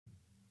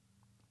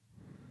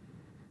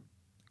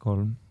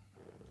3,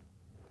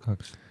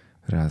 2.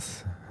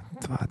 Раз,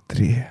 два,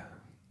 три.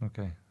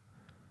 Okei.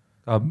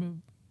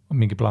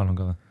 Mingi plaan on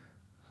ka või?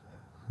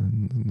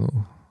 Ну,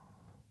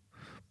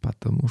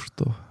 потому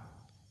что...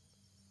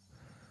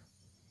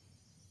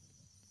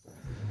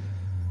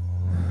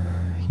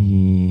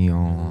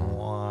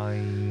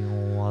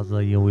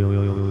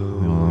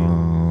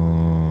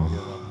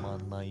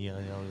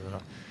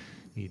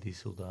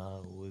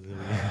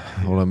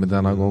 Oleme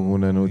täna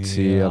kogunenud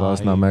siia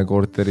Lasnamäe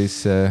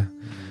korterisse,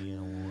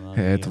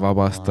 et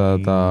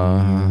vabastada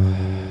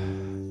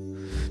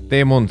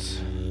Demons.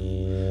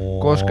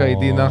 Koska ei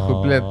tii nahku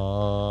pled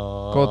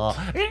kot.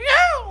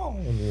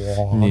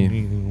 Nii.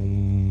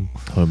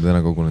 Oleme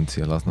täna kogunenud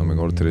siia Lasnamäe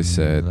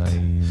korterisse, et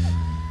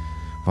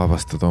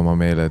vabastada oma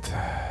meeled.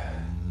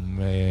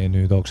 Me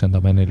nüüd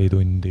oksendame 4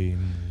 tundi.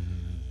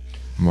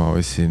 Ma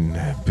ostsin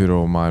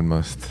büroo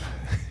maailmast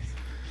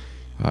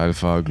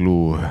Alfa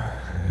Glue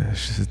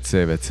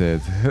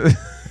CVC-d.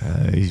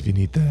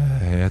 Извините,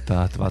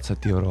 это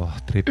 20 euro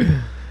trip.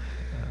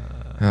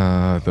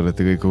 Te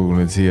olete kõik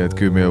kogunenud siia, et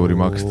 10 euri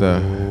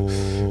maksta.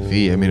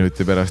 5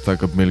 minuti pärast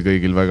hakkab meil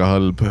kõigil väga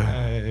halb.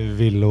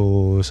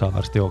 Villu sa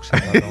varsti jooksed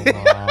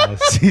oma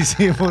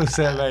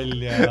sisimuse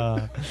välja.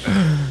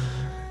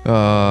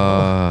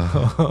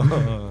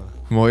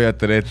 Ma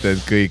hoiatan ette,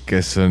 et kõik,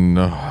 kes on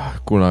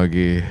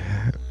kunagi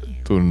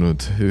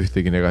tundnud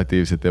ühtegi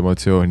negatiivset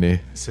emotsiooni.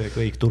 See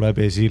kõik tuleb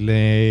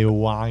esile.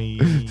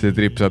 See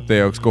trip saab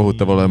teie jaoks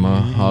kohutav olema,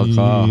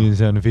 aga...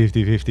 See on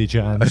 50-50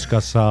 chance,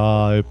 kas sa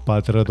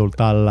hüppad rõdult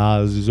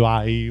alla.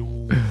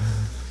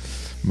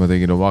 Ma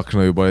tegin oma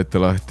akna juba ette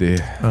lahti.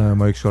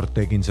 Ma ükskord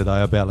tegin seda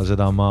ja peale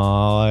seda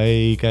ma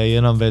ei käi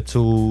enam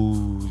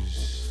vetsus.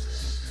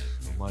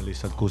 Ma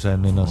lihtsalt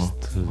kusen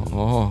ennast.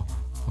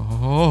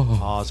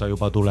 Sa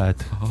juba tuled.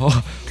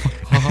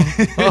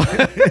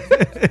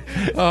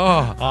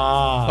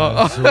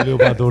 Sul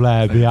juba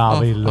tuleb ja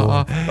Villu.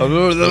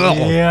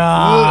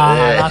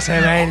 Lase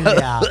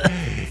välja.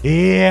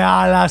 Ja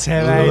lase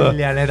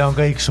välja. Need on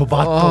kõik su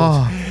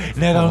patud.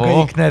 Need on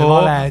kõik need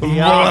valed.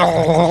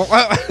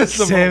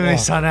 See,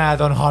 mis sa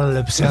näed, on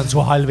halb. See on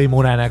su halvim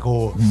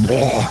unenägu.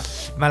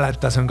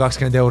 Mäleta, see on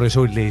 20 euri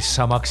sullis.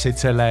 Sa maksid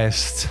selle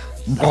eest.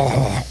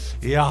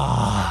 Ja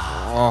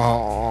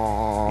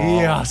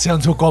see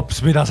on su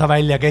kops, mida sa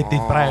välja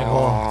ketid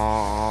praegu.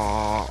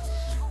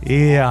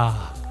 Ja.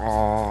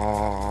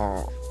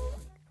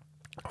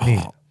 Nii.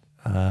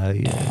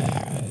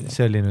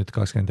 See oli nüüd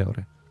 20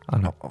 euri.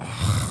 Anna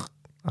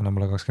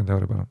mulle 20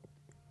 euri peale.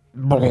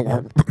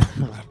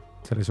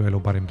 See oli su elu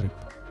parim trip.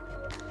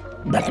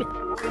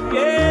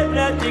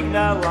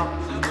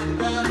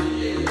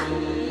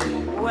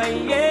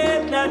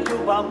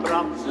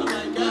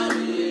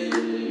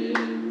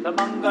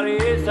 Samangari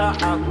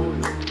sahakun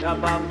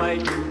Nabamay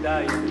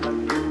juday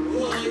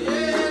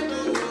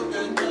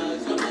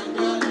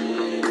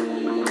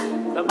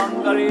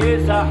Samangari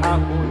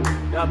sahakun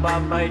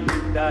Nabamay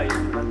juday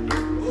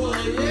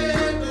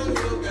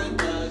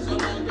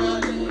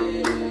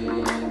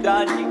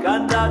Jadi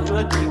ganda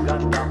suci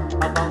ganda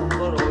Abang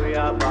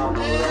ya abang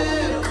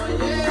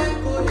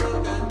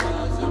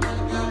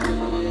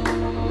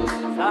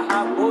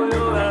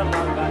Sahakuyu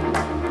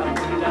elmaganda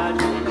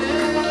Amilani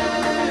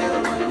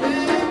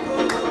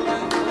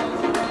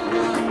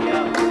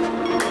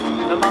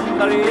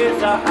Samangari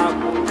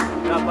sahakun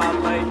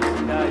Nabamay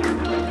juday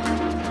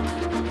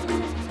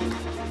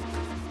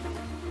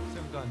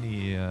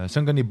See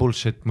on ka nii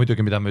bullshit,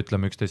 muidugi mida me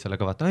ütleme üksteisele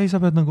ka vaata, ei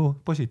sa pead nagu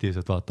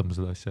positiivselt vaatama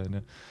seda asja,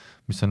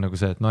 mis on nagu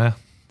see, et jah,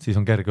 siis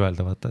on kerge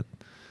öelda vaata,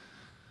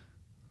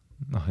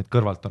 et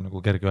kõrvalt on nagu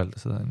kerge öelda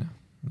seda, ja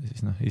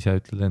siis ise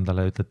ütled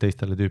endale, ütled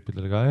teistele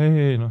tüüpidele ka,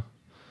 ei,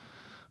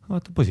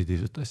 vaata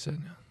positiivset asja,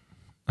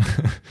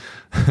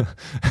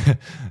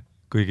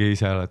 kuigi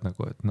ise oled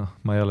nagu, et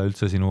ma ei ole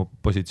üldse sinu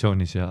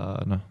positsioonis ja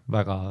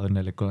väga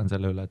õnnelik olen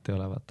selle üle, et ei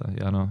ole vaata,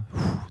 ja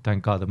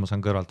thank God, et ma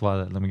saan kõrvalt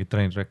vaadelda mingit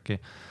trainwrecki,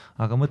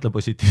 aga mõtle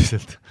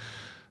positiivselt.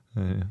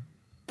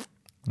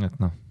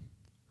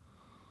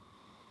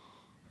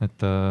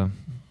 Et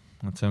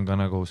see on ka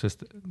nagu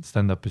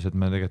stand-upis, et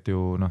me tegelikult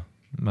ju,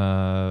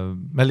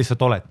 me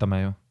lihtsalt oletame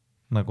ju,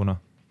 nagu me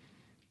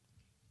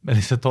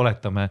lihtsalt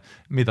oletame,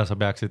 mida sa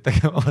peaksid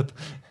tegema.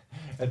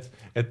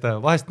 Et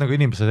vahest nagu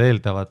inimesed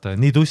eeldavad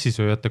nii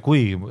tussisööjate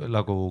kui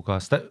nagu ka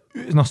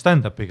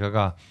stand-upiga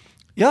ka.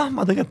 Jah,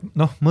 ma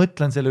tegelikult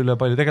mõtlen selle üle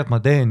palju, tegelikult ma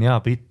teen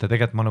bitte,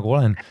 tegelikult ma nagu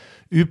olen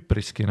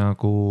üpriski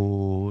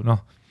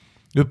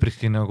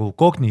nagu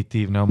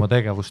kognitiivne oma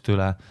tegevust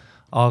üle,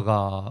 aga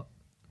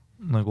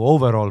nagu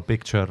overall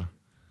picture,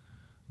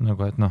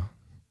 nagu et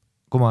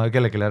kui ma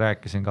kellegile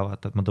rääkisin ka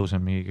vaata, et ma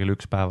tõusen mingi kell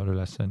 1 päeval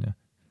üles,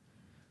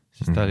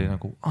 siis ta oli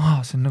nagu,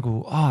 see on nagu,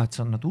 et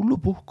sa annad hullu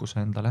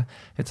puhkuse endale,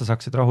 et sa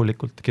saaksid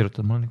rahulikult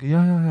kirjutada, ma olen nagu,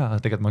 ja,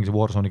 tegelikult ma olin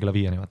Warzone'i kella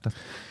 5 vaata.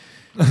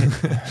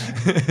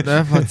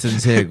 Vaat see on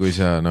see, kui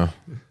sa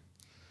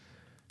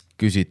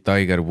küsid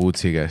Tiger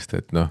Woodsi käest,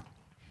 et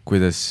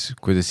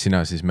kuidas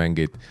sina siis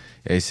mängid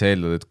ja siis sa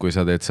eeldad, et kui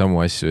sa teed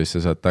samu asju, siis sa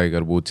saad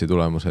Tiger Woodsi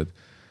tulemused.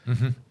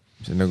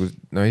 See on nagu,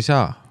 ei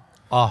saa.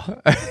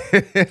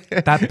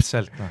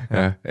 Täpselt.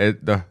 Et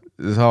noh,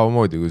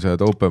 samamoodi, kui sa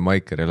oled open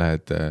micer ja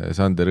lähed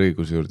Sander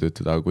Õiguse juurde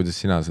ütled, aga kuidas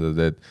sina seda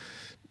teed,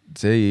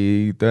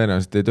 see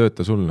tõenäoliselt ei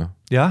tööta sul, noh.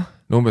 Jah.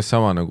 No umbes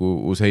sama nagu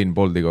Usain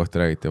Bolti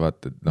kohta räägiti,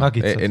 vaata, et noh,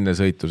 enne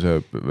sõitu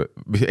sööb,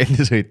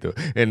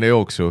 enne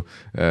jooksu.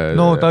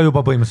 No ta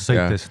juba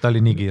põhimõtteliselt sõitis, ta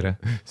oli nii kiire.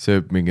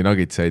 Sööb mingi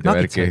nagitsaid ja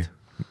värki.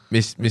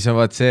 Mis on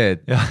vaat see,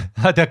 et... Jah,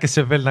 tead, kes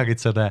sööb veel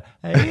nagitsada?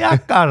 Ja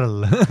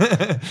Karl!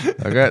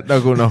 Aga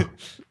nagu noh,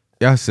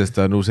 jah, sest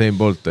ta on Usain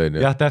Bolt, on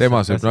ju.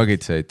 Tema sööb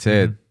nagitsaid,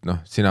 see, et noh,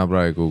 sina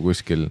praegu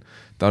kuskil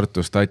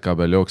Tartus tatka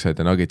peal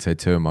jooksed ja nagitsaid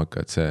sööma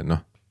hakkad, see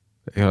noh,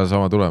 ei ole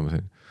sama tulemus.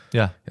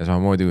 Ja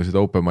samamoodi, kui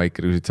seda open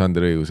mic'ri küsid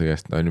Sander Õiguse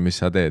käest, no mis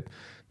sa teed,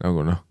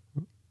 nagu noh,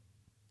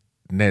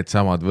 need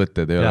samad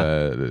võtted ei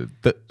ole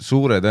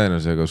suure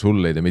tõenäosusega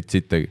sul ei tee mitte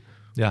sittagi.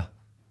 Jah.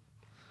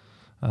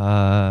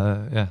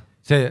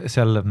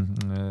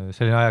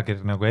 Selline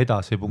ajakirg nagu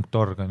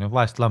edasi.org on ju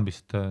vahest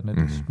lambist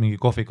näiteks mingi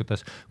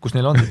kohvikutes, kus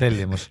neil on see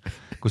tellimus,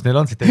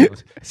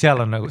 seal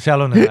on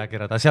need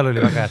ajakirjad, seal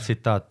oli väga hea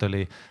tsitaat,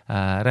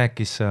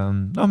 rääkis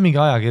mingi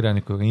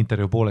ajakirjanikuga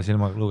intervjuu poole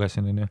silmaga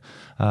lugesin,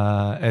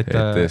 et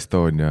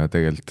Estonia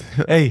tegelikult.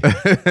 Ei,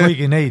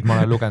 kuigi neid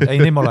ma olen lugenud,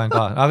 neid ma olen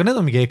ka, aga need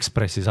on mingi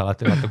Ekspressis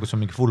alati, vaata, kus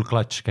on mingi full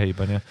clutch käib,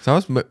 on ju.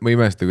 Samas ma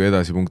imesta, kui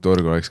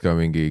edasi.org oleks ka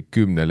mingi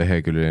 10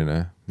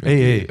 leheküljeline.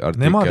 Ei,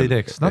 nemad ei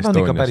teeks, nad on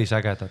ikka päris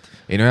ägedad.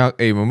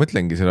 Ei, ma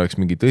mõtlengi, see oleks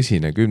mingi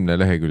tõsine 10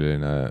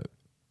 leheküljeline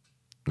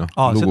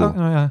lugu.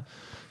 Seda,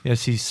 ja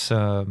siis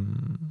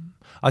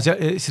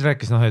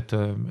rääkis, et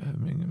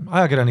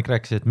ajakirjanik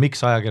rääkis, et miks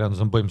ajakirjandus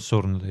on põhimõtteliselt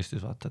surnud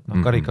Eestis, vaata, et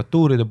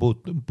karikatuuride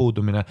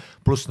puudumine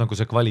pluss nagu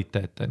see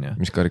kvaliteet on.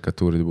 Mis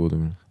karikatuuride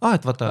puudumine?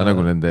 Vaata,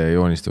 nagu nende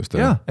joonistuste.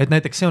 Jah, et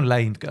näiteks see on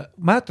läinud,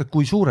 mäletad,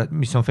 kui suured,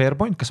 mis on fair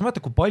point, kas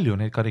mäletad, kui palju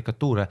neid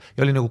karikatuure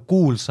ja oli nagu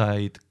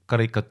kuulsaid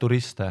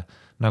karikaturiste,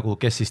 nagu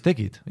kes siis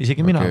tegid, isegi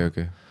mina.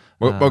 Okay.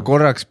 Ma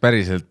korraks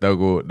päriselt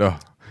nagu,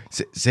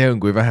 see on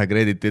kui vähe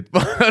kreditit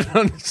ma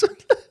annan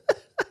sulle.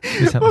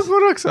 Ma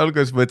korraks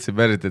alguses mõtlesin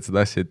päriselt, et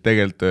seda asja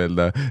tegelikult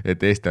öelda,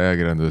 et Eesti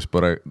ajakirjanduses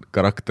pole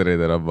karakterid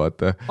enam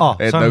vaata.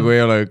 Et nagu ei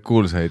ole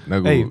kuulsaid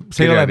nagu ei,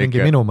 see ei ole mingi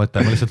minu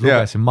mõte, ma lihtsalt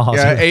lugesin maha.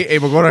 Ei,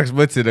 ma korraks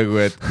mõtlesin nagu,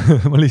 et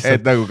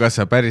nagu kas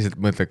sa päriselt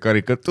mõtled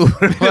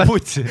karikatuuri nagu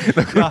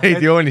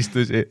neid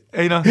joonistusi.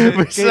 Ei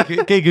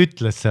keegi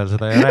ütles seal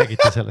seda ja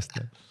räägiti sellest.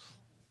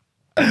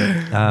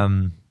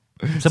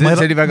 See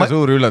oli väga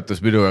suur üllatus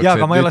minu jaoks.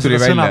 Aga ma ei ole seda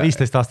sõna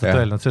 15 aastat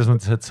öelnud, selles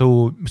mõttes, et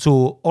su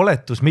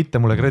oletus mitte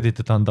mulle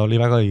kreditit anda oli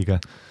väga õige.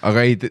 Aga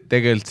ei,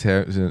 tegelikult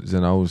see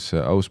on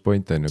aus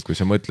point on ju, kui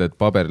sa mõtled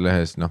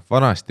paberlehes,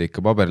 vanasti ikka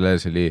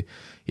paberlehes oli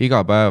iga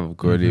päev,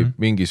 kui oli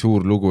mingi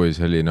suur lugu ja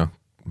see oli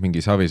mingi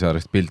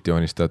Savisaarest pilti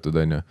joonistatud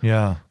on ju,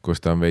 kus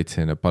ta on veits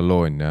selline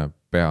balloon ja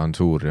pea on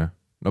suur ja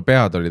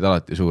pead olid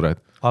alati suured.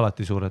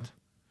 Alati suured.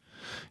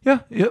 Ja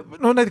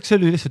näiteks see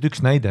oli lihtsalt üks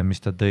näide, mis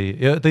ta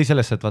tõi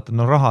sellesse, et vaata,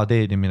 raha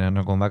teenimine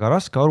nagu on väga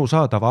raske,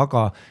 arusaadav,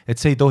 aga et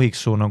see ei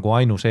tohiks su nagu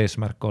ainus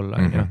eesmärk olla.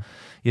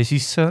 Ja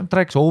siis ta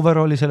rääkis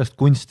overalli sellest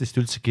kunstist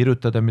üldse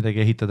kirjutada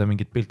midagi, ehitada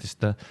mingit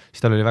piltist,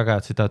 siis tal oli väga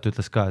hea tsitaat,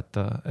 ütles ka,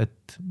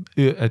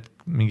 et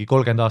mingi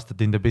 30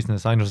 aastat in the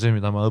business, ainus see,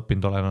 mida ma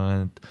õppinud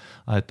olen,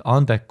 et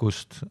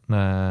andekust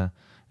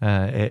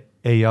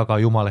ei jaga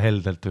jumala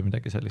heldelt või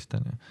midagi sellist. Ja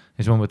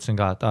siis ma mõtlesin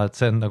ka,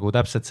 et see on nagu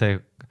täpselt see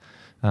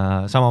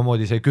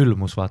samamoodi see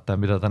külmus, vaata,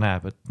 mida ta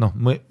näeb, et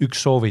üks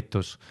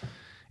soovitus,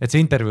 et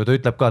see intervjuu ta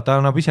ütleb ka, ta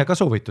annab ise ka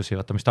soovitusi,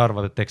 vaata, mis ta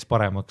arvab, et teeks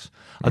paremaks,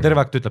 aga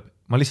terve aeg ta ütleb,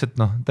 ma lihtsalt,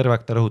 terve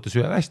aeg ta rõhutas,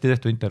 hästi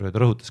tehtud intervjuu,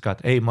 ta rõhutas ka,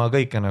 et ei, ma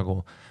kõike nagu,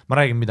 ma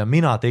räägin, mida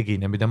mina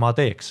tegin ja mida ma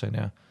teeks, on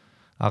ju,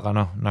 aga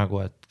nagu,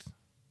 et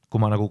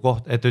kui ma nagu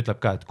et ta ütleb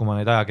ka, et kui ma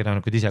neid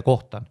ajakirjanikud ise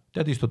kohtan,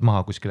 tead, istud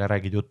maha kuskile ja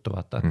räägid juttu,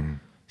 vaata,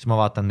 siis ma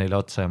vaatan neile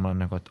otsa ja ma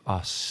olen nagu, et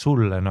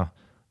sulle,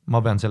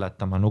 ma pean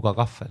seletama nuga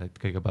kahvelit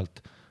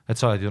kõigepealt, et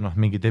sa oled ju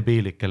mingi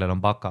debiilik, kellel on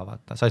baka,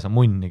 vaata, sa ei saa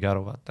munnigi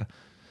aru, vaata.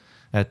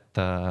 Et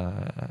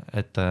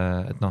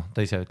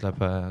ta ise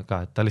ütleb ka,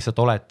 et ta lihtsalt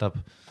oletab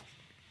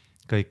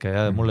kõike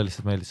ja mulle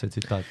lihtsalt meeldis see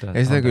tsitaat.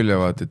 Ei seda küll ja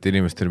vaata, et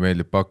inimestel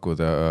meeldib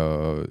pakkuda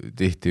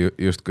tihti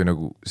justkui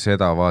nagu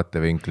seda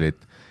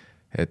vaatevinklit,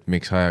 et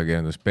miks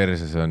ajakirjandus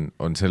perses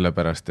on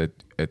sellepärast,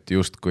 et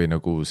justkui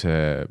nagu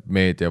see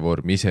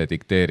meediavorm ise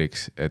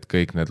dikteeriks, et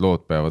kõik need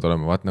lood peavad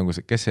olema, vaata nagu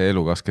see, kes see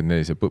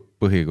Elu24, see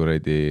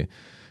põhikuredi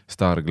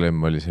Star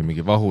Glemm oli see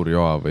mingi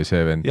Vahurjoa või see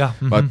vend,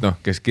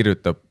 vaat kes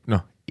kirjutab,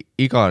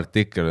 iga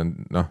artikkel on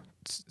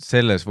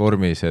selles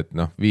vormis, et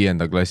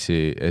 5.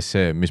 klassi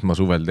essee, mis ma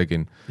suvel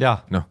tegin,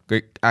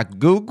 kõik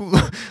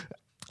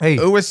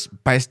õues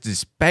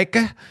päästis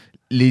päike,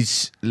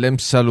 Liis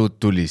Lemsalu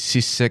tuli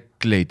sisse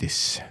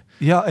kleidis.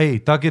 Ja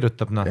ei, ta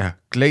kirjutab,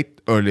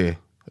 kleid oli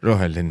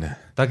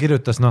roheline. Ta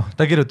kirjutas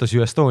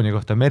ju Estonia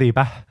kohta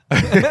meripäh.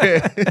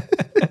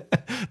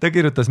 Ta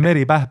kirjutas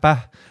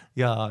meripäh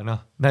ja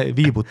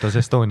viibutas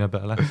Estonia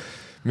peale.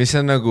 Mis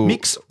on nagu...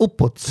 Miks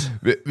uputs?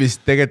 Mis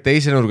tegelikult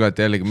teise nurgat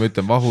jällegi, ma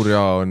ütlen,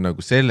 Vahurjaa on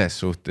nagu selles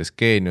suhtes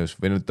geenius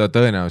või ta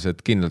tõenäoliselt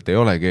kindlalt ei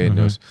ole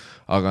geenius,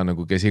 aga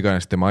nagu kes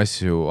iganes tema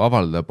asju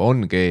avaldab,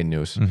 on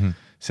geenius,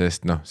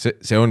 sest noh,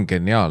 see on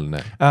geniaalne.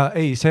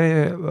 Ei, see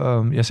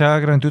ja see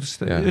ajakirjand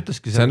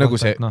ütleski see on nagu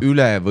see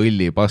üle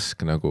võlli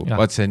pask nagu,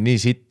 vaat see on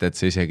nii sitt, et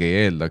sa isegi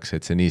ei eeldaks,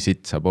 et see nii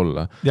sitt saab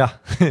olla. Jah.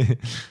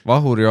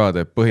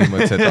 Vahurjoade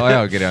põhimõtteliselt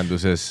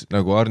ajakirjanduses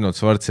nagu Arnold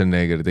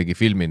Schwarzenegger tegi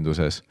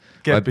filminduses.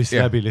 Kerpis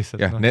läbi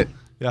lihtsalt.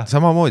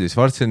 Samamoodi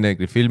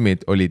Schwarzeneggeri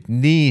filmid olid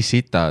nii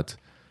sitad,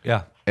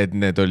 et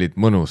need olid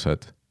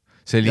mõnusad.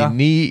 See oli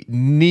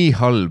nii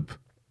halb,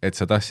 et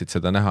sa tahtsid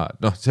seda näha.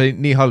 Noh, see oli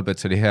nii halb,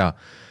 et see oli hea.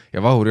 Ja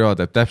Vahurjoa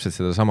teeb täpselt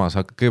seda sama.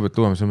 Sa hakkad kõigepealt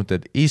tuua, sa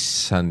mõtled, et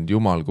issand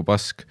jumal kui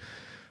pask.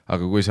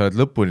 Aga kui sa oled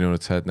lõpuni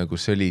jõudnud, sa oled nagu,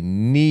 see oli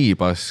nii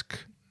pask,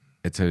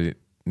 et see oli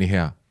nii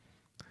hea.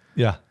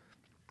 Jah.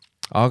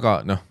 Aga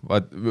noh,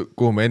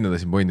 kuhu ma enne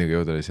tasin pointiga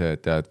jõuda oli see,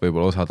 et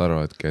võib-olla osad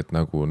arvavadki, et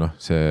nagu noh,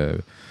 see,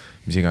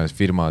 mis iganes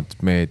firmad,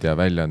 meedia,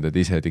 väljaanded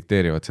ise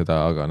dikteerivad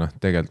seda, aga noh,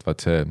 tegelikult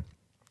vaat see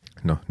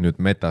noh, nüüd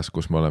metas,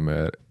 kus me oleme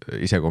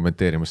ise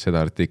kommenteerimas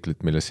seda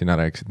artiklit, millest sina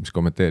rääkisid, mis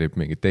kommenteerib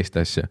mingit teist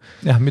asja.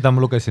 Jah, mida ma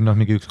lugesin, noh,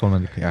 mingi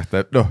 1/3. Jah,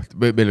 noh,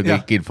 meil on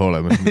kõik info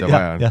olemas, mida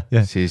vaja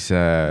on. Siis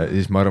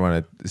ma arvan,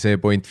 et see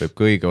point võib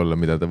kõige olla,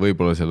 mida ta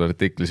võib-olla seal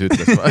artiklis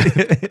ütles.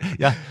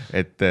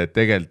 Et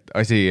tegelikult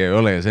asi ei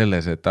ole ju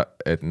selles,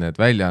 et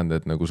need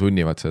väljaanded nagu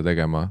sunnivad seda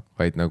tegema,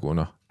 vaid nagu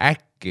noh,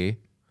 äkki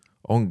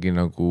ongi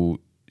nagu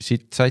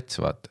sitt sats,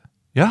 vaata.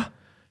 Jah.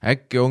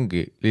 Äkki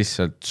ongi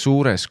lihtsalt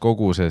suures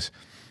koguses.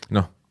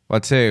 Noh,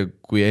 vaat see,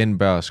 kui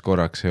NBA-s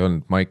korraks ei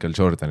olnud Michael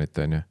Jordanit,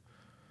 on ju.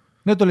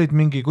 Nad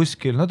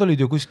olid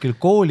ju kuskil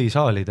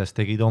koolisaalides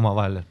tegid oma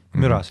vahel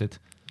mürasid.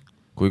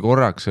 Kui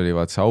korraks oli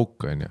vaat see auk,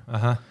 on ju.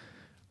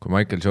 Kui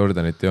Michael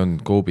Jordanit ei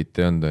olnud, Kobit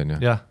ei olnud, on ju.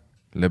 Jah.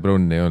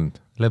 Lebroni ei olnud.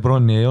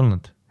 Lebroni ei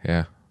olnud.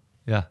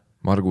 Jah.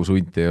 Margus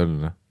Unt ei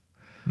olnud.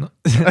 No,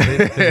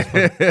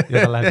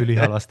 ja ta läheb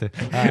ülihalvasti.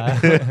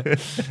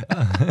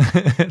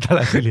 Ta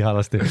läheb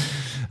ülihalvasti.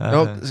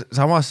 No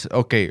samas,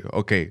 okei.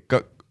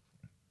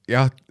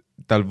 Jah,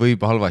 tal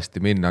võib halvasti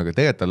minna, aga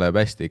tegelikult ta läheb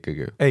hästi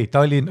ikkagi. Ei, ta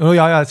oli,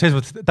 selles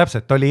mõttes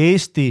täpselt, ta oli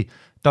Eesti,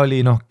 ta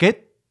oli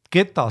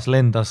ketas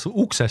lendas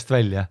uksest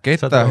välja.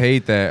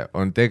 Kettaheide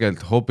on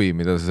tegelikult hobi,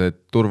 mida sa saad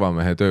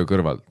turvamehe töö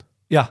kõrvalt.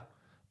 Jah.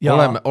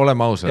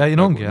 Oleme ausad. Ja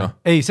ongi, jah.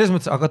 Ei, selles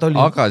mõttes, aga ta oli...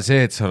 Aga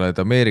see, et sa oled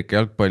Ameerika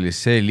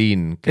jalgpallis see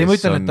liin,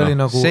 kes on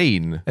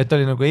sein. Et ta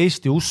oli nagu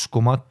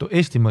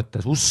Eesti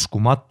mõttes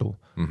uskumatu.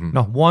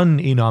 Noh, 1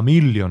 in a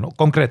million,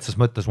 konkreetses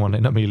mõttes 1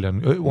 in a million,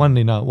 1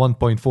 in a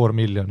 1.4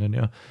 million on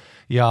ju.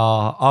 Ja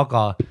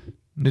aga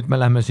nüüd me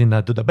läheme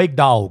sinna to the big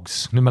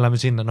dogs, nüüd me läheme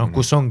sinna, noh,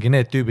 kus ongi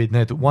need tüübid,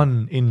 need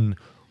 1 in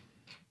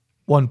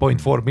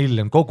 1.4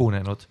 million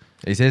kogunenud.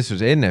 Ei,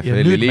 selles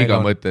NFL-i liiga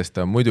mõttes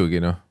ta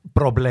muidugi, noh.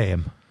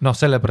 Probleem. Noh,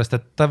 sellepärast,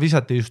 et ta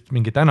visati just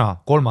mingi täna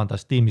 3.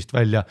 tiimist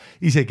välja,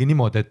 isegi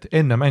niimoodi, et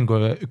enne mängu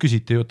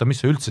küsiti, mis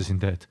sa üldse siin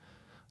teed.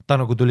 Ta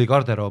nagu tuli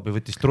garderoobi,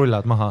 võttis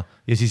trullad maha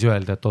ja siis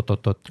öeldi, et oot,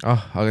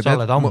 sa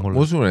oled ammul.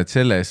 Ma usun, et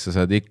selle eest sa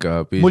saad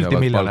ikka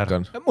piisavalt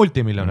palkan.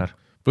 Multimiljonär.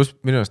 Plus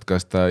minu eest,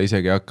 kas ta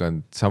isegi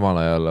hakanud samal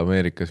ajal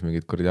Ameerikas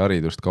mingit kuradi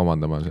haridust ka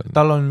omandama?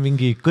 Tal on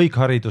mingi kõik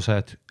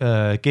haridused,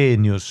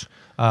 geenius,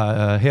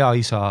 hea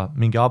isa,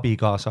 mingi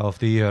abikaasa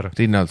of the year.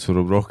 Rinnalt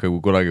surub rohkem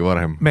kui kunagi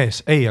varem.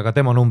 Mees, ei, aga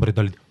tema numbrid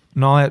olid,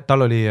 no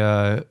tal oli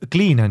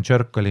clean and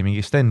jerk oli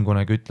mingi Sten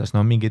kunagi ütles,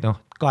 no mingi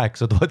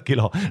 8000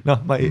 kilo,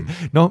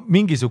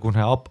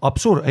 mingisugune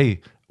absurd, ei,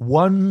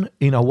 1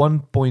 in a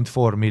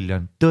 1.4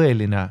 million,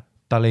 tõeline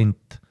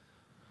talent,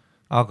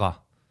 aga,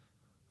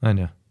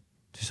 on ju,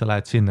 siis sa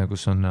lähed sinna,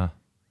 kus on...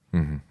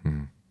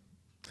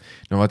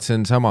 No vaat see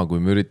on sama, kui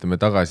me üritame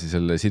tagasi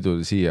selle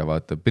siduda siia,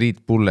 vaata,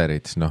 Priit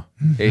Pullerits,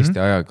 Eesti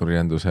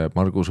ajakirjanduse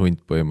Margus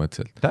Unt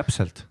põhimõtteliselt.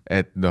 Täpselt.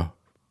 Et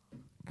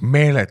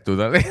meeletu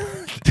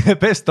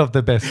Best of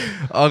the best.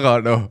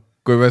 Aga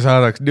kui me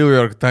saadaks New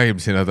York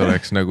Timesina,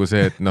 oleks nagu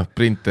see, et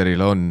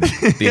printeril on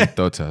tint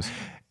otsas.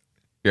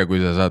 Ja kui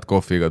sa saad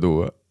kohviga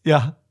tuua.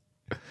 Jah.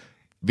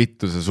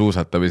 Vittu sa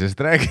suusatamisest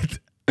räägid.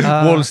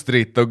 Wall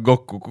Street on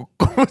kokku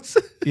kukkumas.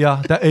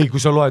 Jah, kui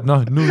sa loed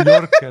New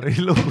Yorkeri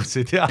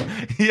lugusid ja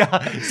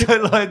sa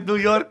loed New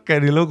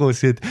Yorkeri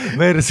lugusid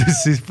versus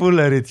siis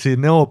Pulleritsi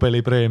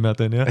Nobeli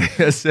preemiad on ju.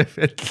 Ja see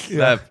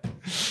läheb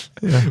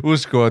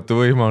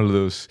uskumatu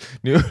võimaldus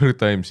New York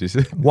Timesis.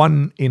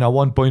 1 in a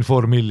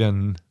 1.4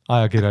 million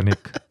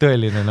ajakirjanik,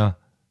 tõeline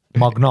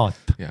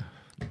magnaat.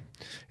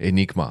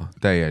 Enigma,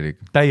 täielik.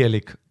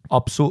 Täielik,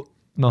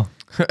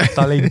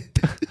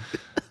 talent.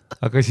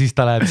 Aga siis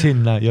ta läheb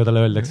sinna ja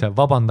talle öeldakse,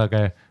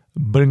 vabandage,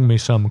 bring me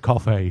some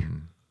coffee.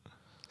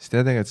 Siis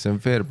tegelikult see on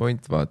fair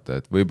point, vaata,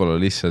 et võib-olla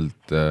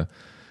lihtsalt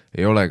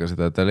ei ole ka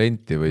seda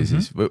talenti või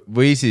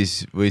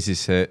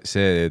siis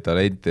see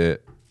talent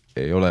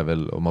ei ole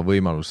veel oma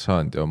võimalus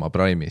saanud ja oma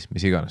prime'is,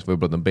 mis iganes,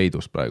 võib-olla ta on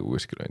peidus praegu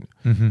kuskil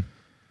on.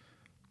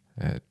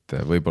 Et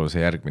võib-olla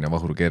see järgmine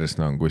Vahur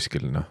Kersna on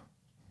kuskil,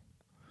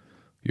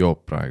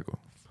 joob praegu.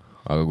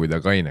 Aga kui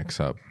ta kaineks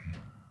saab,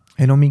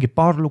 ei no mingi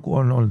paar lugu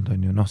on olnud,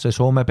 on ju, noh see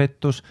Soome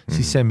pettus,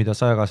 siis see, mida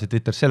sa jagasid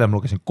Twitter, selle ma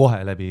lugesin kohe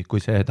läbi,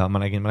 kui see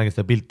ma nägin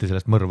seda pilti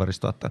sellest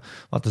mõrvarist,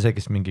 vaata see,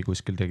 kes mingi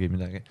kuskil tegi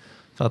midagi.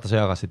 Saata sa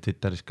jagasid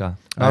Twitteris ka,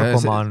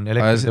 narkomaan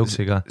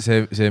elektritõuksiga.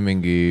 See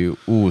mingi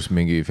uus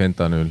mingi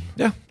fentanüül.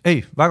 Jah, ei,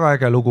 väga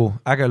äge lugu,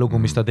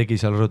 mis ta tegi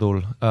seal rõdul,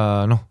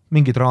 noh,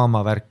 mingi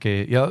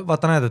draamavärki ja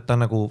vaata näed, et ta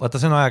nagu, vaata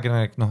see on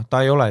ajakirjanik, noh,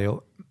 ta ei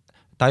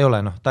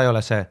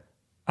ole see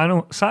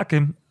Anu,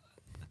 saakim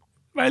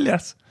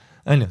väljas.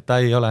 On ju, ta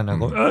ei ole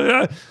nagu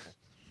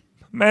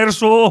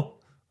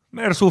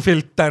Mersu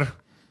filter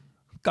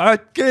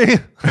katki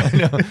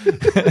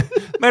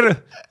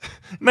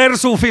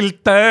Mersu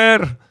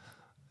filter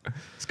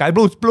Sky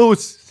Blues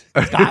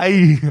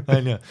Sky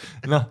on ju,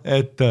 noh,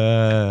 et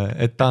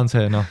ta on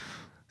see, noh,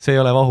 see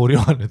ei ole Vahur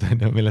Johan nüüd,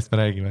 on ju, millest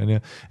me räägime, on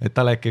ju, et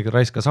talle ikkagi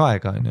raiskas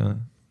aega, on ju,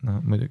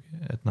 noh, muidugi,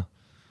 et noh,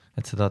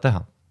 et seda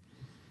teha.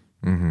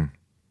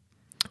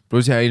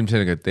 Plus ja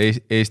ilmselgelt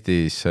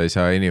Eestis sa ei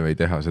saa anyway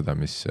teha seda,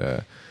 mis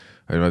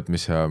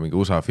sa mingi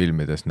USA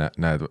filmides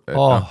näed, et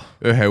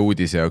ühe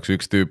uudise jaoks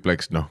üks tüüp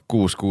läks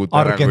 6 kuud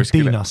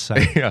Argentiinasse.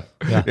 Ja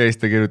siis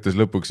ta kirjutas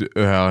lõpuks 1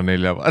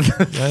 A4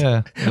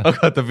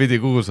 aga ta pidi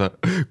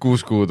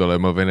 6 kuud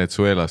olema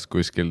Venezuelas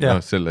kuskil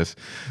selles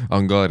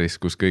angaaris,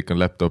 kus kõik on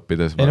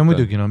laptopides. Ei no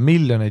muidugi,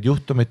 miljoneid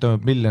juhtumeid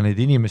toimub, miljoneid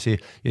inimesi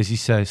ja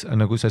siis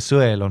nagu see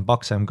sõel on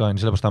paksem ka,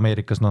 sellepärast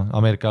Ameerikas,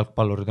 Ameerika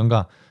jalgpallurid on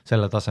ka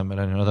selle tasemel,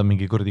 nad on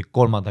mingi kurdi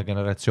 3.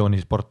 generatsiooni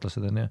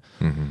sportlased, on ju,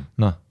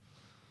 noh.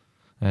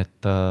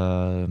 Et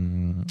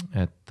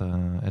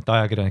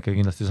ajakirjanikega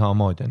kindlasti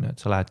samamoodi on, et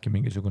sa lähedki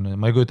mingisugune,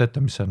 ma ei kujuta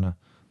ette, mis on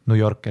New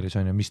Yorkeris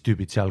on ja mis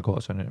tüübid seal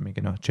koos on ja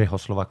mingi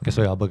Tšehhoslovakkia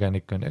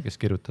sõjapõgenik on ja kes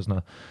kirjutas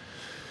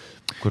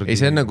Ei,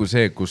 see on nagu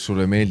see, kus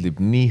sulle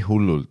meeldib nii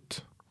hullult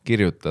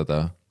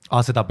kirjutada.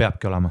 Seda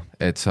peabki olema.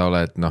 Et sa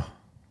oled,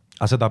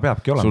 seda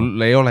peabki olema.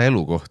 Sul ei ole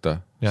elukohta.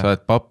 Sa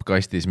oled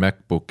pappkastis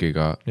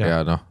MacBookiga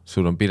ja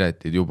sul on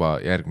piletid juba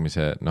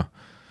järgmise,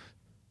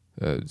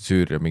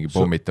 Süüria mingi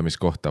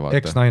pommitamiskohta vaata.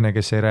 Eks naine,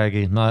 kes ei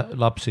räägi,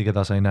 lapsi,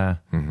 keda sa ei näe.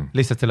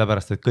 Lihtsalt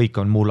sellepärast, et kõik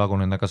on muu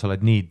lagunenud, aga sa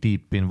oled nii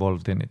deep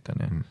involved in it.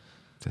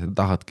 Sa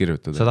tahad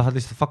kirjutada. Sa tahad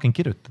lihtsalt fucking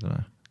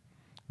kirjutada.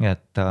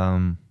 Et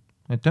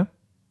jah.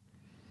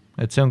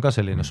 Et see on ka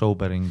selline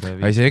sobering.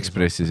 Ei, see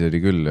Ekspressis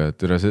oli küll,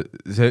 et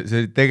see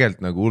oli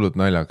tegelikult nagu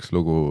hullult naljaks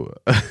lugu.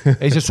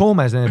 Ei, see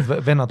Soomes need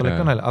vennad olid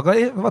ka nalja, aga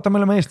vaata,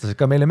 me oleme eestlased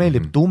ka, meile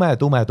meeldib tume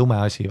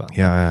asi.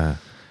 Vaata.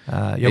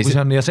 Ja kui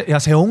see on, ja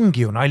see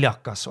ongi ju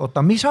naljakas,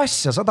 oota, mis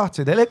asja, sa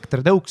tahtsid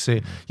elektritõuksi,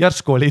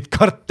 järsku olid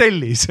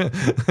kartellis.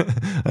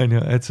 On ju,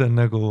 et see on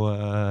nagu,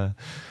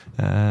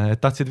 et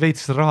tahtsid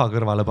veits raha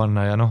kõrvale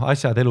panna ja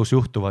asjad elus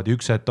juhtuvad ja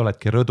üks hetk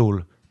oledki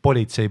rõdul,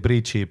 politsei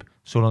breachib,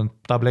 sul on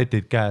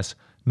tabletid käes,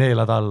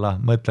 neelad alla,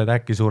 mõtled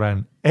äkki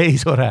suren, ei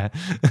sure.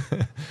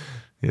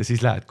 Ja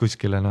siis lähed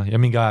kuskile, ja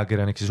mingi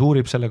ajakirjanik siis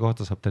uurib selle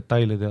kohta, saab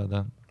detaili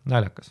teada,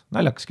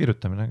 naljakas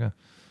kirjutamine ka.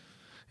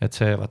 Et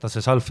see, vaata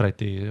see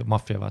Salfreti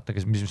mafia, vaata,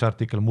 mis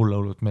artikkel mulle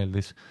hullult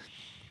meeldis,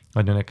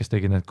 on ju need, kes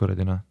tegid need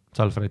kuradi,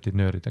 Salfretid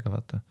nööridega,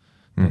 vaata.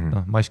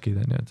 Maskid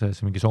on ju,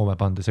 see mingi Soome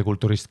pande, see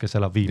kulturist, kes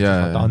elab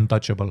Viimsis,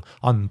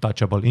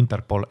 untouchable,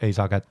 Interpol ei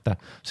saa kätte,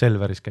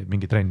 Selveris käib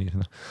mingi trennis.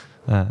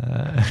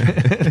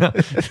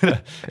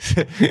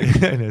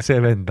 See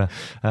vend,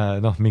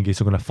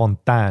 mingisugune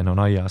fontään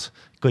on aias,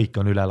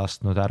 kõik on üle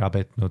lastnud, ära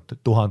petnud,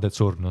 1000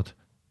 surnud.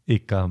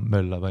 Ikka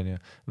möllab, on ju.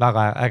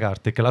 Väga äge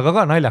artikkel, aga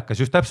ka naljakas,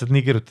 just täpselt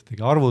nii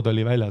kirjutatigi. Arvud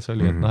oli väljas,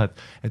 oli,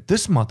 et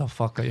this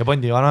motherfucker ja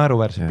pandi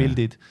naeruväärsed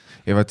pildid.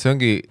 Ja vaat see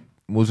ongi,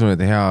 ma usun,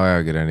 et hea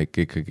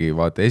ajakirjanik ikkagi,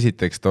 vaata,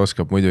 esiteks ta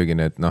oskab muidugi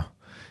need,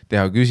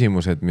 teha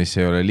küsimused, mis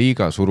ei ole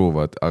liiga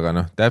suruvad,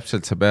 aga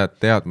täpselt sa pead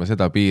teadma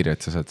seda piiri,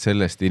 et sa saad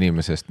sellest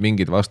inimesest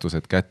mingid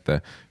vastused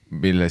kätte,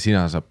 mille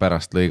sina saab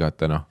pärast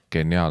lõigata,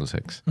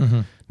 geniaalseks.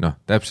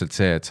 Täpselt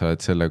see, et sa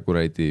oled selle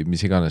kuradi,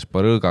 mis iganes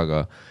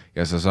parõõgaga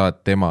ja sa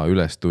saad tema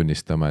üles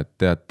tunnistama, et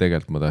tead,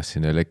 tegelikult ma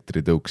tahtsin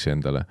elektritõuksi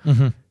endale.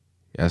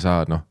 Ja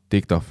sa,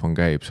 diktofon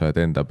käib, sa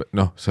oled enda,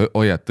 sa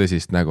hoiad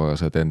tõsist nägu, aga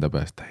sa oled enda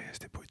pääst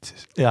täiesti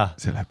putsis.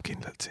 See läheb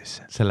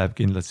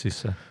kindlalt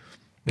sisse.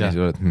 Ja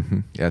sa oled,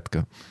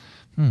 jätka.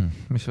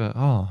 Mis või,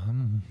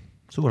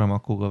 suurema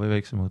akuga või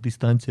väiksema,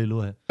 distantsi ei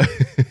loe.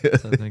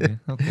 Saad mingi,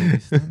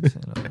 distantsi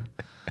ei loe.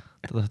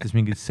 Ta tahtis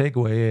mingit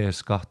Segway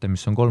ES2,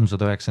 mis on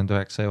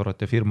 399 €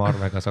 ja firma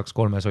arvega saaks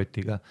 3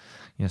 sotiga.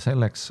 Ja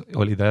selleks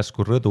oli ta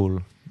jäsku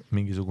rõdul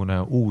mingisugune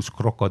uus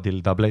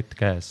krokodill tablett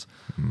käes.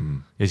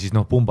 Ja siis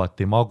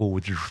pumbati magu,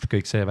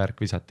 kõik see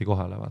värk visati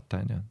kohale, vaata,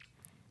 on ju.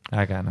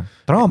 Ägene.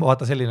 Draama,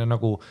 vaata selline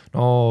nagu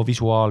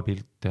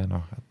visuaalpilt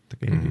ja et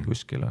keegi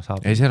kuskile saab.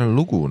 Ei, seal on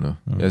lugu,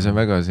 ja see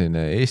on väga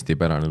selline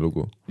eestipärane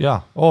lugu.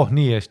 Jaa,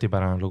 nii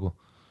eestipärane lugu.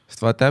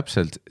 Sest vaat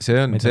täpselt, see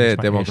on see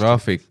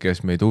demograafik,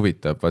 kes meid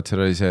huvitab, vaat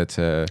seal oli see, et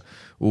see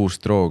uus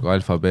droog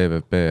Alfa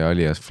BVP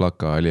alias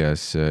Flaka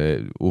alias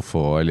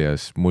UFO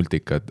alias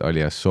Multikat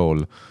alias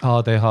Soul.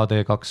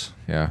 ADHD2.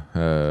 Jah,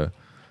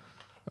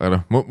 aga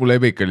mu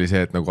lemmik oli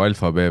see, et nagu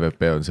Alfa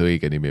BVP on see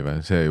õige nimi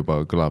või, see juba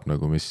kõlab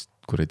nagu mis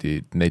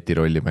kuradi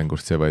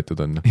netirollimängust see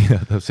võetud on.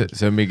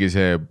 See on mingi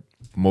see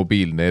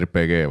mobiilne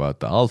RPG,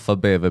 vaata, Alpha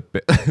BVP.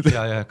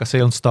 ja kas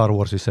ei olnud Star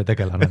Warsis see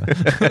tegelane?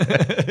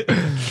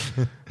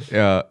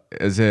 ja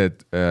see,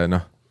 et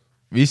noh,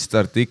 vist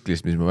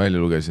artiklist, mis ma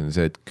välja lugesin,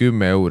 see, et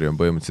 10 euri on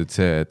põhimõtteliselt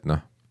see, et noh,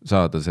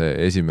 saada see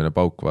esimene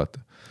pauk, vaata.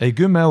 Ei,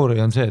 10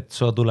 euri on see, et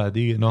sa tuled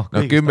no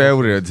 10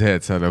 euri on see,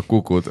 et sa noh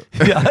kukud.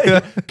 ja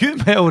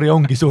 10 euri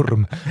ongi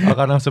surm,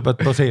 aga noh, sa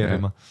pead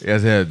doseerima. Ja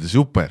see on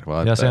super,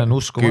 vaata. Ja see on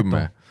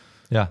uskumatu.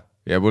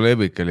 Ja mul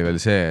lepik oli veel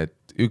see, et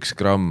 1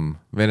 gramm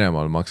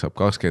Venemaal maksab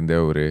 20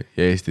 euri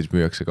ja Eestis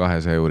müüakse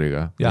 200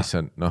 euriga, mis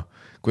on noh,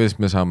 kuidas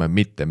me saame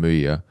mitte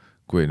müüa,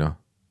 kui noh,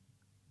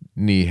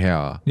 nii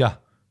hea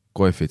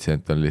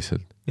koefitsient on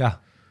lihtsalt. Jah,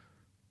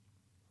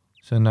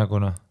 see on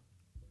nagu noh,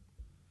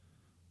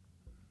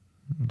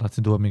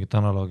 tahtsin tuua mingit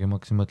analoogi,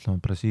 ma hakkasin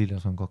mõtlema,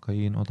 Brasiilias on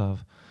kokaiin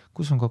odav,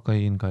 kus on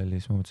kokaiin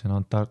kallis, ma mõtlesin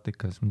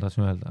Antarktikas, ma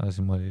tahtsin öelda,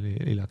 siis ma oli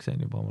hiljaks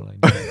jäin juba, ma läin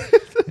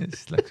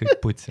siis läks kõik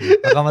putsi.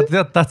 Aga ma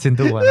tahtsin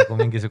tuua nagu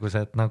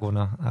mingisugused nagu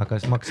noh, aga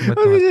siis ma hakkasin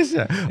mõtlema. Mis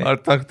see?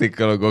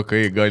 Antarktikal on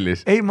kokaiin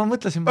kallis? Ei, ma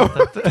mõtlesin,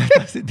 et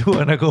tahtsin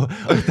tuua nagu...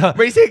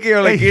 Ma isegi ei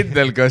ole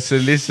kindel, kas see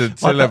on lihtsalt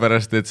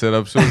sellepärast, et see on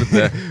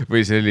absurdne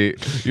või see oli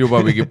juba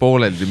mingi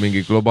pooleldi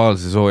mingi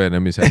globaalse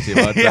soojenemise asi.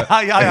 Ja,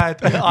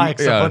 et aeg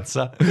saab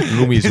otsa.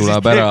 Lumi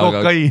sulab ära, aga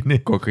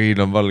kokaiin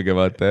on valge,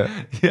 vaata.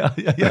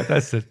 Ja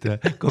täpselt,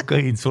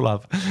 kokaiin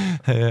sulab.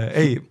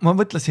 Ei, ma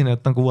mõtlesin,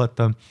 et nagu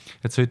vaata,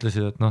 et sa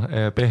ütlesid, et noh,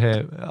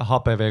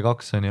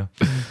 HPV2 on ju.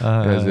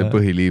 See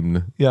põhiliimne.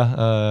 Jah,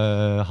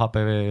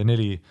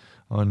 HPV4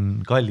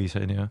 on kallis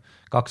on ju,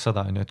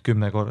 200 on ju, et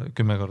 10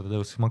 korda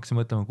tõus. Ma hakkasin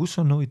mõtlema, kus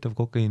on huvitav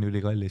kokaiin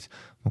ülikallis?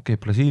 Okei,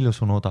 Brasiilias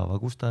on odava,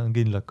 kus ta on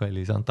kindlalt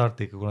kallis?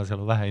 Antarktika, kuna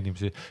seal on vähe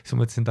inimesi. Siis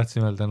mõtlesin,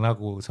 tahtsin öelda,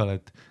 nagu sa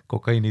oled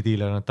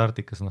kokaiinidiiler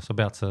Antarktikas, noh sa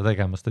pead seda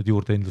tegema, sest et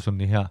juurdehindlus on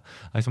nii hea.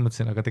 Aga siis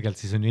mõtlesin, aga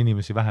tegelikult siis on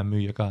inimesi vähem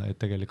müüa ka, et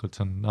tegelikult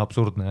see on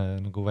absurdne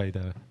nagu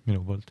väide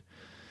minu poolt.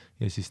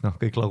 Ja siis noh,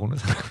 kõik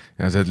lagunes.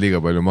 Ja sa oled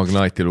liiga palju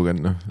magnaati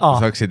lugenud, noh.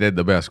 Saaksid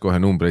enda peas kohe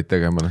numbreid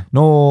tegema.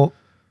 No,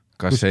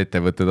 kas see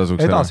ettevõtte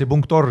tasuks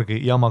edasi.org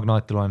ja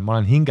magnaati loen, ma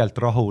olen hingelt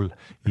rahul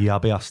ja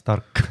peast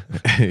tark.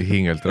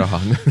 Hingelt raha.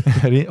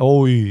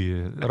 Oi,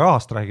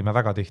 rahast räägime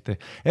väga tihti.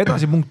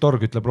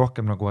 Edasi.org ütleb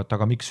rohkem nagu, et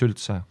aga miks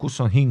üldse, kus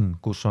on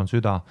hing, kus on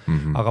süda,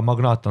 aga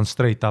magnaat on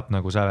straight up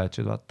nagu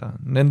sävetsid, vaata.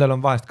 Nendel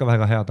on vahest ka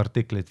väga head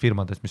artiklid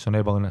firmadest, mis on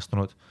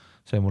ebaõnnestunud.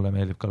 See mulle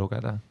meeldib ka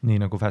lugeda,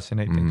 nii nagu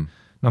Fascinating.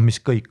 Noh,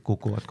 mis kõik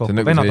kukuvad kokku.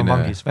 Nagu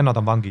vennad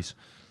on vangis.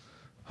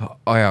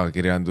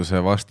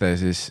 Ajakirjanduse vaste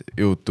siis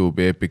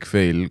YouTube'i Epic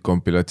Fail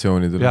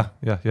kompilatsioonidele.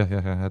 Ja,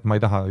 et ma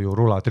ei taha ju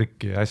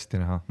rulatrikki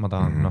hästi näha, ma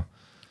tahan noh,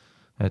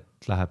 et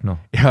läheb noh.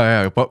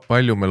 Ja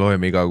palju me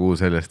loeme iga kuu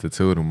sellest, et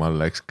Sõõrumaal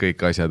läks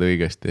kõik asjad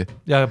õigesti.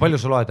 Ja palju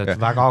sa loed,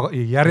 et väga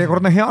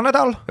järjekordne hea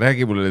nädal.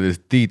 Räägi mulle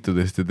nendest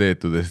tiitudest ja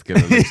teetudest,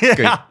 kellel läks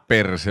kõik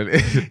perse.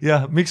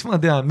 Ja, miks ma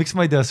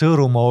ei tea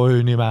Sõõrumaa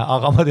OÜ nime,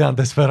 aga ma tean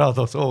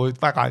Desperados OÜ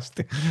väga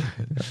hästi.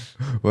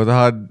 Ma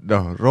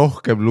tahan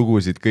rohkem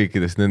lugusid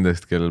kõikidest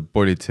nendest, kellel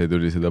politsei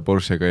tuli seda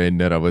Porsche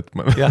Cayenne ära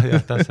võtma. Ja,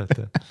 täpselt.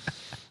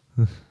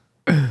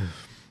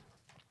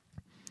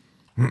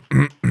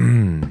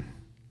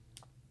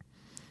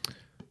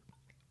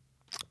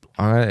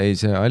 Aga ei,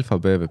 see Alpha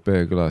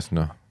BVP kõlas,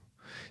 noh.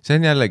 See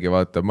on jällegi,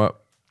 vaata, ma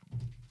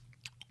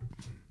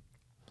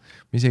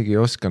isegi ei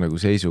oska nagu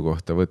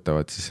seisukohta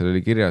võtavad, siis seal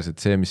oli kirjas,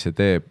 et see, mis see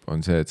teeb, on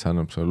see, et see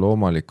annab sulle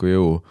loomaliku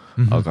jõu,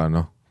 aga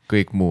noh,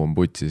 kõik muu on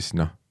putsis,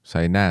 noh,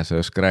 sa ei näe, sa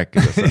ei oska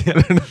rääkida.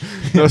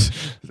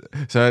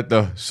 Sa oled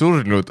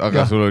surnud,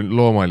 aga sul on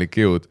loomalik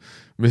jõud.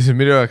 Mis on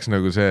minu jaoks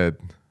nagu see, et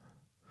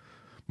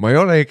ma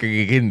ei ole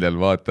ikkagi kindel,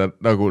 vaata,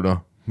 nagu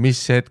noh, mis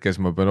hetkes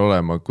ma pean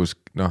olema, kus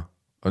noh,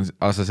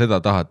 sa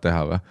seda tahad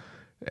teha või?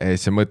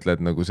 Sa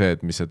mõtled nagu see, et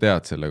mis sa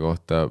tead selle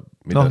kohta.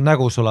 Noh,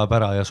 nägu sulab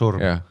ära ja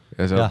surm. Ja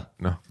sa,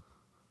 noh.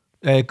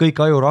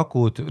 Kõik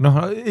ajurakud, no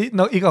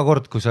iga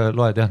kord, kui sa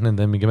loed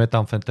nende mingi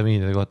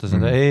metamfetamiinide kohta, sul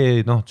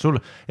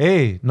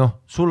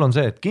on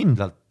see, et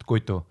kindlalt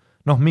kuitu,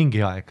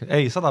 mingi aeg,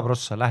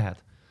 100% lähed.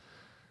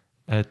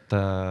 Et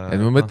ma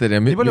mõtlen,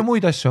 nii palju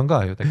muid asju on ka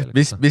ju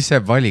tegelikult. Mis see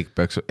valik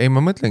peaks? Ei,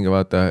 ma mõtlengi,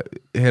 vaata,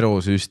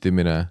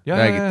 herosüstimine,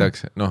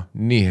 räägitakse,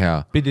 nii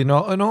hea. Pidi,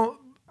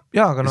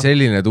 aga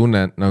selline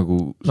tunne,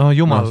 nagu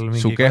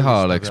su keha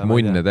oleks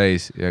munne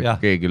täis ja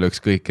keegi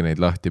lööks kõiki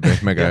neid lahti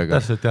pehme käega.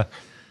 Täpselt, jah.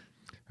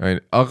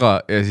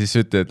 Aga, ja siis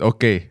ütled,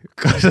 okei,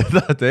 kas sa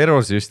tahad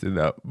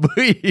erosüstida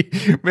või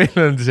meil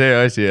on see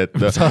asi, et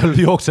sa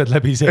jooksed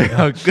läbi see.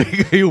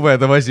 Kõige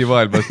jubedam asi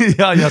maailmas.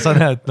 Ja sa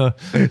näed,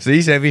 sa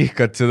ise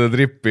vihkad seda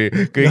trippi,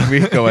 kõik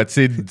vihkavad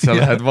sind, sa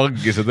lähed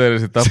vangi, sa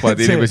tõenäoliselt tapad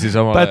inimesi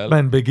samal ajal.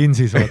 Batman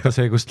Beginsis, vaata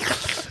see, kus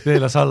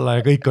veelas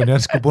alla ja kõik on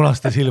järsku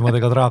punaste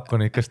silmadega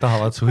draakonid, kes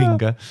tahavad su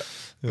hinge.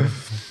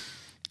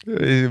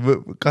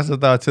 Kas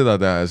sa tahad seda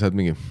teha ja sa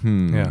oled mingi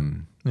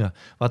Ja,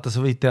 vaata,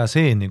 sa võid teha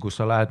seeni, kus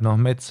sa lähed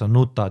metsa,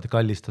 nutad,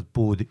 kallistad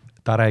puud,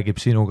 ta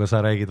räägib sinuga, sa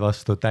räägid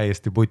vastu,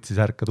 täiesti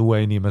putsis, ärkad uue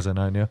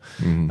inimesena, on ju.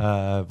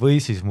 Või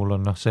siis mul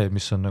on see,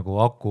 mis on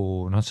nagu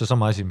aku, see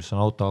sama asi, mis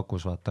on auto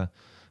akus, vaata.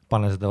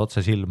 pane seda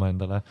otse silma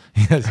endale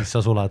ja siis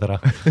sa sulad ära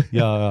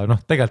ja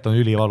noh, tegelikult on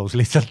ülivalus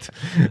lihtsalt.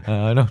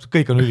 Noh,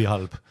 kõik on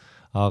ülihalb,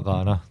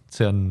 aga noh,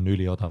 see on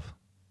üliodav.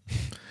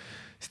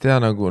 Siis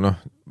teha nagu noh,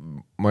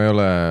 ma ei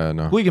ole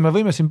noh. Kuigi me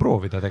võime siin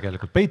proovida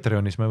tegelikult,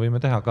 Patreonis me võime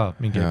teha ka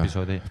mingi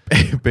episoodi.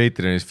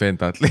 Patreonis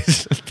Fentat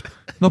lihtsalt.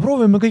 No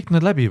proovime kõik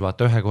need läbi,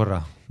 vaata ühe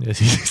korra ja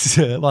siis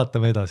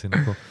vaatame edasi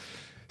nagu.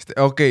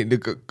 Okei,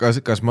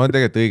 kas ma olen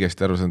tegelikult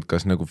õigesti aru saanud,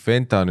 kas nagu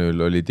fentanüül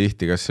oli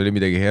tihti, kas see oli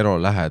midagi hero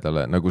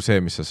lähedale, nagu see,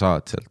 mis sa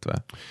saad sealt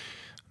või?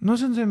 No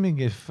see on see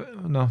mingi,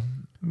 noh.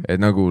 Et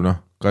nagu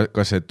noh,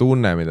 kas see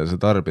tunne, mida sa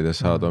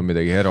tarbides saad, on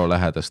midagi hero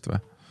lähedast või?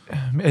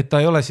 Et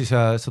ta ei ole siis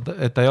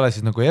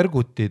nagu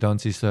erguti, ta on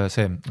siis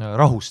see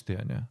rahusti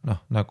on ju,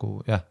 noh nagu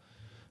jah,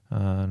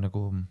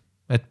 nagu,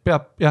 et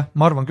peab jah,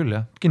 ma arvan küll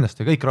jah,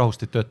 kindlasti kõik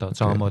rahustid töötavad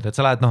samamoodi, et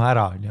sa lähed noh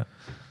ära on ju.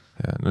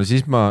 Ja, no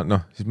siis ma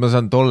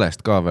saan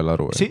tollest ka veel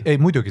aru. Ei,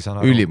 muidugi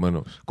saan aru.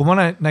 Ülimõnus. Kui ma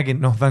nägin,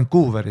 noh,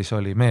 Vancouveris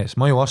oli mees,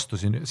 ma ju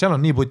astusin, seal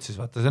on nii putsis,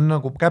 vaata, see on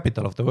nagu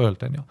Capital of the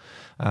World, on ju,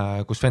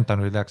 kus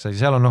fentanüül tehakse,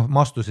 seal on, noh,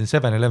 ma astusin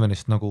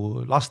 7-Elevenist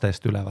nagu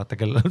lastest üle, vaata,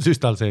 kellel on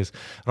süstal sees,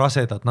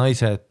 rasedad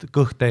naised,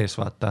 kõht ees,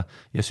 vaata,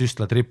 ja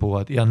süstlad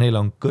ripuvad ja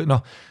neil on,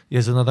 noh,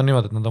 ja nad on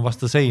niimoodi, et nad on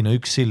vastu seina,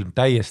 üks silm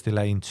täiesti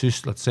läinud,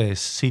 süstlad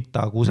sees,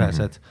 sita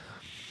kusesed,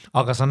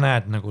 aga sa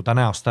näed nagu ta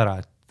näost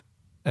ära,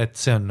 et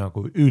see on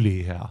nagu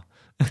ülihea.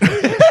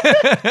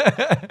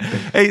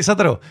 Ei,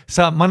 saad aru,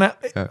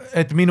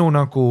 et minu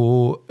nagu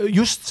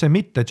just see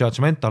mitte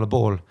judgmental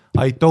pool,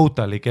 I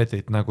totally get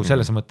it nagu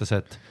selles mõttes,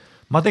 et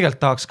ma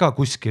tegelikult tahaks ka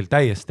kuskil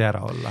täiesti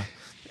ära olla.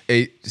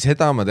 Ei,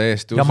 seda ma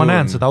täiesti usun. Ja ma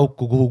näen seda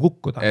auku, kuhu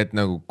kukkuda. Et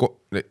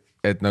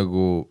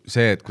nagu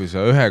see, et kui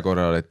sa ühe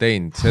korra oled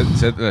teinud,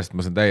 sellest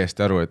ma saan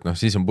täiesti aru, et noh,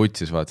 siis on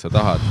putsis, vaat sa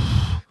tahad,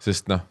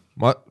 sest noh,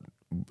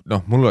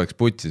 mul oleks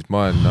putsis,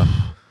 ma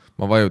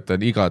vajutan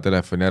iga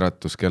telefoni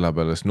äratuskella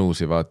peale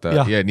snuusi, vaata,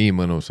 ja nii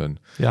mõnus on.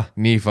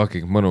 Nii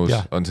fucking mõnus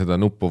on seda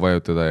nuppu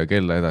vajutada ja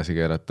kella edasi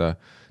keerata.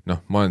 Noh,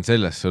 ma olen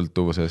selles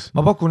sõltuvuses.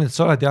 Ma pakun, et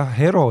sa oled jah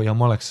hero ja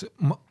ma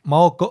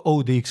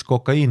OD-X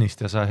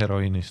kokaiinist ja sa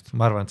heroiinist.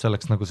 Ma arvan, et see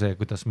oleks nagu see,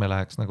 kuidas me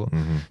läheks nagu.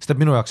 Sest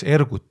et minu jaoks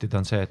ergutid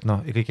on see, et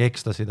noh, kõik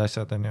ekstasid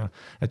asjad on ju.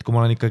 Et kui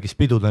ma olen ikkagi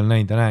spidudel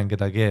näinud ja näen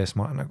kedagi ees,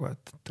 ma olen nagu,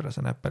 et tere,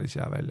 see näeb päris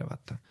hea välja,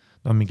 vaata.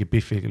 No mingi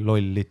Biffi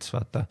loll lits,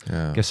 vaata,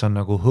 kes on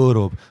nagu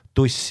hõõrub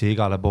tussi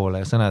igale poole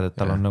ja sa näed, et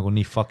tal on nagu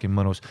nii fucking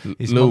mõnus.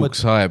 Lõug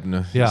saeb,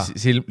 noh,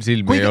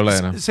 silmi ei ole.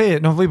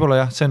 See, noh, võib-olla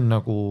jah, see on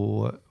nagu,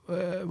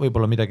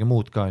 võib-olla midagi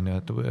muud ka,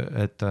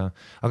 et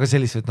aga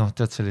sellised, noh,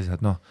 tead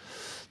sellised, noh,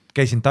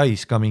 käisin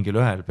Tais ka mingil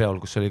ühel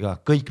peol, kus oli ka,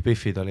 kõik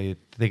Biffid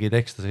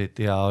tegid ekstasid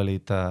ja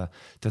olid,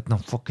 tead,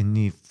 noh,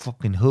 nii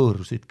fucking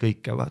hõõrusid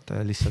kõike, vaata,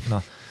 ja lihtsalt,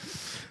 noh,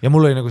 ja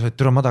mul oli nagu see, et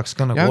türa, ma tahaks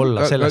ka nagu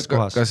olla selles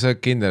kohas. Kas sa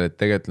kindel, et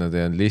tegelikult nad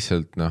ei olnud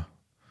lihtsalt, noh,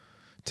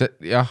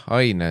 jah,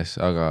 aines,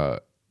 aga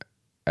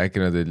äkki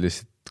nad olid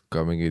lihtsalt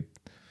ka mingid,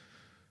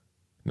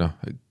 noh,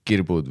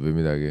 kirbud või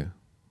midagi?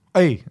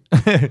 Ei,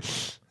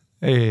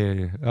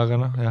 aga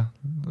noh, jah,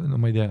 no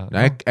ma ei tea.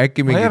 No,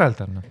 äkki ma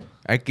järeldan.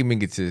 Äkki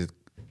mingid sellised,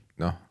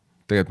 noh,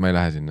 tegelikult ma ei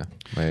lähe sinna.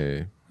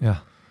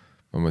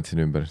 Ma mõtlesin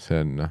ümber, see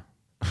on, noh.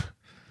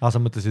 Sa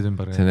mõtlesid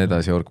ümber. See on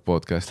edasi Ork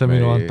podcast. See on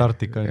minu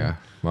Antarktika.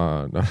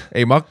 Ma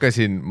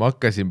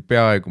hakkasin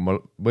peaaegu, ma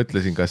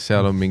mõtlesin, kas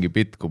seal on mingi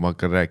bitt, kui ma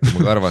hakkan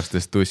rääkima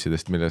karvastest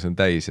tussidest, milles on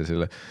täis ja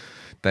selle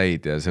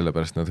täid ja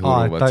sellepärast nad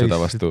hõõruvad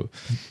seda vastu.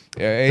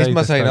 Ja siis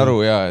ma sain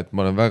aru, et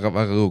ma olen väga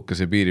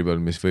õukase piiri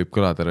peal, mis võib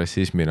kõlada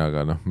rassismina,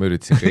 aga noh, ma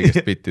üritasin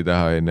kõigest bitti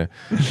teha, aga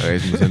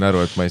siis ma sain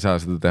aru, et ma ei saa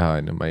seda teha.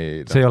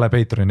 See ei ole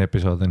Patreoni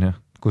episood,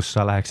 kus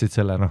sa läheksid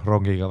selle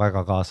rongiga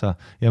väga kaasa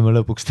ja me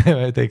lõpuks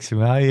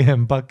teeksime I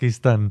am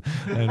Pakistan.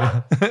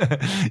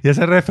 Ja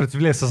see referents,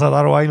 millest sa saad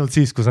aru ainult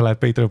siis, kui sa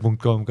lähed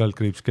patreon.com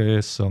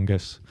kes on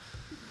kes.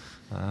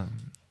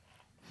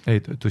 Ei,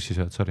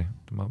 tussisööd, sorry,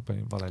 ma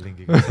panin vale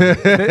lingiga.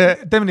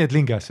 Teeme nii, et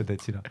lingi asja teed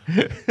sina.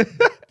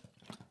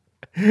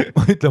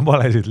 Ma ütlen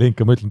valesid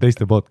linke, ma ütlen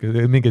teiste podcast,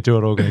 mingi Joe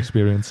Rogan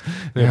Experience.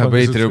 Ja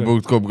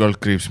patreon.com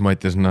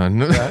Mattias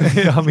Naan.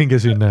 Ja minge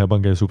sinna ja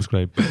pange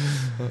subscribe.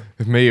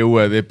 Meie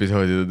uued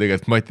episoodid on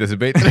tegelikult Mattiase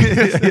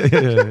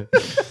Patreon.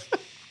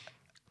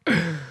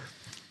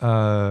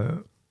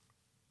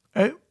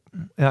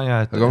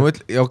 Aga ma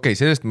ütlen, okei,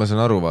 sellest ma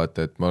saan aru,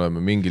 vaata, et me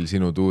oleme mingil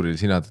sinu tuuril,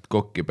 sina teed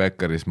kokki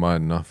Bäkkaris, ma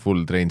olen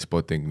full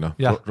trainspotting,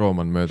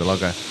 Rooman mööda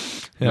lage.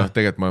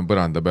 Tegelikult ma olen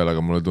põranda peal,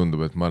 aga mulle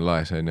tundub, et ma olen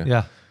laes, on ju.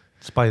 Jah,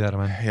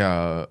 Spider-Man.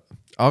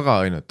 Aga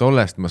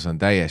tollest ma saan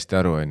täiesti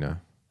aru,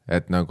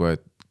 et nagu,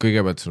 et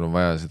kõigepealt sul on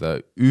vaja seda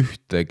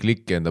ühte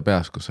klikki enda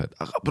peas, kus sa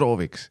aga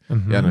prooviks.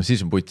 Ja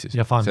siis on putsis.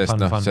 Sest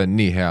see on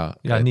nii hea.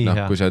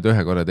 Kui sa oled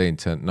ühe korra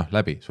teinud, see on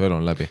läbi, su elu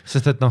on läbi.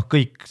 Sest et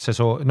kõik see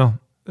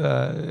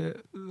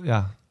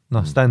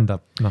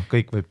stand-up,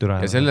 kõik võib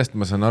türa. Ja sellest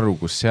ma saan aru,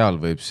 kus seal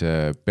võib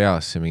see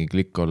peas see mingi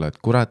klikk olla, et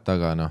kurat,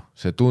 aga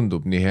see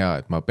tundub nii hea,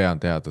 et ma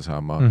pean teada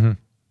saama,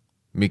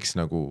 miks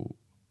nagu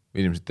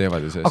inimesed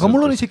teevad ju see. Aga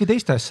mul on isegi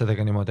teiste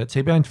asjadega niimoodi, et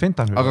see ei pea ainult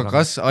fentanüül. Aga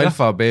kas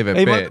alfa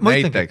BVP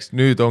näiteks,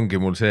 nüüd ongi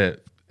mul see,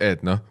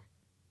 et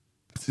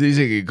see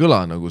isegi ei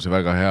kõla nagu see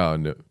väga hea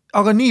on ju,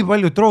 aga nii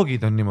paljud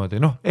droogid on niimoodi,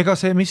 noh, ega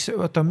see,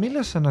 oota,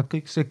 milles on nad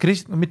kõik, see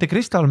mitte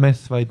crystal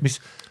meth, vaid mis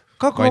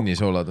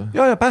kannisoolad või?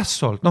 Ja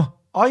pässolt, noh,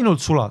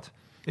 ainult sulad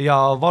ja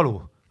valu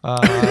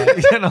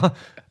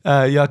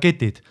ja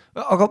ketid,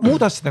 aga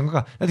muud asjad on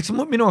ka, näiteks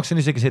minu jaoks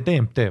on isegi see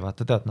DMT,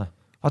 vaata, tead, noh,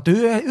 vaata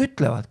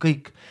ütlevad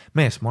kõik,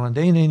 mees, ma olen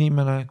teine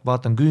inimene,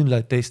 vaatan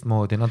küünlaid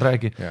teistmoodi, nad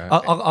räägi,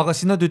 aga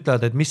siis nad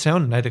ütlevad, et mis see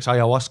on, näiteks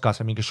ayahuasca,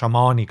 see mingi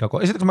šamaaniga,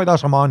 esiteks ma ei taha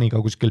šamaaniga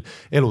kuskil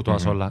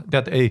elutoas olla,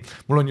 tead, ei,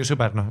 mul on ju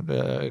sõber, noh,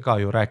 ka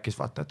ju rääkis,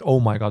 vaata, et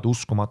oh my god,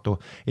 uskumatu,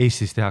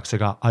 Eestis tehakse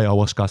ka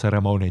ayahuasca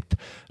tseremoonit,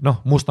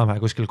 noh,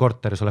 Mustamäe kuskil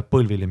korteris oleb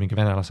põlvili mingi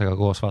venelasega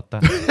koos, vaata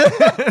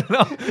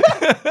no,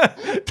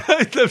 ta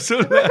ütleb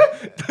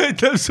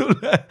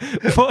sulle,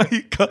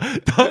 Maika,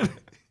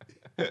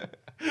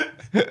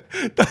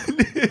 ta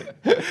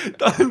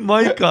on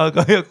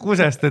maikaga ja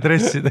kuseste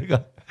dressidega,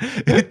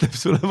 ütleb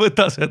sulle,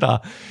 võta seda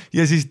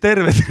ja siis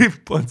terve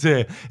tripp on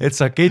see, et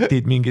sa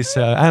ketid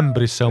mingisse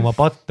ämbrisse oma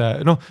patte,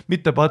 noh,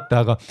 mitte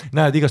patte, aga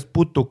näed igast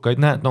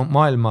putukaid, näed, no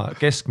maailma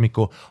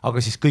keskmiku,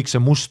 aga siis kõik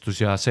see mustus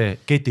ja see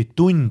ketid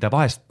tunde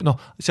vahest, noh,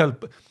 seal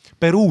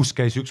Peruus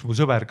käis üks mu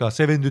sõber ka,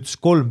 see vend ütles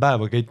 3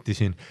 päeva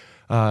kettisin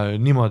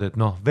niimoodi, et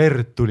noh,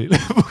 verd tuli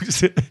lõpuks,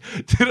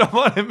 tira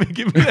ma olen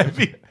mingi mine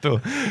vittu,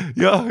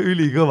 jah,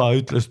 ülikõva,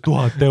 ütles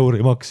 1000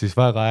 euri maksis,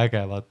 väga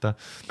äge, vaata.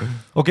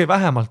 Okei,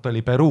 vähemalt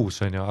oli Peruus,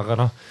 on ju, aga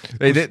noh.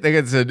 Ei,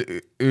 tegelikult see on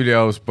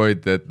üliaus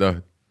point, et noh,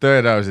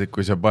 tõenäoliselt,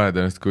 kui sa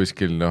paned ennast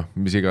kuskil, noh,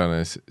 mis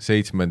iganes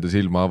 7.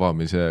 silma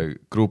avamise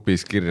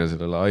grupis kirja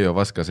sellele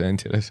ayahuasca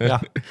seansile,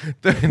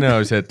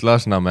 tõenäoliselt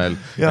Lasnamäel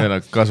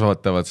nad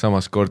kasvatavad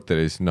samas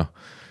korteris, noh,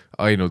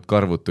 ainult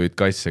karvutuid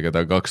kasse,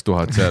 keda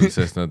 2000 seal,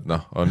 sest nad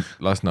on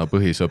Lasna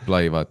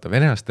põhisupply, vaata.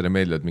 Venelastele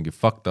meeldivad mingi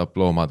fucked up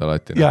loomad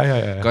alati.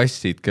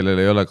 Kassid, kellel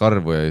ei ole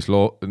karvu ja siis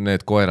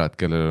need koerad,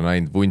 kellel on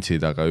ainult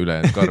vuntsid, aga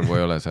ülejäänud karvu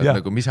ei ole. Sa oled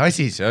nagu, mis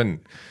asi see on?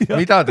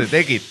 Mida te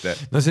tegite?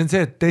 No see on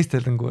see, et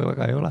teistel nagu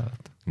väga ei ole.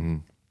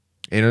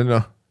 Ei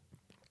noh,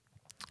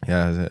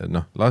 ja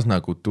see,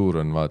 Lasna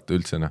kultuur on vaata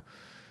üldse.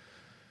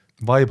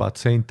 Vaibad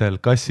seintel,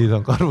 kassid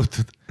on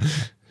karvutud.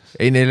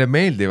 Ei, neile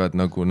meeldivad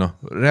nagu,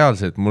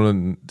 reaalselt mul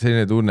on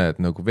selline tunne, et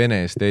nagu vene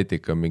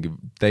esteetika on mingi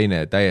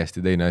täiesti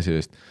teine asi,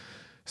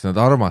 sest nad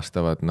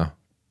armastavad,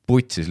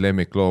 putsis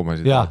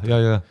lemmikloomasid.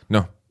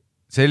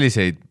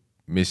 Selliseid,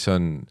 mis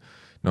on,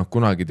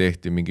 kunagi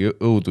tehti mingi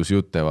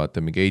õudusjutte, vaata,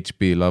 mingi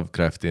H.P.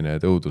 Lovecrafti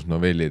need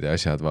õudusnovellid ja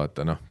asjad,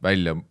 vaata,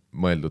 välja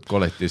mõeldud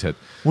koletised.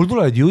 Mul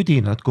tulevad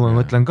judinad, kui ma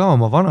mõtlen ka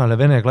oma vanale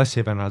vene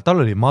klassivennale,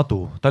 tal oli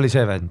madu, ta oli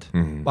see vend.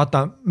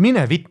 Vaata,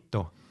 mine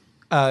vittu.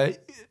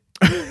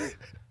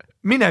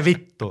 Mine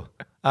vittu,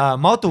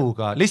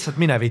 maduga, lihtsalt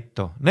mine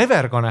vittu,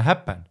 never gonna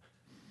happen.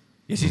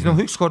 Ja siis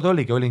ükskord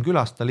olin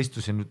külas, tal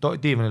istusin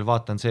diivanil,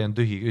 vaatan, see on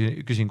tühi,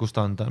 küsin, kus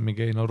ta on, ta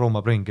mingi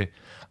roomab ringi.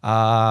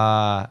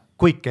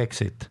 Quick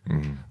exit,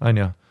 on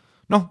ju.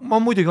 Noh, ma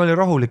muidugi olin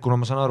rahulik, kuna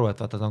ma saan aru, et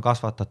vaata, ta on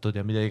kasvatatud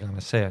ja mida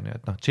iganes see on ju,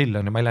 et chill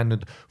on ja ma ei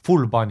läinud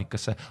full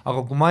paanikasse,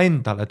 aga kui ma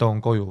endale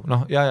toon koju,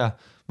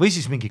 või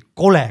siis mingi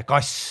kole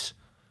kass,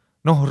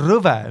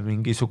 rõve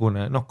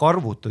mingisugune,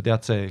 karvutu,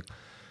 tead see,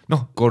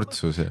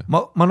 kortsus ja.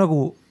 Ma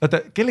nagu,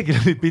 kellelgi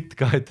oli bitt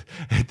ka,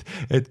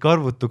 et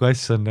karvutu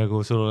kass on nagu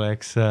sul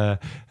oleks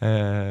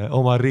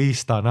oma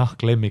riista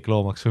nahk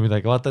lemmikloomaks või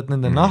midagi, vaata, et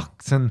nende nahk,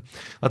 see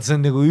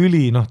on nagu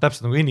üli,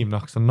 täpselt nagu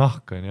inimnahk, see on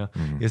nahk on ju,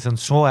 ja see on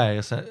soe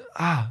ja see,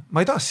 ma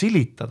ei taha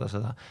silitada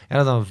seda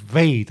ja nad on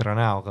veidra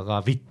näoga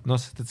ka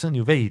sest et see on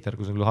ju veider,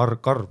 kui sul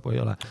karbu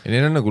ei ole. Ja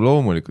neil on nagu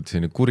loomulikult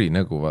selline kuri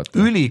nägu, vaata.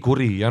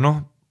 Ülikuri ja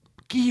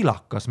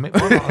kiilakas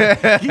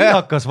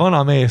vana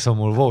mees on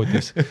mul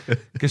voodis,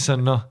 kes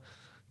on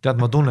tead,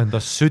 ma tunnen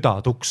ta süda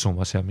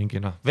tuksumas ja mingi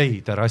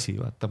veider asi,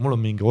 vaata, mul on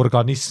mingi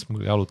organism,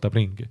 kui jalutab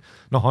ringi.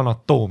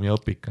 Anatoomia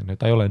õpik on ja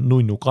ta ei ole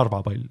nunnu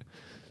karvapall.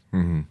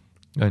 On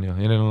ju, ja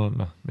neil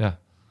on, jah.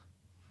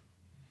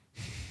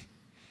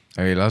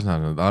 Ei, Lasna,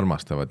 nad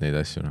armastavad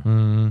neid asju,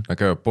 Nad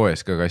käivad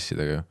poes ka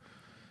kassidega.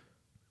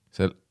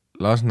 See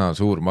Lasna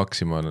suur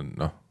Maxima on,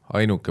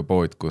 ainuke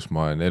pood, kus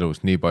ma olen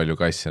elus nii palju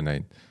kasse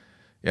näinud.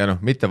 Ja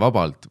mitte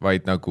vabalt,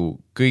 vaid nagu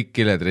kõik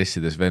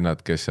kiledressides vennad,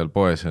 kes seal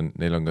poes on,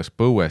 neil on kas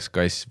põues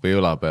kass või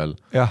õla peal.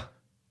 Jah,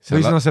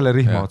 või selle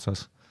rihma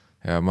otsas.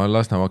 Ja ma olen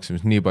Lasna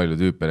Maximis nii palju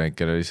tüüpe näinud,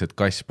 kelle lihtsalt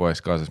kass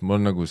poes kaasas.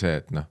 Mul on nagu see,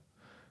 et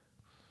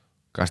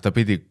kas ta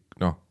pidi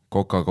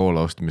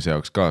Coca-Cola ostmise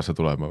jaoks kaasa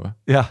tulema või?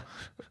 Jah.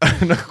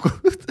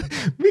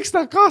 Miks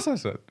ta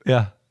kaasas on?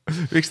 Jah.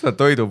 Miks ta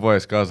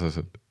toidupoes kaasas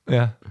on?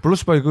 Jah,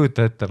 pluss ma ei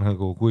kujuta ette,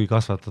 kui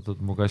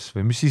kasvatatud mu kass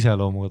või mis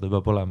iseloomuga ta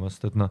peab olema,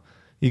 sest et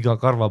iga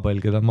karvapall,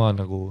 keda ma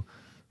nagu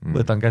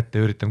võtan kätte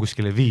ja üritan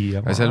kuskile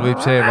viia. Seal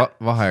võib see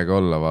vahega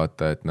olla,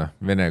 vaata, et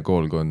vene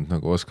koolkond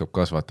nagu oskab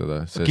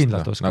kasvatada, sest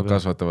nad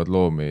kasvatavad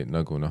loomi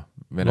nagu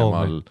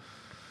Venemaal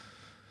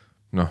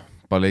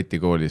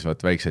balletikoolis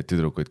vaat väikseid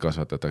tüdrukuid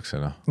kasvatatakse.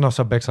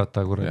 Sa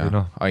peksata kuradi,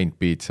 ainult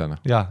piitsa.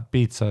 Jah,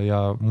 piitsa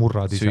ja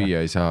murrad ise.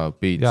 Süüa ei saa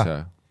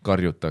piitsa,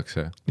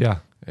 karjutakse. Ja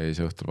siis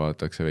õhtul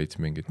vaadatakse veits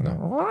mingit.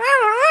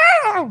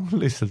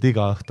 Lihtsalt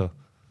iga õhtu.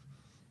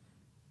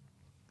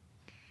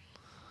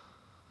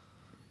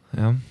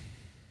 Jah.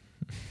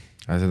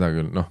 Seda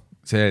küll, noh,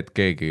 see, et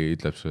keegi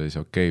ütleb sulle siis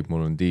okei,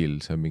 mul on deal,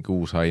 see on mingi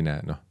uus aine,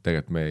 noh,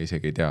 tegelikult me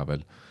isegi ei tea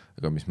veel,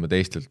 aga mis ma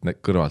teistelt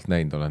kõrvalt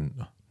näinud olen,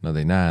 noh, nad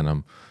ei näe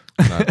enam,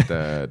 nad,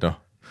 noh,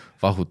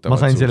 vahutavad ma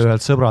sain selle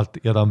ühelt sõbralt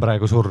ja ta on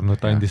praegu surnud,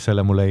 ta andis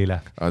selle mulle eile.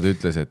 Aga ta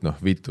ütles, et noh,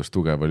 vitus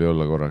tugev oli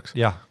olla korraks.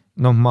 Jah,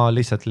 noh, ma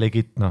lihtsalt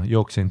legit, noh,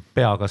 jooksin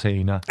peaga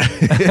seina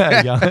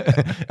ja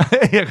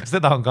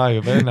seda on ka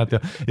ju vennad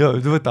ja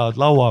võtavad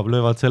laua,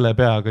 löövad selle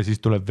peaga, siis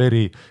tuleb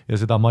veri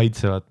ja seda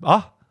maitsevad.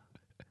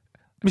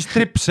 Mis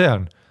trip see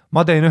on?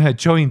 Ma teen ühe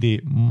joindi,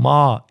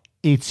 ma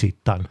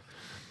itsitan.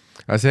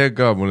 Aga see on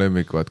ka mu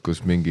lemmikuvad,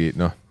 kus mingi,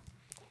 noh,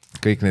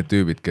 kõik need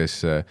tüübid,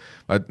 kes,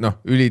 noh,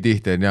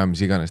 ülitihti on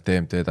mis iganes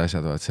DMT-d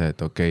asjad, see,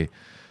 et okei,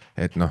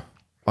 et noh,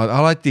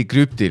 alati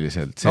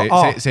krüptiliselt,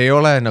 see ei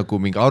ole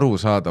nagu mingi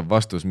arusaadav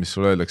vastus, mis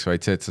sulle öeldakse,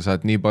 vaid see, et sa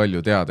saad nii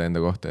palju teada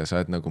enda kohta ja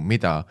sa oled nagu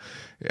mida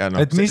ja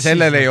noh,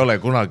 sellel ei ole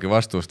kunagi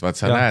vastust, vaat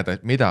sa näed,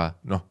 et mida,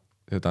 noh,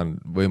 seda on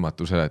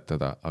võimatu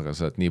seletada, aga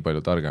sa oled nii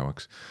palju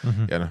targemaks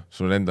ja noh,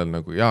 sul endal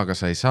nagu, aga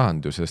sa ei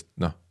saanud ju, sest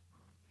noh,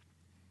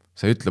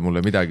 sa ütle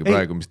mulle midagi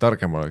praegu, mis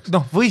targem oleks.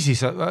 Noh, või siis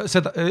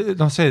seda,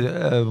 noh, see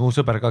mu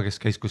sõber ka, kes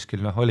käis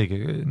kuskil, noh, oligi,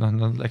 noh,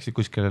 nad läksid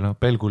kuskile, noh,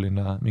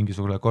 Pelgulinna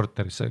mingisugune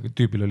korterisse,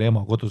 tüübil oli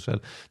ema kodus veel,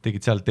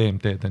 tegid seal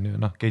DMT-d, on ju,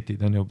 noh,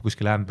 ketid on ju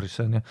kuskil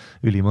ämbrisse, on ju,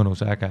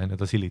 ülimõnus äge, on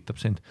ju, ta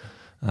silitab sind.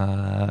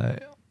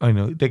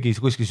 On ju, tegi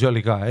kuskil, see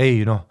oli ka,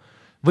 ei, noh,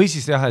 või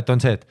siis jah, et on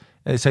see,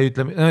 et sa ei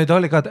ütle, no, ta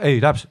oli ka, ei,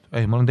 täpselt,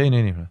 ei, ma olen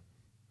teine inimene.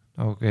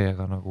 Okei,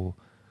 aga nagu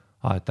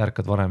et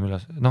ärkad varem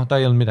üles. Noh, ta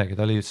ei olnud midagi,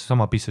 ta oli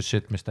sama piece of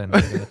shit, mis ta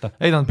enne.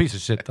 Ei, ta on piece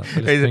of shit, ta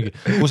oli mingi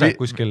kuseb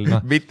kuskil. No.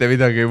 Mitte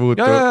midagi ei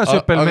muutu. Ja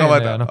söppel meene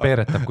ja noh,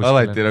 peeretab kuskil.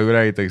 Alati nagu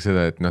räägitakse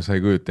seda, et noh, sa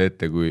ei kujuta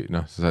ette, kui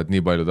noh, sa saad nii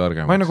palju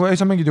targemaks. Ma ei nagu, ei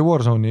sa mängid ju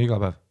Warzone'i iga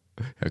päev.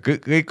 Ja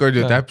kõik on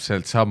ju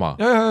täpselt sama.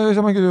 Ja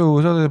sa mängid ju,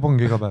 sa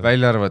pongi iga päev.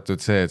 Välja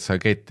arvatud see, et sa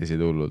kettisid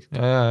hullult.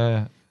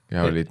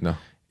 Ja olid noh.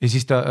 Ja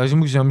siis ta,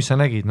 mis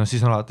sa nägid, noh siis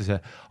on alati see,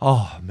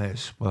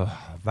 mees,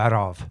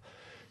 värav.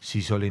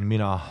 Siis olin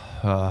mina,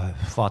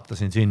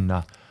 vaatasin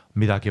sinna,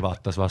 midagi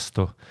vaatas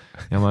vastu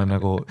ja ma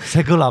nagu,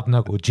 see kõlab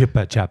nagu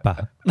džipe-džäpe,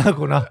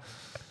 nagu noh,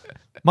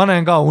 ma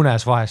näen ka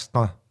unes vahest,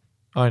 noh,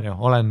 on ju,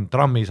 olen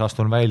trammis,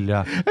 astun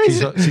välja,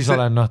 siis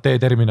olen noh,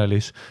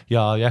 T-terminalis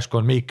ja järsku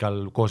on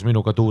Miikal koos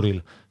minuga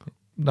tuuril,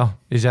 noh,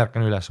 siis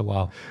järkan üles,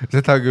 wow.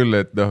 Seda küll,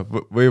 et noh,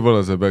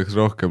 võib-olla sa peaks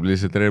rohkem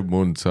lihtsalt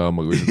remmund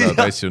saama, kui sa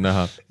tahad asju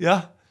näha.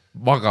 Jah.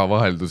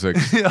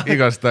 Magavahelduseks,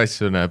 igast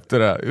asju näeb,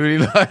 tere,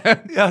 ülilahe.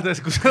 Jah,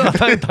 kui sa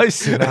tahad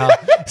asju näha,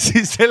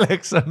 siis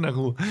selleks on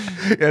nagu...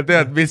 Ja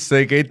tead, mis sa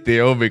ei keti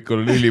ja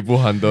hommikul on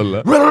ülipuhand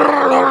olla.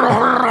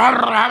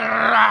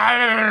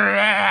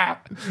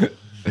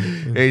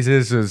 Ei,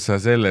 sa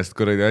sellest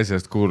kuradi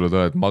asjast kuulnud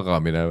oled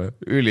magamine või?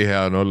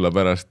 Ülihea on olla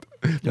pärast,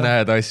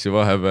 näed asju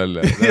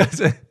vahepeal ja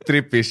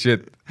tripi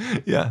shit.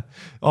 Jah,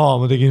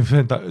 ma tegin,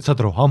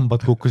 saad aru,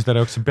 hambad kukkusid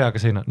ära, jooksin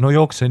peaga seina, no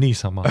jookse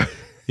niisama.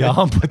 Ja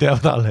hambad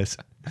jäävad alles.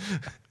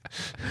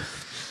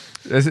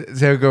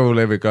 See on ka mu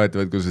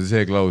lemmikaativad, kus on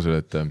see klausel,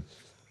 et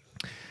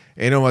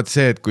ei no vaat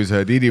see, et kui sa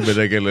oled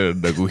inimene, kellel on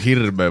nagu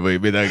hirme või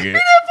midagi,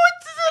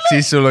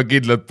 siis sul on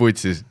kindlalt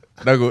putsis.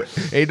 Nagu,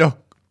 ei noh,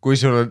 kui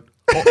sul on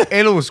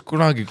elus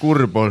kunagi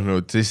kurb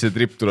olnud, siis see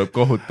trip tuleb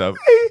kohutav.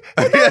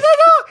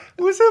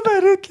 Mu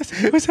sõber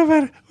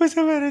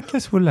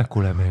ütles mulle,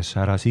 kuule mees,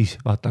 ära siis,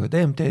 vaata, aga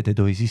DMT-d ei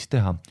tohi siis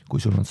teha,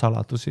 kui sul on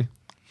saladusi.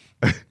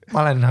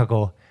 Ma olen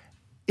nagu...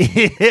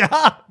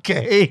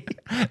 Okei,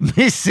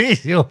 mis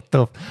siis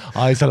juhtub?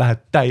 Sa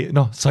lähed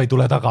sa ei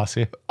tule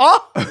tagasi.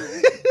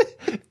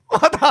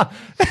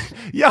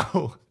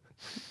 Jahu,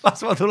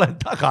 las ma tulen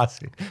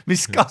tagasi.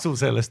 Mis kasu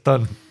sellest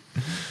on?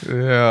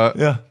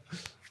 Ja.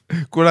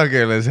 Kunagi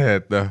ei ole see,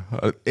 et noh,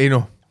 ei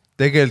noh,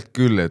 tegelikult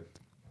küll, et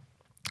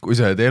kui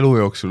sa oled elu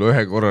jooksul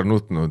ühe korra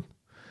nutnud,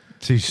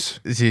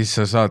 siis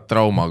sa saad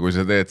trauma, kui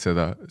sa teed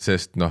seda,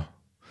 sest noh,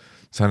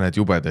 sa näed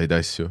jubedaid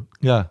asju.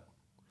 Jaa.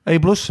 Ei,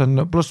 pluss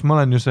ma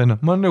olen ju see,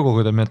 ma olen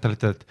nõukogude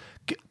mentaliteet,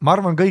 ma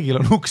arvan, kõigil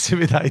on uksi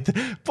midagi,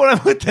 pole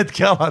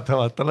mõtetki avada,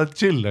 vaata, oled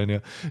chill, on ju,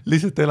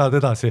 lihtsalt elad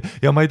edasi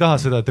ja ma ei taha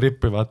seda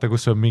trippi, vaata,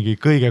 kus on mingi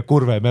kõige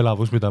kurvem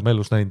elavus, mida ma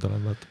elus näinud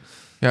olen, vaata.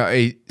 Ja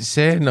ei,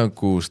 see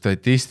nagu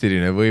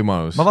statistiline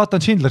võimalus. Ma vaatan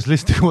Schindler's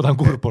Listi, kui ta on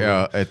kurb.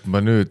 Ja et ma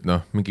nüüd,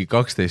 noh, mingi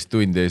 12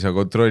 tundi ei saa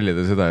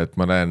kontrollida seda, et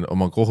ma näen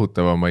oma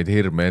kohutavamaid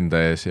hirme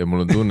enda ees ja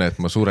mul on tunne, et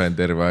ma suren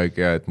terve aeg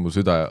ja et mu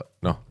süda,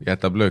 noh,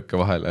 jätab lööke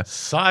vahele.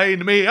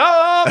 Sign me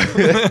up!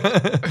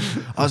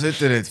 Sa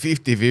ütlen, et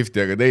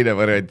 50-50, aga teine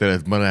variant on,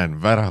 et ma näen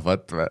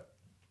väravat või?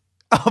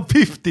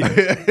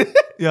 50?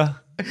 Jah.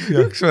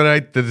 Üks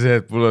variant on see,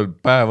 et mul on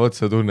päev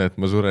otsa tunne,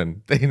 et ma suren.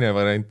 Teine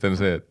variant on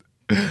see, et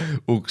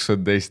uks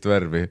on teist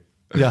värvi.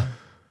 Jah.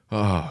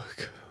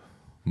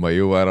 Ma ei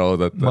jõua ära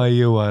oodata.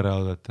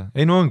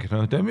 Ei, no ongi,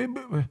 no,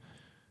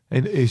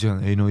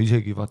 ei, no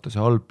isegi vaata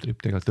see halb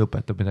trip tegelikult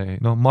õpetab midagi.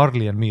 No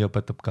Marley and Me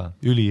õpetab ka,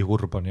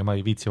 ülihurb on ja ma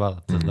ei viitsi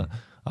vaadata seda,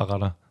 aga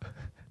noh,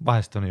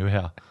 vahest on ju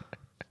hea.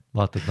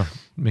 Vaatad, noh,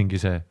 mingi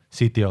see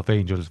City of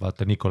Angels,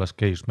 vaata Nicolas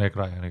Cage Meg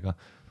Ryaniga,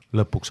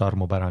 lõpuks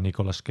armub ära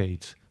Nicolas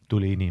Cage,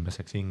 tuli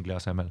inimeseks ingli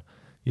asemel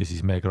ja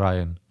siis Meg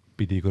Ryan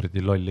pidi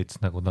kuradi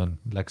lollits, nagu ta on,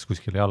 läks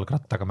kuskile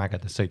jalgrattaga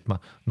mägedes sõitma,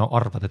 no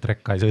arvad, et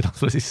rekka ei sõida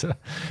sulle sisse,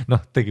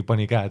 noh,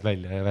 pani käed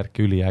välja ja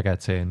värki üliäge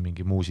tseen,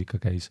 mingi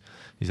muusika käis,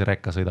 siis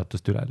rekka sõidab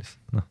tust üle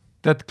lihtsalt, noh,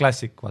 tead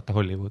klassik, vaata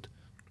Hollywood,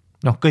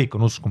 noh, kõik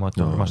on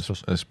uskumatu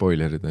armastus.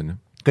 Spoilerid on ju.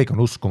 Kõik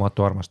on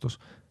uskumatu armastus.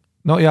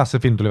 No jah, see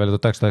film tuli välja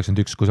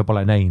 1991, kui sa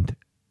pole näinud,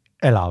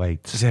 ela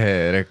veits.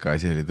 See rekka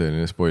asi oli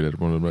tõeline spoiler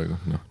mul praegu,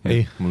 noh,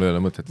 mul ei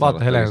ole mõtet.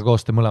 Vaata Helega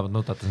koos te mõlemad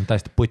nutate, see on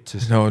täiesti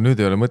putsis. No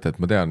nüüd ei ole mõtet,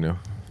 ma tean ju.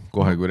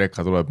 Kohe kui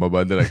rekka tuleb, ma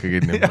panen teleka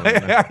kinni.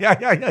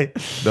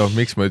 No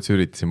miks ma üldse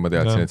üritasin, ma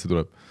teadsin, et see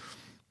tuleb.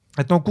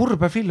 Et no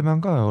kurbe filme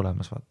on ka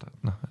olemas, vaata.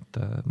 No, et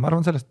ma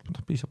arvan sellest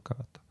piisab ka,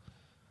 vaata.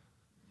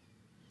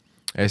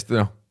 Hästi,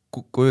 noh,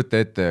 kujuta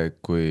ette,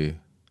 kui...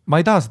 Ma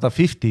ei taha seda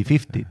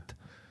 50-50-t.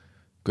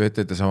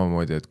 Kujuta ette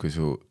samamoodi, et kui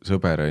su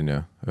sõber on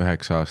ju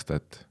 9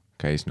 aastat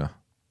käis, noh,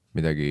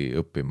 midagi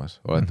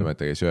õppimas. Oletame,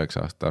 et ta käis 9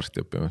 aastat arsti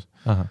õppimas.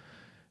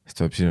 Siis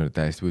tuleb sinule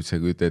täiesti puht, sa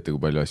kujuta ette,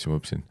 kui palju asju ma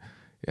õppisin.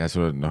 Ja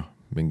sul on, noh,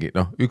 mingi,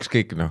 noh,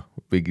 ükskõik, noh,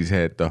 mingi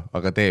see, et noh,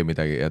 aga tee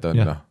midagi ja ta on,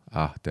 noh,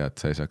 tead,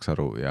 sa ei saaks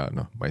aru ja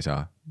noh, ma ei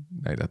saa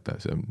näidata,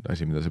 see on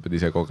asi, mida sa pead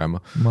ise kogema.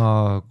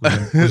 Ma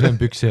kusen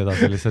püksi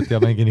edasi lihtsalt ja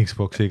mängin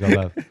Xboxi iga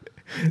päev.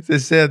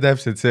 Sest see on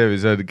täpselt see,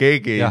 mis on,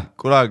 keegi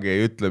kunagi ei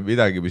ütle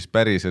midagi, mis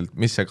päriselt,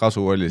 mis see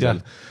kasu oli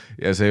seal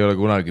ja see ei ole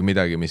kunagi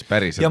midagi, mis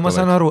päriselt ja ma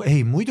saan aru,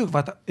 ei muidugi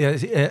vaata, ja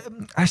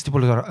hästi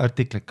palju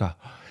artikleid ka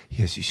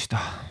ja siis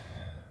ta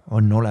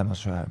on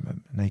olemas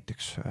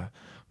näiteks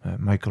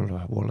Michael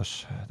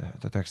Wallace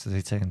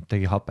 1970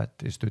 tegi hapet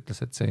ja siis ta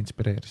ütles, et see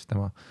inspireeris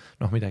tema,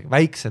 noh midagi,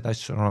 väiksed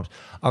asju on olemas,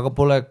 aga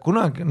pole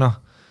kunagi, noh,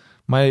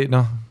 ma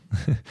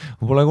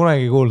pole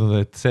kunagi kuulnud,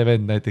 et see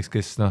vend näiteks,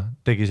 kes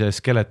tegi see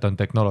Skeleton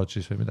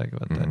Technologies või midagi,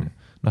 vaata,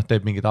 noh,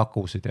 teeb mingid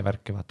akusid ja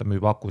värki, vaata,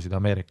 müüb akusid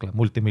Ameerikale,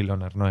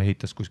 multimiljonär,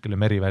 ehitas kuskile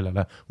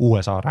meriväljale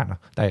uue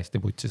saarena, täiesti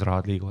putsis,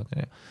 rahad liiguvad,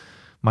 ja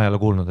ma ei ole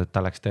kuulnud, et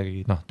ta läks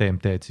tegi, noh,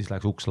 TMT-d, siis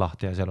läks uks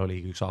lahti ja seal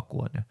oligi üks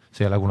aku, on ju.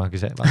 See ei ole kunagi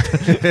see, vaata.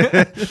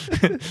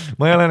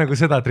 Ma ei ole nagu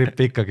seda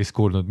trippi ikkagist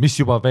kuulnud, mis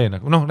juba veen,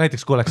 noh,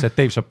 näiteks kui oleks, et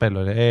Dave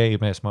Chappelle oli, ei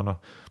mees, ma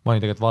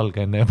olin tegelikult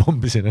valge enne ja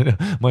pompisin, on ju.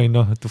 Ma olin,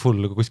 noh,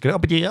 full kuskil, on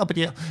ju,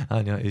 ja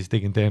siis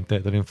tegin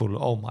TMT-d, olin full,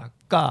 oh my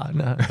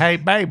god, hey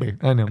baby,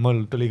 on ju,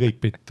 mul tuli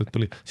kõik pitt,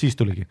 siis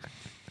tuligi.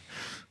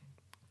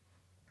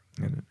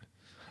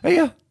 Ei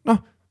jah, noh,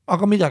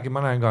 aga midagi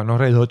ma näen ka, noh,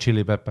 Red Hot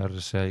Chili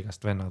Peppers ja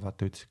igast vennad,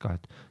 vaata, ütlesid ka,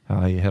 et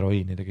ai,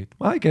 heroiini tegid.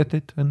 I get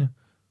it, on ju.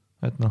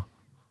 Et noh.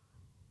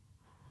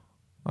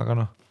 Aga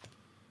noh,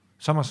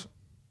 samas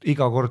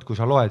iga kord, kui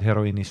sa loed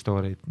heroiini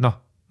story'd, noh,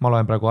 ma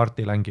loen praegu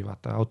Arti Längi,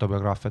 vaata,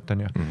 autobiograafiat,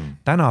 on ju.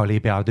 Täna oli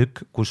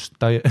peatükk, kus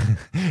ta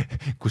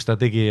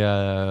tegi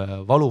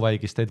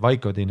valuvaigisteid,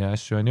 Vicodini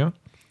asju, on ju.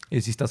 Ja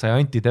siis ta sai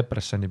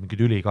antidepressani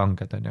mingid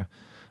ülikanged, on ju.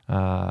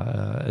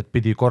 Et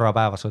pidi korra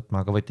päevas võtma,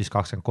 aga võttis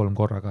 23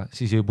 korraga,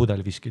 siis jõi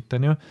pudel viskit,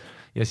 on ju,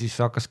 ja siis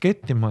hakkas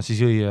kettima,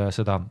 siis jõi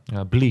seda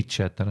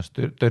bleachi, et ennast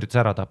tööritas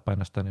ära tappa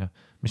ennast, on ju,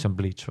 mis on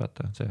bleach,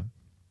 vaata, see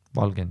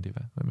valgendi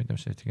või mida,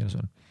 mis eesti keeles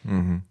on.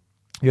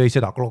 Jõi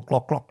seda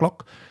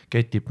klok,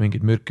 ketib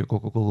mingid mürki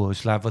kogu,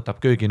 siis läheb, võtab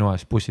kööginoa,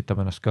 siis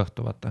pussitab ennast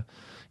kõhtu, vaata.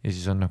 Ja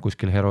siis on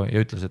kuskil heroin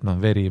ja ütles, et noh,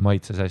 veri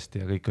maitses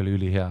hästi ja kõik oli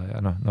ülihea ja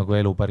noh, nagu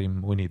elu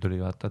parim uni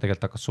tuli, vaata,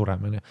 tegelikult hakkas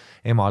surema ja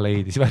ema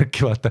leidis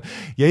värki, vaata.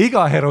 Ja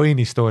iga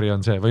heroiini story on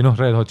see, või noh,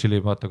 Red Hot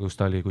Chili, vaata, kus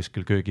ta oli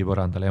kuskil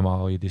köögipõrandal, ema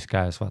hoidis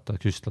käes, vaata,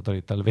 küstlad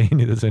olid tal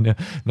veinides, on ja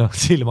noh,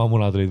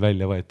 silmamunad olid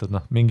välja võetud,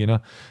 noh, mingi noh,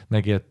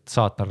 nägi, et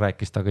saatan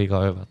rääkis taga iga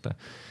öö, vaata.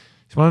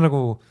 Siis ma olen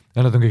nagu,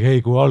 ja nad on kõik,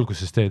 ei, kui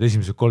alguses teed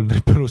esimesed 3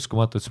 trippi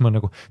uskumatu, siis ma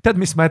nagu, tead,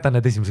 mis ma jätan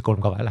need esimesed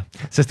 3 ka vahele,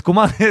 sest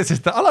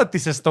alati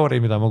see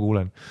story, mida ma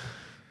kuulen.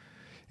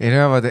 Ei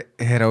näevad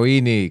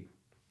heroiini,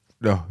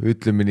 noh,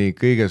 ütleme nii,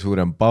 kõige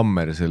suurem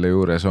pammer selle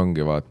juures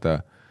ongi,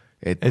 vaata,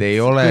 et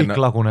ei ole,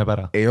 kõik laguneb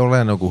ära. Ei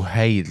ole nagu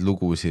häid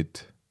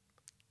lugusid.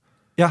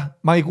 Jah,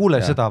 ma ei kuule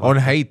seda. On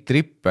häid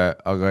trippe,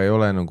 aga ei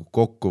ole nagu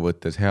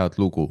kokkuvõttes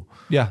head lugu.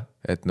 Jah.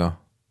 Et noh,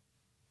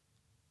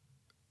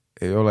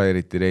 ei ole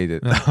eriti neid,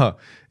 et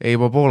ei,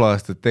 ma pool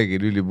aastat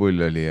tegin,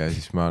 ülipull oli ja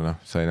siis ma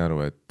sain aru,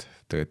 et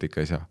tegelikult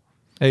ikka ei saa.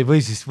 Ei, või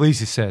siis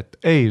see, et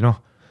ei, noh,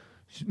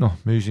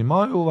 müüsin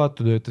maju,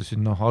 vaata,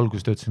 töötasin, noh,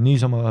 alguses töötasin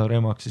niisama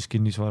Remaksis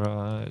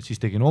kinnisvara, siis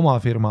tegin oma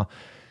firma,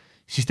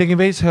 siis tegin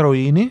veits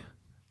heroiini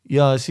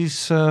ja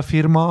siis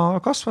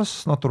firma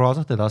kasvas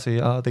naturaalselt edasi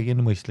ja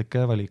tegin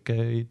mõistlikke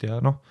valikeid ja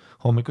noh,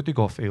 hommikuti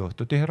kohvi,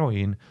 õhtuti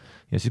heroiin.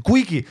 Ja siis,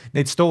 kuigi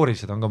neid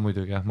storiesed on ka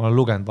muidugi, ma olen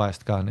lugenud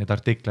vahest ka neid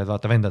artikleid,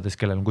 vaata vendades,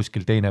 kellel on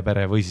kuskil teine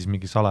pere või siis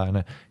mingi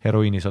salajane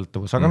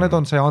heroiinisõltuvus, aga need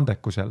on see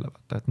andekus jälle,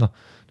 vaata,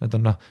 et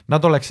noh,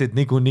 nad oleksid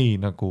niikuinii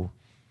nagu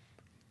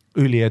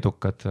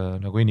üliedukad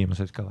nagu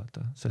inimesed ka,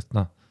 vaata, sest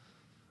noh,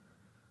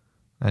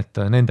 et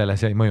nendele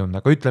see ei mõjunud,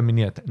 aga ütleme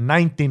nii, et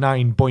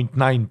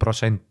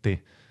 99.9%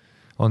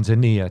 on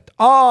see nii, et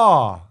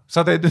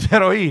sa teed nüüd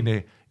heroiini,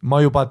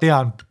 ma juba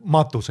tean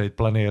matuseid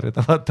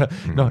planeerida, vaata,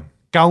 noh,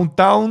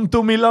 countdown to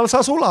millal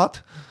sa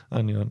sulad,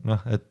 on ju,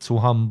 noh, et su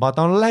hambad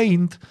on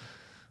läinud,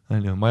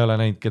 on ju, ma ei ole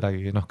näinud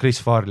kedagi, noh, Chris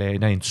Farley ei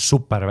näinud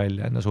super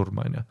välja enne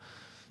surma, on ju.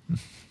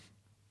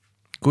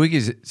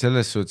 Kuigi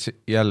selles suhtes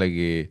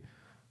jällegi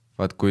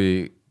vaat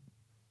kui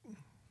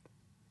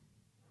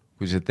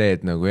sa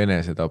teed nagu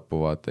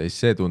enesetapu, vaata, siis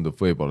see tundub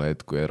võib-olla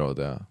hetku ero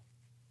teha.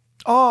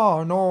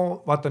 No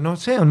vaata,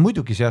 see on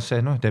muidugi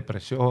see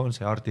depressioon,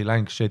 see Arti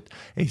Lang shit,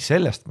 ei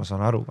sellest ma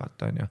saan aru,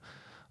 vaata on ju,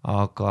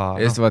 aga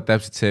ja siis vaata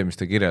täpselt see, mis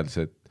ta kirjeldas,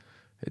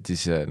 et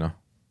siis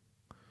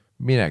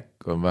minek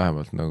on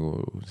vähemalt nagu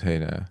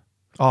selline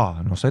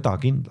seda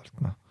kindlalt,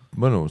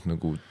 mõnus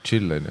nagu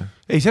chill on ju.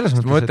 Ei, selles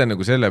mõttes, ma mõtlen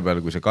nagu selle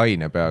peale, kui sa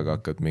kaine peaga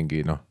hakkad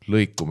mingi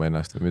lõikuma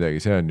ennast või midagi,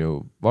 see on ju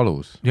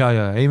valus. Ja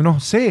ei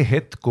see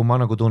hetk, kui ma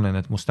nagu tunnen,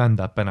 et mu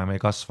stand-up enam ei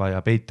kasva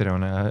ja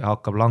Patreon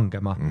hakkab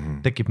langema,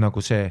 tekib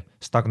nagu see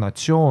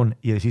stagnatsioon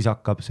ja siis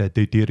hakkab see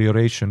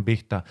deterioration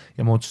pihta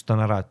ja ma otsustan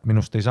ära, et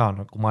minust ei saa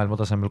nagu maailma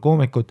tasemel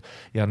koomikut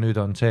ja nüüd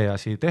on see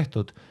asi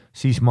tehtud,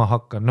 siis ma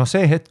hakkan,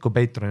 see hetk, kui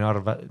Patreoni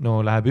arv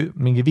läheb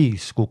mingi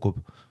 5 kukub,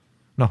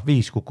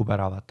 5 kukub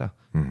ära, vaata.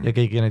 Ja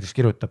keegi näiteks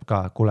kirjutab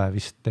ka, kuule,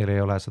 vist teil ei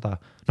ole seda,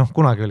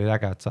 kunagi oli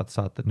äge, et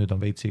saate, et nüüd on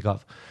veits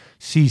igav.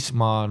 Siis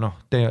ma,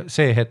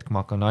 see hetk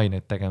ma hakkan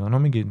aineid tegema,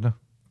 mingi,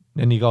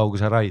 ja nii kaua,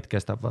 kui see raid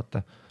kestab,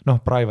 vaata.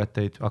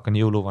 Private'id hakkan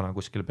jõuluvana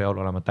kuskil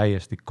peol olema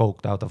täiesti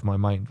coked out of my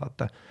mind,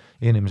 vaata.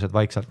 Inimesed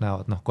vaikselt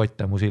näevad,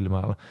 kotte mu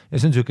silma all. Ja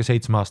see on selline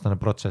 7-aastane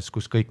protsess,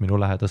 kus kõik minu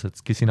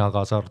lähedasedki sina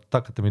kaasa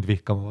hakkate mind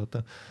vihkama,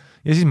 vaata.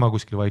 Ja siis ma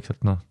kuskil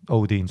vaikselt,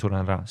 OD-in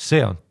suren ära.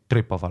 See on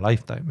trip of a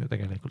lifetime ju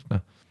tegelikult,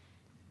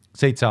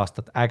 7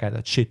 aastat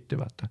ägedat shit ju,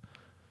 vaata.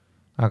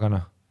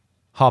 Aga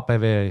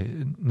HPV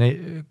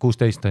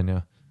 16 on ju,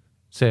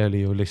 see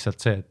oli ju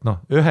lihtsalt see,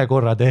 et ühe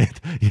korra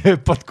teed ja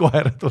hüppad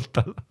koeratult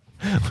alla.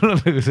 Mul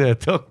on nagu see,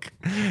 et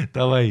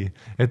davai,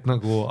 et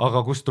nagu,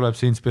 aga kust tuleb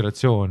see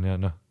inspiratsioon ja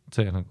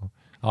see nagu,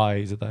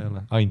 ei, seda ei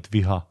ole, ainult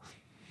viha.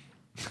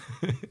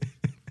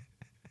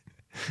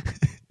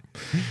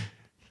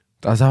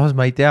 Samas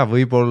ma ei tea,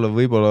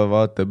 võib-olla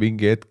vaata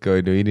mingi hetk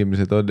on ju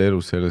inimesed on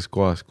elus selles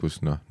kohas, kus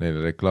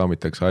neile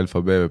reklaamitakse alfa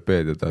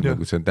BVP-d ja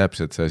nagu see on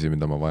täpselt see asi,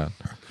 mida ma vajan.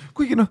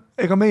 Kuigi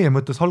ega meie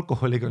mõttes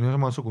alkoholiga on ju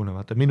samasugune,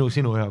 vaata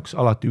sinu jaoks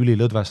alati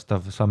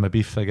ülilõdvestav, saame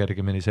pihve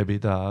kergemini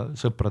sebida,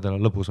 sõpradel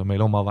on lõbusam,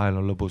 meil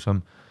omavahel on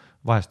lõbusam,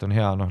 vahest on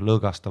hea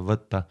lõõgastav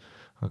võtta,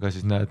 aga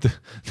siis näed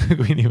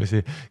nagu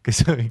inimesi,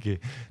 kes on mingi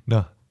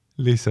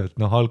lihtsalt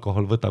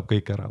alkohol võtab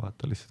kõik ära,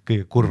 vaata lihtsalt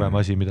kõige kurvem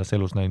asi, mida sa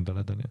elus näinud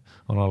oled,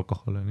 on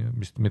alkohol,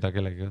 mida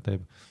kellegiga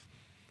teeb.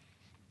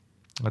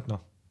 Et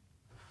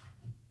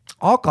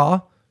aga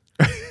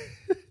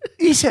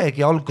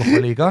isegi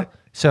alkoholiga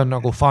see on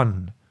nagu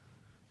fun.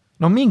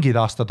 Mingid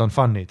aastad on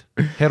fun'id,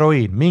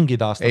 heroiin,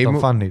 mingid aastad on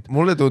fun'id.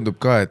 Mulle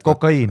tundub ka, et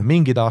kokaiin,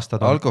 mingid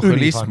aastad on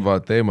alkoholism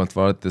vaata eemalt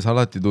vaadates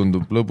alati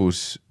tundub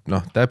lõbus,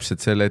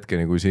 täpselt selle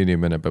hetkeni, kui see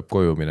inimene peab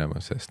koju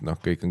minema, sest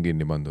kõik on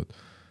kinni pandud.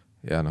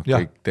 Ja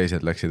kõik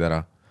teised läksid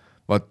ära.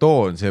 Vaat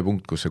too on see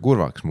punkt, kus see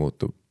kurvaks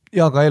muutub.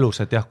 Ja ka elus,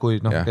 et kui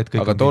et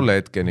kõik aga tolle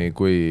hetkeni,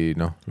 kui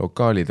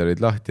lokaalid olid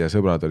lahti ja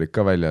sõbrad olid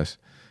ka väljas,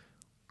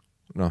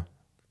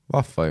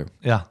 vahva ju.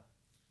 Jah,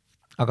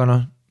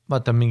 aga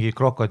vaata mingi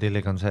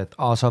krokodilliga on see, et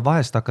sa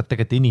vahest hakkad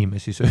tegelikult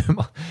inimesi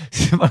sööma,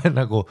 siis ma olen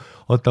nagu,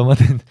 ma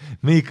teen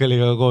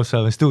Miikaliga koos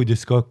saame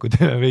stuudios kokku,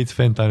 teeme veits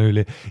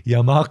fentanüüli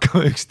ja ma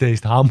hakkame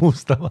üksteist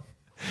hammustama.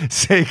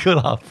 See ei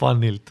kõla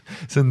funnilt,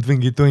 see on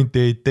mingi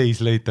 28 Days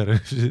Later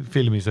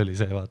filmis oli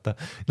see, vaata.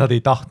 Nad ei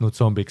tahtnud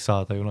zombiks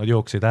saada ju, nad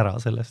jooksid ära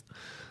sellest.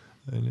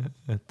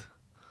 Et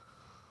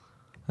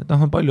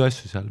on palju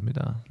asju seal,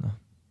 mida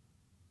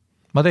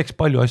ma teeks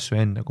palju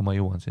asju enne, kui ma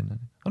jõuan sinna.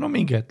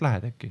 Mingi hetk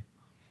lähed äkki,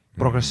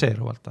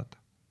 progresseeruvalt,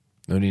 vaata.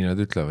 Nii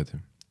nad ütlevad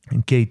ju.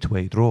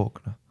 Gateway droog,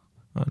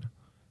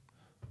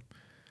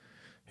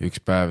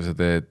 Üks päev sa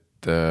teed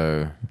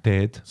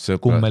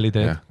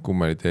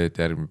kummeliteed,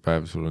 järgmine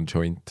päev sul on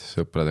joint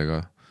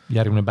sõpradega.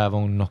 Järgmine päev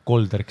on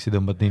kolderksi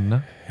tõmbad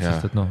ninna.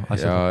 Ja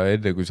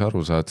enne kui sa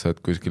aru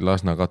saad kuskil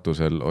Lasna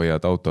katusel,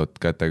 hoiad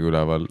autot kätega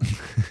üleval,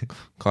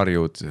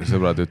 karjud,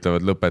 sõbrad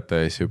ütlevad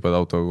lõpeta ja siis hüppad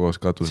autoga koos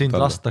katuselt alla.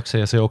 Sind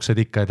lastakse ja sa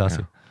jooksed ikka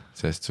edasi.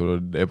 Sest sul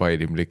on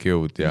ebainimlik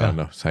jõud ja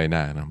sa ei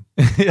näe enam.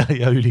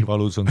 ja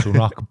ülivalus on, su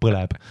nahk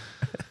põleb.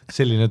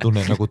 Selline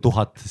tunne nagu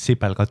 1000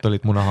 sipelgat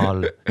olid mu naha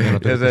all. Ja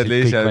nad üritasid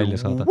kõik välja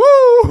saada.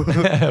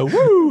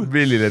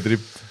 Milline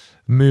trip?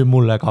 Müü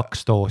mulle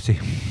 2 doosi.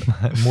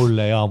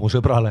 Mulle ja mu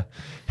sõbrale.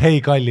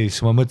 Hei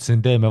kallis, ma mõtlesin,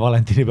 teeme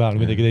Valentini peal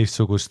midagi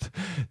teistsugust.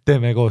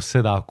 Teeme koos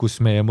seda,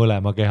 kus meie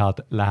mõlema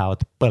kehad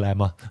lähevad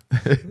põlema.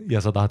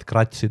 Ja sa tahad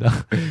kratsida.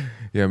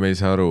 Ja me ei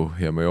saa aru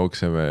ja me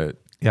jookseme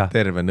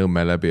terve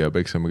Nõmme läbi ja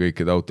peksame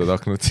kõikide autod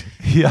aknud.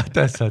 Jah,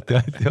 tähtsalt,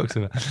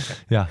 jookseme.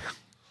 Jah.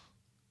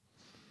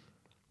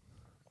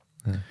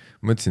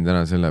 Mõtlesin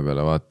täna selle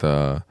peale,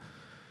 vaata,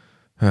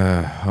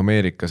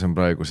 Ameerikas on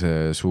praegu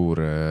see suur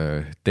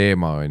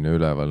teema on ju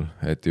üleval,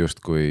 et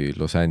just kui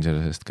Los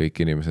Angelesest kõik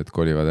inimesed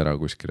kolivad ära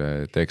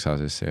kuskile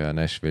Texasesse ja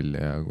Nashville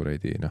ja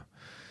kuradi,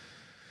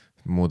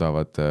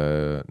 muudavad,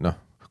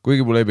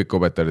 kuigi mu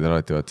lemmikkommentarid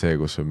alati vaat see,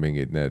 kus on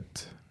mingid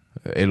need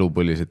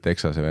elupõlised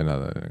Texase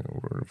vennad,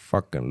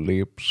 fucking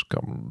lips,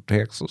 come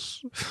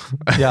Texas.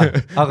 Ja,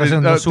 aga see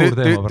on suur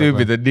teema.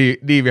 Tüübid on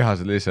nii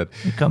vihased lihtsalt.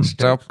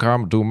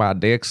 Come to my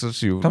Texas.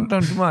 Come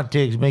to my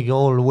Texas, make it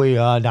all the way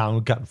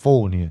down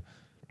California.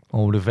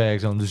 Only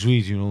fags on the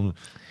streets, You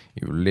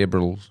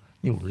liberals.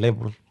 You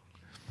liberal.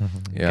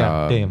 Ja-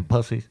 Goddamn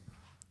pussies.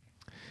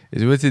 Ja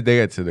siis mõtlesin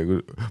tegelikult seda,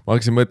 ma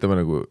hakkasin mõtlema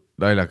nagu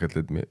naljakalt,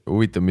 et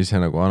huvitav, mis see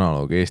nagu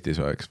analoog Eestis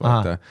oleks,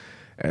 vaata.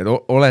 Et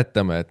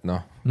oletame, et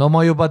noh. No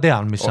ma juba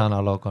tean, mis see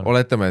analoog on.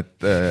 Oletame,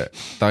 et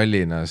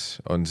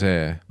Tallinnas on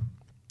see,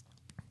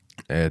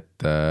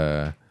 et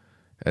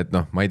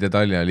noh, ma ei tea,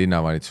 Tallinna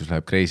linnavalitsus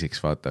läheb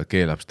crazy'ks, vaata,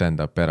 keelab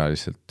stand-up ära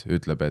lihtsalt,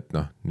 ütleb, et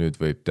noh, nüüd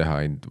võib teha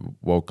ainult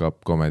woke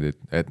up comedy,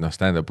 et noh,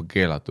 stand-up on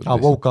keelatud.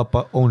 Woke up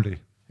only.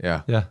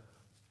 Jah. Yeah.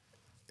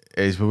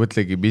 Ja siis ma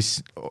mõtlegi, mis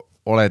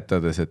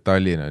oletades, et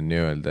Tallinn on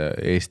nii-öelda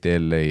Eesti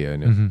LA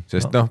on ju,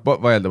 sest noh,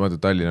 vaieldamatu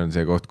Tallinn on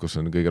see koht, kus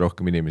on kõige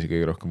rohkem inimesi,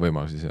 kõige rohkem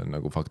võimalusi, see on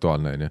nagu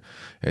faktuaalne on ju,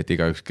 et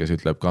igaüks, kes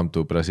ütleb come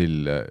to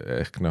Brasil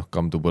ehk noh,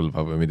 come to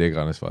Põlva või mida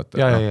iganes, vaata.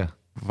 Ja.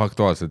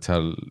 Faktuaalselt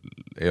seal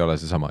ei ole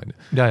see sama on ju.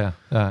 Ja.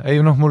 Ei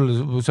noh, mul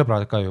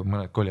sõbrad ka ju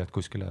mõned kolijad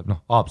kuskile,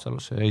 noh,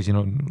 Haapsalusse, ei siin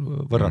on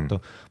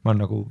võrratu. Ma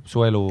on nagu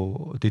su elu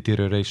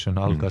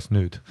deterioration algas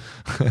nüüd.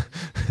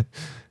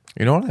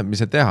 Ei no ole, mis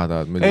sa teha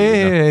tahad?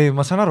 Ei,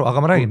 ma saan aru,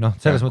 aga ma räägin, noh,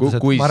 selles mõttes,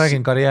 et ma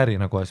räägin karjääri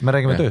nagu, me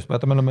räägime tööst,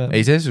 vaata, me oleme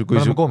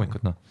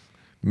koomikud, noh.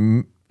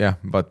 Jah,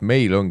 vaat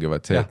meil ongi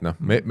vaat see, et noh,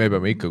 me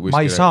peame ikka kuskile.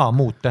 Ma ei saa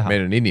muud teha.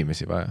 Meil on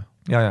inimesi vaja.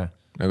 Ja.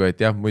 Nagu, et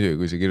jah, muidugi,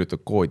 kui sa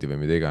kirjutad koodi või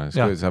mida iganes,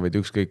 sa võid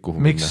ükskõik kuhu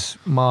minna. Miks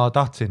ma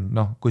tahtsin,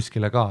 noh,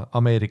 kuskile ka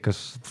Ameerikas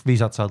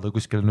viisat saada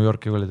kuskile New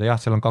Yorki kolida, jah,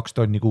 seal on 2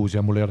 tonni kuus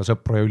ja mul ei ole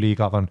sõpru ja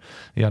üliigav on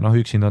ja noh,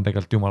 üksinda on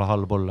tegelikult jumala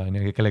halb olla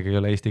ja kellegi ei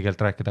ole eesti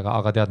keelt rääkida,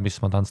 aga tead, mis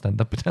ma tahan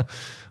stand-up'ida.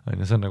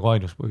 See on nagu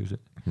ainus põhjus.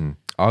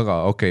 Aga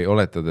okei,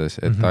 oletades,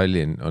 et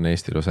Tallinn on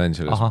Eesti Los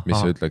Angeles, mis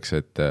sa ütleks,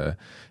 et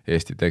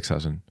Eesti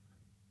Texas on?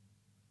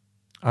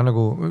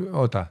 Nagu,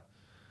 oota.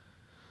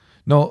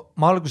 No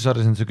ma alguses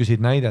arvasin, sa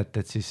küsid näidet,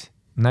 et siis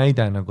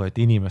näide nagu, et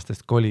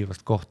inimestest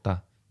kolivast kohta,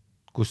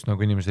 kus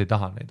nagu inimesed ei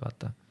taha neid,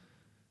 vaata.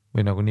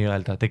 Või nagu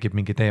nii-öelda tekib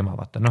mingi teema,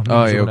 vaata. No,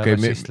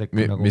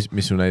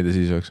 mis su näide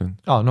siis oleks on?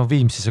 No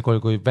Viimsisse,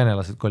 kui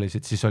venelased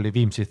kolisid, siis oli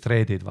Viimsi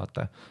threadid,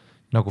 vaata.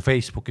 Nagu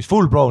Facebookis,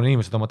 full blown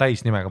inimesed oma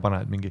täisnimega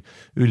panevad mingi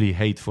üli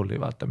hateful'i,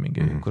 vaata,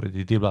 mingi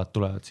kuradi tiblad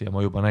tulevad siia,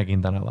 ma juba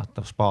nägin täna,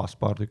 vaata, spaas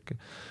paar tükki.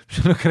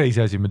 Mis on crazy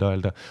asi, mida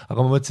öelda.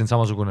 Aga ma mõtlesin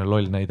samasugune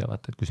loll näide,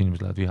 vaata, et kus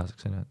inimesed lähevad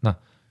vihaseks, noh,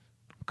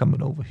 come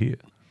over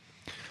here.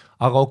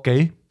 Aga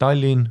okei,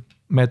 Tallinn,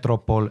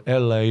 Metropol,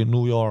 LA,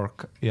 New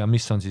York ja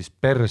mis on siis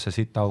perse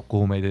sitaauk,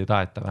 kuhu meid ei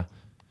taeta või?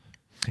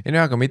 Ei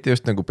no, aga mitte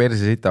just nagu perse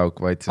sitaauk,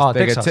 vaid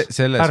Texas,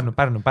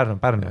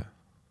 Pärnu.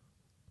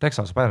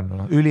 Texas, Pärnu,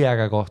 no,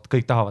 üliäge koht,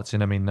 kõik tahavad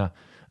sinna minna.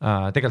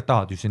 Tegelikult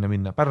tahavad ju sinna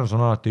minna. Pärnus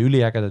on alati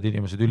üliägedad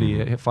inimesed,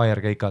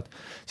 firekeikad.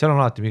 Seal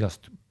on alati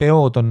igast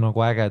peod on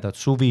nagu ägedad,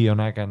 suvi on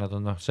äge, nad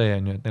on see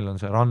on ju, et neil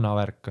on see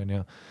rannavärk on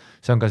ju.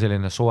 See on ka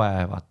selline soe,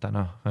 vaata,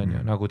 noh, on ju,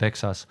 nagu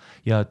Texas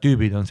ja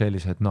tüübid on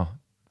sellised, noh,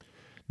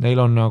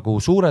 neil on nagu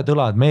suured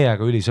õlad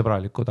meiega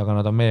ülisõbralikud, aga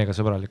nad on meiega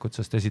sõbralikud,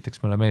 sest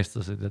esiteks me oleme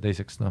eestlased ja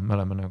teiseks, noh, me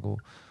oleme nagu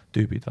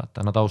tüübid,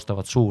 vaata, nad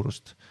austavad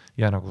suurust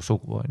ja nagu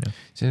sugu, on ju.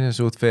 See on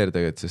suht fair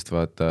tegelikult, sest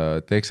vaata,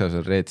 Texas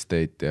on red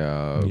state ja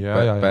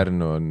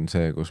Pärnu on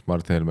see, kus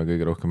Mart Helme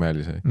kõige rohkem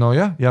hääli sai. No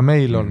jah, ja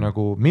meil on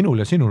nagu,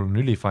 minul ja sinul on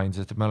ülifine,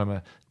 sest me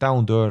oleme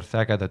down to earth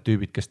ägedad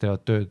tüübid, kes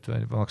teevad tööd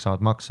või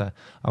maksavad makse,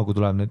 aga kui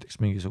tuleb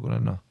näiteks mingisugune,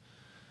 noh,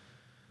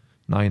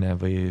 naine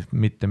või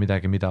mitte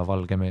midagi, mida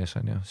valge mees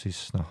on ju,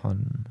 siis noh,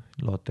 on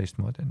lood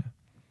teistmoodi, on ju.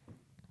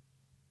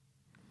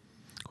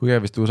 Kui jää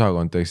vist USA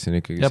kontekstis on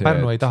ikkagi ja see... Ja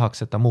Pärnu ei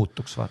tahaks, et ta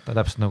muutuks, vaata,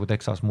 täpselt nagu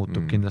Texas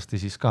muutub kindlasti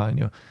siis ka, on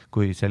ju,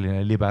 kui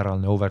selline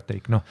liberaalne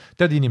overtake. Noh,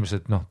 tead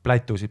inimesed, noh,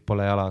 plätusid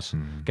pole jalas,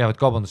 käivad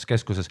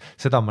kaubanduskeskuses,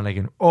 seda ma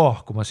nägin,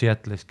 kui ma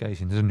Seattle'is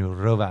käisin, see on ju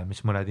rõve,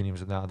 mis mõned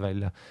inimesed näevad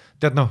välja.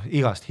 Tead, noh,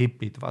 igast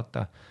hipid,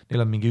 vaata,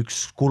 neil on mingi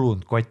üks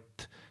kulunud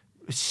kott,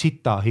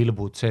 sita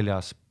hilbud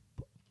seljas,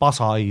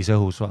 pasais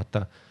õhus,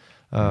 vaata,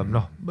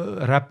 noh,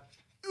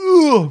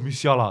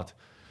 mis jalad.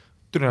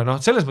 No,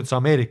 selles mõttes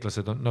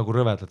ameeriklased on nagu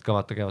rõvedad ka,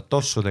 vaata, käivad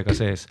tossudega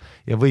sees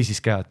ja või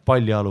siis käivad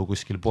paljalu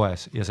kuskil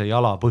poes ja see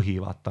jalapõhi,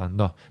 vaata,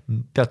 noh,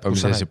 tead,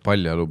 kus sa näed?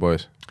 Paljalu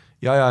poes?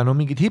 Ja, no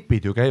mingid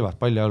hipid ju käivad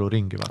paljajalu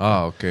ringi.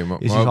 Okay, ja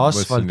siis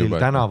asfaldil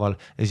tänaval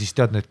ja siis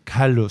tead need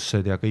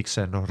källused ja kõik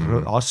see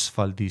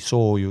asfaldi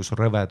soojus,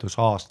 rõvedus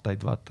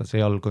aastaid, vaata,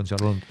 see jalg on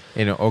seal olnud.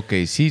 Ei no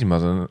okei, siis ma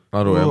saan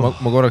aru ja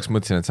ma korraks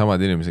mõtlesin, et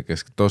samad inimesed,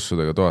 kes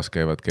tossudega toas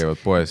käivad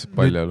poes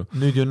paljajalu.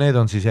 Nüüd ju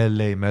need on siis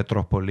LA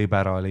Metropol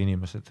liberaali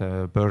inimesed,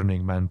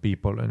 Burning Man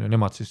people on ju,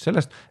 nemad siis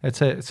sellest, et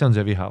see on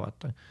see viha,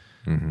 vaata.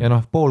 Ja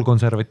noh,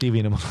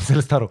 poolkonservatiivina ma saan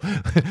sellest aru.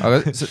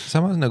 Aga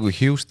samas nagu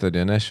Houston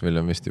ja Nashville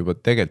on vist juba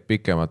tegelikult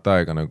pikemat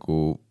aega nagu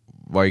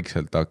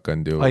vaikselt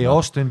hakanud ju.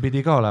 Austin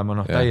pidi ka olema,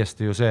 noh,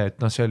 täiesti ju see, et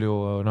noh, seal ju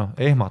noh,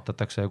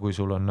 ehmatatakse, kui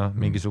sul on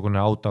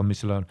mingisugune auto,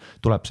 mis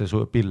tuleb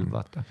see pilv,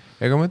 vaata.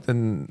 Ega ma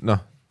ütlen,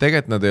 noh,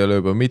 tegelikult nad ei ole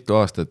juba mitu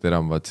aastat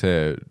enam, vaat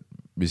see,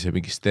 mis see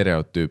mingi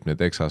stereotüüpne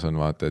Texas on,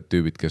 vaata, et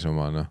tüübid, kes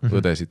oma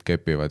õdesid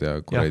kepivad ja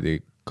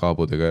kuradi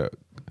kaabudega.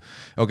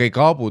 Okei,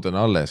 kaabud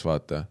on alles,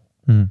 vaata.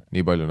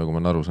 nii palju, nagu ma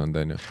olen aru saanud,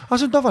 on ju. Aga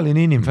see on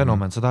tavaline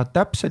inimfenomen, sa tahad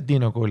täpselt nii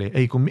nagu oli,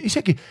 ei kui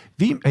isegi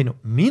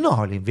mina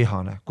olin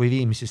vihane, kui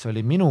Viimsis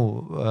oli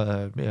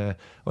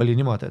oli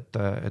niimoodi,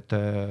 et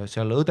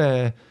seal õde,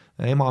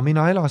 ema,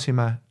 mina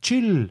elasime,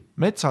 chill,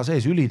 metsa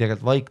sees, üli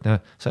tegelikult vaikne,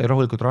 sai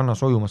rahulikult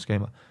rannas rojumas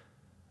käima.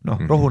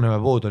 Rohuneme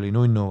pood oli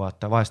nunnu,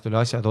 vaata, vahest oli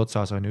asjad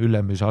otsas, on ju,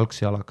 Ülemüüs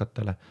algsi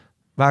jalakatele.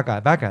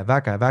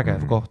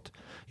 Vägev koht.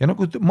 Ja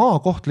nagu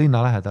maakoht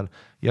linna lähedal.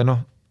 Ja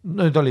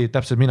nüüd oli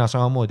täpselt mina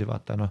samamoodi,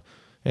 vaata,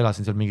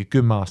 elasin seal mingi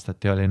 10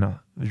 aastat ja oli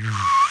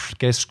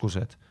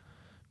keskused,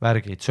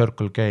 värgid,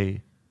 Circle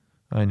K,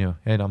 on ju,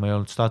 ja enam ei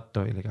olnud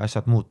Statoil,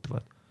 asjad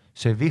muutuvad.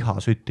 See viha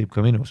süttib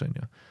ka minus, on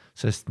ju,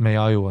 sest meie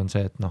aju on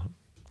see, et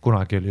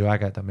kunagi oli ju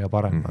ägedam ja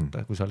parem,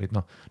 vaata, kui sa olid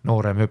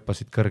noorem,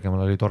 hüppasid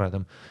kõrgemal, oli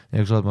toredam. Ja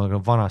kui sa oled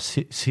vana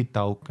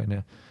sitaauk, on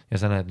ju, ja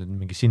sa näed nüüd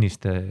mingi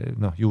siniste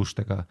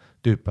juustega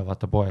tüüpe,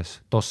 vaata, poes,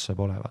 tosse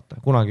pole, vaata.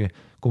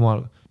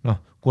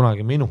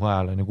 Kunagi minu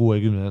ajal on ju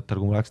 60-ndatel,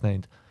 kui ma läks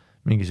näinud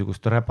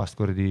mingisugust räpast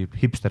kordi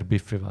hipster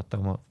biffi, vaata,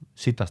 oma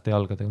sitaste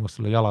jalgadega, ma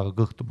sulle jalaga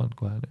kõhtu pannud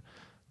kohe,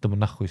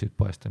 tõmban nahku siit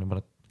poest, on ju,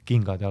 paned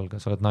kingad jalga,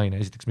 sa oled naine,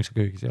 esiteks, miks sa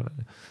köögis ei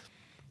ole.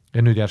 Ja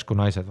nüüd järsku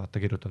naised,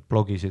 vaata, kirjutavad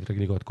blogisid,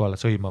 liiguvad kohale,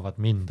 sõimavad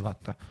mind,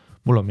 vaata.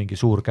 Mul on mingi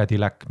suur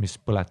Cadillac, mis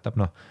põletab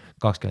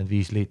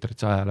 25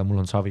 liitrit sajale, mul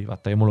on savi,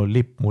 vaata, ja mul on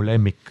lipp, mu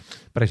lemmik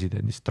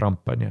presidendist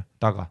Trump on ju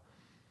taga.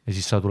 Ja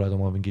siis sa tuled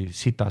oma mingi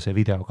sitase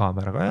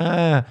videokaameraga,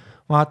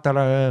 vaata,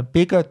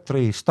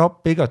 bigotry,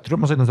 stop bigotry,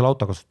 ma sõidan selle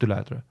autokasust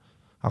üle,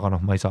 aga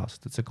ma ei saa,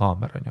 sest et see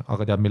kaamera on ju,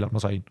 aga tead, millal ma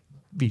sain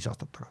 5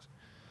 aastat tagasi.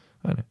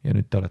 Ja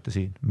nüüd te olete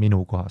siin,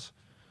 minu kohas.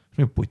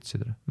 Nüüd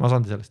putsid, ma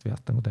saan sellest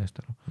vihast nagu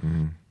täiesti aru.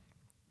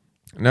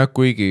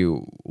 Kuigi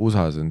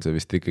USAs on see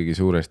vist ikkagi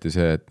suuresti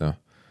see, et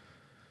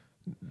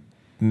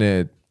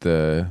need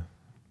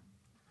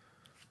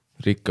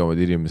rikkamad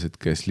inimesed,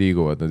 kes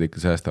liiguvad, nad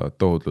ikka säästavad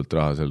tohutult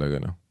raha sellega,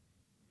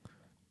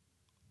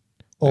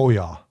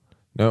 jaa.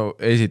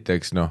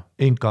 Esiteks,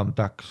 income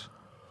tax.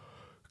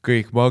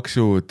 Kõik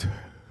maksud,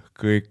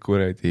 kõik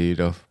kuradi,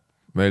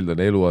 meil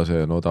on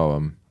eluase on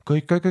odavam.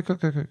 Kõik.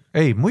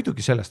 Ei,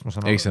 muidugi sellest ma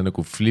saan aru. Eks sa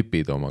nagu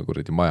flipid oma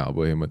kuradi maja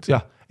põhimõtteliselt.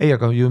 Jah, ei,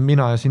 aga ju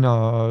mina ja sina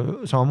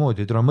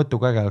samamoodi,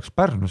 mõttuga äge oleks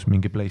Pärnus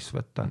mingi place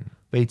võtta,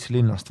 veits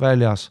linnast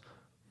väljas,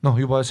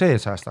 juba see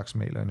säästaks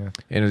meile.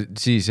 Ei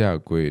siis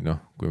kui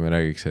me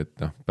räägiks,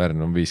 et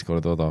Pärn on 5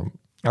 korda odavam.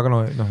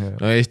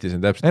 Aga Eestis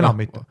on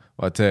täpselt,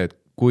 vaat see, et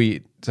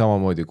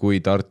samamoodi kui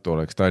Tartu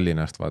oleks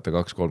Tallinnast, vaata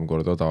 2-3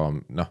 korda odavam,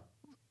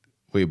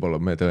 võib-olla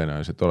me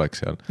tõenäoliselt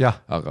oleks seal,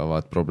 aga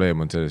vaat probleem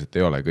on selles, et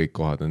ei ole, kõik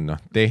kohad on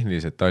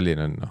tehniliselt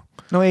Tallinn on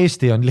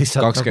Eesti on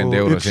lihtsalt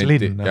nagu üks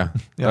linn.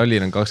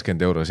 Tallinn on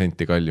 20 euro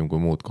senti kallim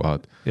kui muud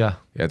kohad. Ja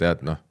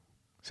tead,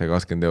 see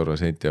 20 euro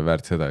senti on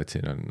väärt seda, et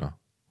siin on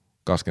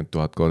 20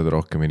 000 korda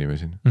rohkem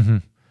inimesi.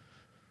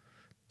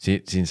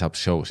 Siin saab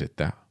showsid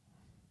teha.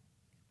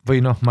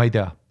 Või ma ei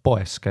tea,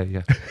 poes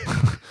käia.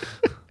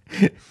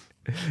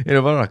 Ei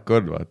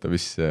paraku on, vaata,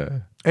 mis...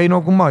 Ei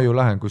kui ma ju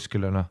lähen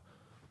kuskile, ma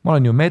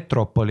olen ju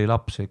metropoli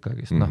laps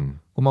ikkagi,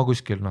 kui ma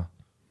kuskil,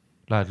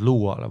 lähed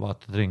luuale,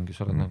 vaatad ringi,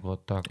 sa oled nagu...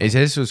 Ei,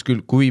 selles suhtes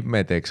küll, kui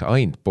me teeks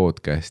ainult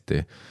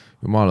podcasti,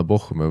 jumala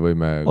pohhu, me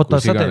võime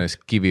kus iganes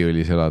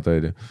kiviõlis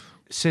elada.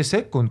 See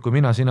sekund,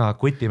 kui sina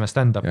kutime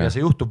stand-up ja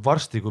see juhtub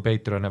varsti, kui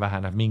Patreon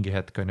väheneb mingi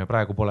hetk, on ju,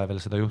 praegu pole veel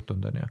seda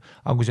juhtunud, on ju.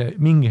 Aga kui see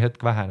mingi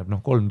hetk väheneb,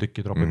 3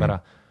 tükki tropib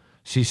ära,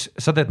 siis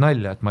sa teed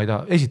nalja, et ma ei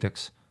taha,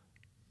 esiteks,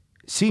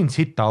 siin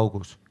sitta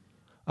augus,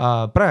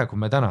 praegu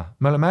me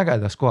oleme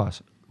ägedas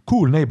kohas,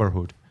 cool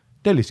neighborhood,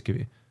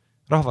 Telliskivi,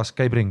 rahvas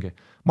käib ringi.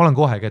 Ma olen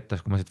kohe kettas,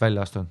 kui ma siit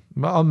välja astun.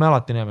 Me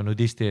alati näeme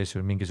nudisti ees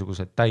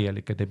mingisugused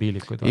täielikke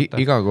debiilikud.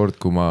 Iga kord,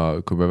 kui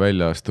me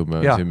välja astume,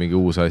 on see mingi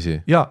uus asi.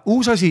 Ja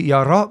uus asi ja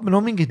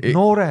mingid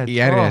noored.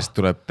 Järjest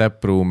tuleb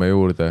täppruume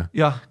juurde.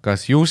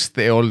 Kas just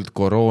ei olnud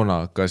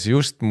koroona, kas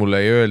just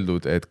mulle ei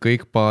öeldud, et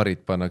kõik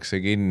baarid pannakse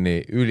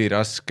kinni,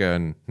 üliraske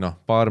on,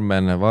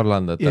 baarmenne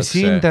varlandatakse. Ja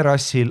siin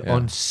terrassil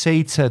on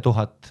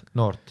 7000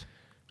 noort.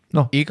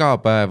 Iga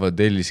päev on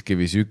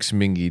Telliskivis üks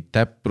mingi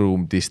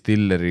täppruum,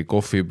 distilleri,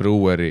 coffee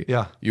brewery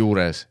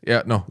juures ja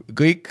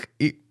kõik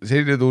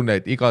selline tunne,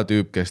 et iga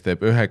tüüp, kes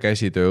teeb ühe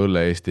käsitöö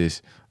õlle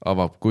Eestis,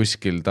 avab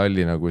kuskil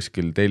Tallinna,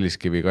 kuskil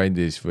Telliskivi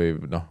kandis või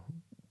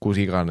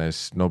kus iganes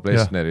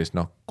Noblessneris,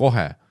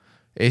 kohe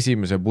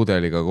esimese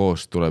pudeliga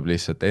koos tuleb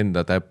lihtsalt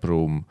enda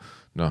täppruum,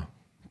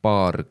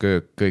 baar,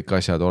 köök, kõik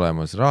asjad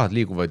olemas, rahad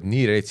liiguvad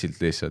nii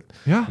retsilt lihtsalt.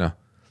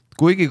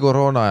 Kuigi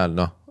koroona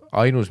ajal,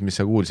 ainus, mis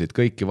sa kuulsid,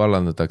 kõiki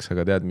vallandatakse,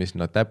 aga tead, mis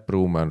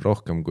täppruume on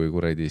rohkem kui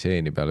kuradi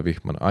seeni peale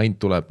vihmane. Ainult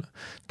tuleb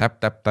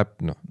täpp.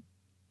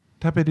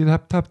 Täpedi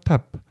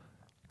täpp.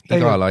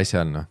 Igal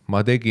asjal.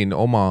 Ma tegin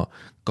oma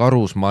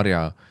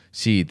karusmarja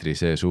siidri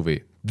see suvi.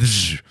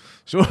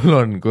 Sul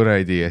on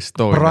kuradi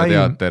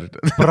Estonia teater.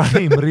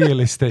 Prime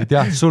real estate,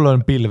 jah, sul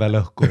on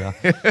pilvelõhku.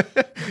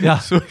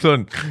 Sul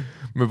on,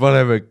 me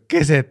paneme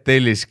keset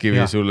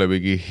Telliskivi sulle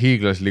mingi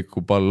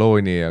hiiglasliku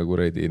ballooni ja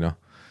kuradi,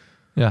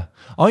 Jah,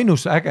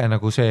 ainus äge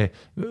nagu see,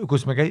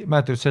 kus me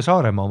mäletad see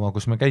Saaremaa oma,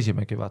 kus me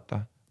käisimegi,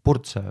 vaata,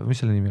 Purtse,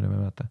 mis selle nimi oli, me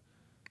mäletad?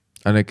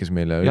 Need, kes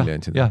meile õlli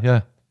andsid.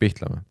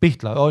 Pihtla või?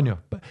 Pihtla on ju,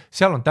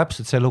 seal on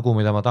täpselt see lugu,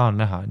 mida ma tahan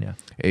näha. On ju.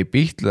 Ei,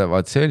 Pihtla,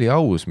 vaat see oli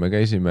aus, me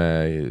käisime,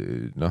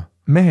 noh.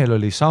 Mehel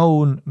oli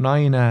saun,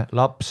 naine,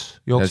 laps,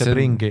 jookseb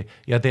ringi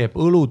ja teeb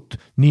õlut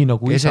nii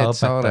nagu isa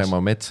õpetas.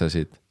 Saaremaa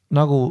metsasid.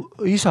 Nagu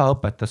isa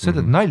õpetas, see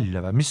teed nalja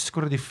või, mis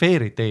kuradi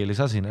fairy tale'is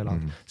asin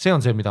elad. See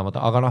on see, mida ma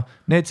tahan, aga noh,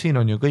 need siin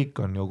on ju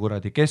kõik on ju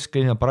kuradi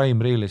kesklinna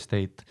prime real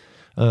estate,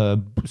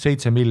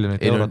 7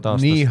 miljonit eurot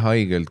aastas. Nii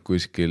haigelt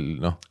kuskil,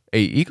 noh,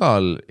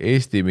 igal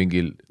Eesti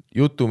mingil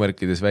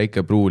jutumärkides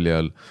väike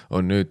pruulijal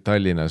on nüüd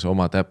Tallinnas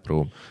oma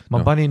täppruum. Ma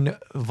panin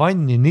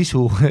vanni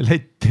nisu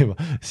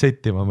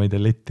settima, ma ei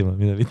tea, lettima,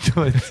 mida vittu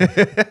ma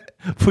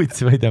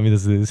putsi, ma ei tea, mida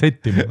see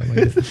settima.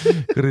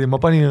 Ma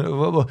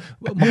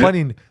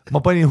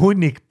panin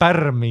hunnik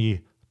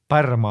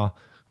pärma,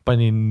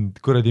 panin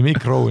kuradi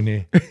mikrooni.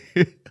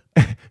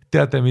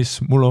 Teate,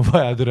 mis mul on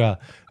vaja türa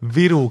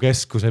Viru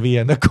keskuse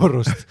 5.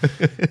 korrust.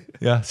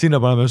 Ja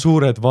sinna paneme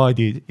suured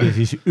vaadid ja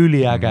siis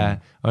üliäge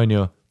on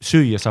ju,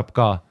 süüa saab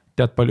ka.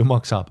 Tead palju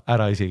maksab,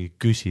 ära isegi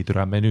küsi,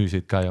 türa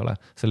menüüsid ka ei ole.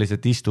 Sa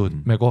lihtsalt istud,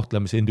 me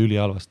kohtleme sind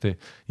ülihalvasti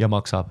ja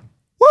maksab.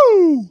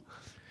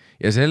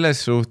 Ja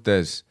selles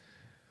suhtes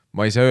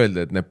ma ei saa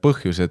öelda, et need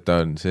põhjused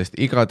on, sest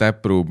iga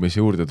täppruum, mis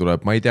juurde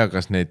tuleb, ma ei tea,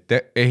 kas neid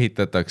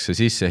ehitatakse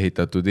sisse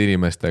ehitatud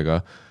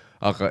inimestega,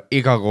 aga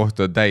iga koht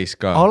on täis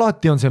ka.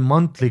 Alati on see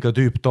mantliga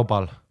tüüp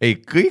tobal. Ei,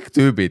 kõik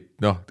tüübid,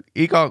 noh,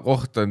 iga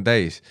koht on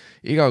täis.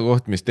 Iga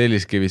koht, mis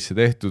Telliskivisse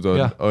tehtud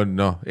on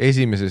noh,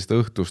 esimesest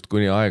õhtust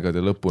kuni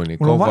aegade lõpuni.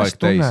 Mul on vahest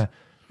tunne,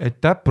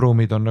 et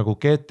täppruumid on nagu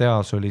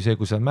GTA-s oli see,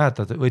 kui sa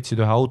mäletad, võtsid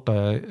ühe auto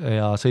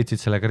ja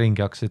sõitsid sellega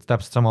ringi, hakkasid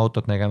täpselt sama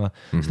autot nägema.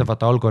 Seda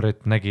vaata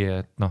algoritm nägi,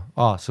 et noh,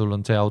 sul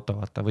on see auto,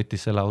 vaata,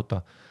 võttis selle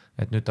auto.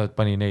 Et nüüd ta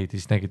pani neid,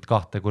 siis nägid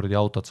 2 kuradi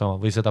autot sama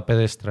või seda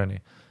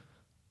pedestrani.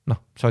 Noh,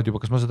 sa oled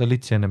juba, kas ma seda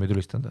litsi ennem ei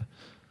tulistanud?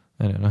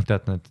 Noh,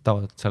 tead,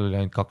 seal oli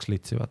ainult 2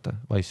 litsi, vaata,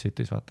 Wise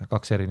City's, vaata,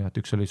 2 erinevat,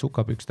 üks oli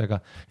sukapükstega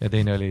ja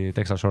teine oli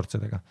Texas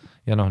shortsidega.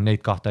 Ja noh,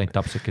 neid 2 ainult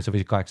täpselt, kes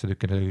võisid 8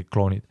 tükki, need olid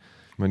kloonid.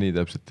 Ma nii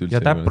täpselt üldse.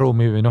 Ja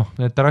täppruumi või noh,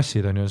 need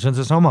terrassid on ju, see on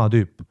see sama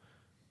tüüp.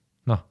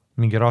 Noh,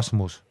 mingi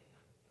Rasmus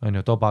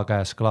on ju, toba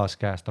käes, klaas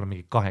käes, tal on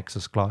mingi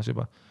 8 klaas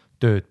juba.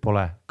 Tööd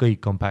pole,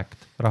 kõik on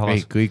packed.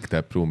 Ei, kõik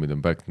täppruumid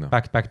on packed, noh.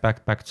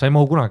 Packed. Sa ei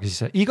mahu kunagi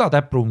sisse. Iga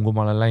täppruum, kui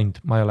ma olen läinud,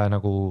 ma ei ole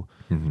nagu,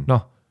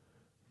 noh,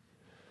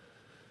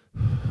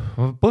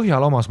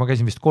 Põhjalomas ma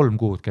käisin vist 3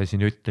 kuud,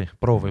 käisin jutti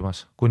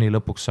proovimas, kuni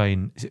lõpuks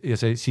sain, ja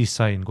siis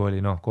sain, kui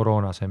oli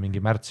koroona, see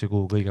mingi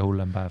märtsikuu kõige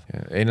hullem päev.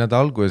 Ei, nad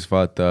alguses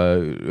vaata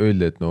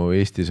öeldi, et no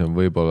Eestis on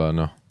võib-olla,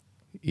 noh,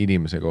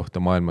 inimese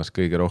kohta maailmas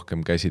kõige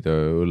rohkem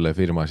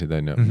käsitööõllefirmasid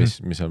on ju,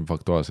 mis on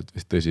faktuaalselt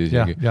vist tõsi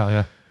isegi.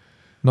 Ja.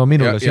 No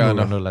minule sinul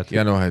on õlled.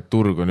 Ja noh, et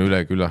turg on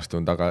üle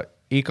külastunud, aga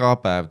iga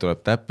päev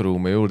tuleb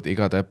täppruume juurde,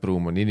 iga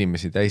täppruum on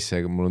inimesi täis,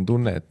 aga mul on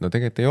tunne, et no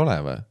tegelikult ei ole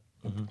või.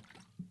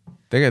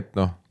 Tegelikult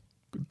noh,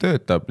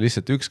 töötab,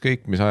 lihtsalt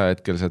ükskõik, mis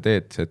ajahetkel sa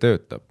teed, see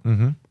töötab.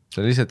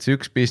 See on lihtsalt see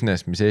üks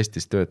business, mis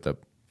Eestis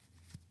töötab.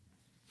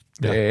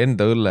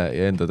 Enda õlle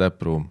ja enda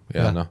täppruum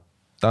ja noh,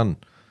 done.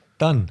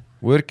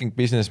 Working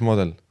business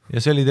model.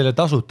 Ja see oli teile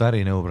tasuta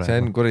ärinõu praegu. See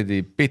on kuradi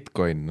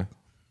Bitcoin.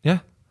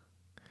 Jah.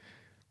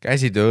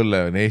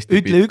 Käsitööõlle on Eesti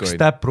Bitcoin. Ütle üks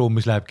täppruum,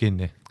 mis läheb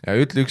kinni. Ja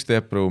ütle üks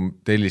täppruum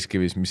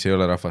Telliskivis, mis ei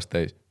ole rahvast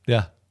täis.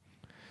 Jah.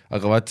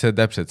 Aga vaat see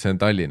täpselt, see on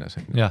Tallinnas.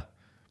 Jah.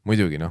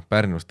 Muidugi, noh,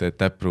 Pärnus teed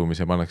täppruumi,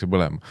 see pannakse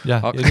põlema.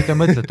 Ja nüüd te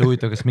mõtlete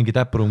huvitav, kas mingi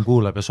täppruum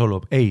kuulab ja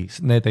solub. Ei,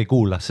 need ei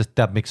kuula, sest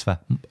teab miks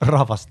või?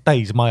 Rahvast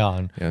täis maja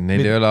on. Ja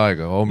neil ei ole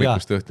aega,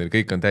 hommikust õhtuni,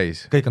 kõik on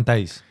täis. Kõik on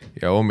täis.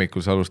 Ja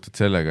hommikul sa alustad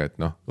sellega, et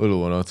noh, õlu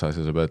on otsas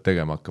ja sa pead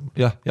tegema hakkama.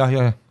 Ja.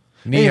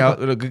 Nii,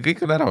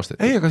 kõik on ära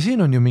ostetud. Ei, aga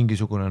siin on ju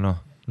mingisugune,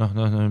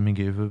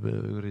 mingi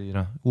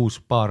uus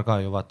baar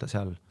ka ju vaata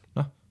seal,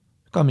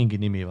 ka mingi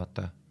nimi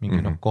vaata, mingi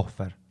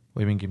kohver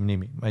või mingi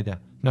nimi, ma ei tea,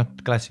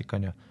 klassik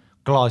on ju,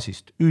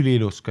 klaasist,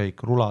 ülilus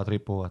kõik, rulad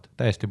ripuvad,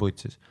 täiesti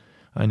putsis,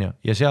 on ju,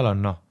 ja seal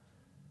on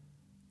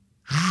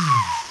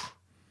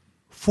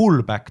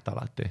full back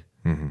alati,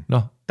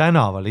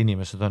 tänaval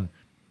inimesed on,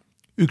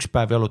 üks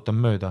päev jalutan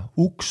mööda,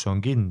 uks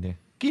on kinni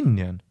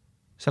on,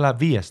 see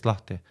läheb 5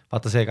 lahti,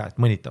 vaata see ka, et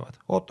mõnitavad,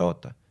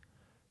 oota.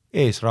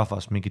 Ees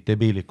rahvas, mingid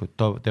debiilikud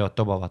teevad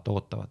toba, vaata,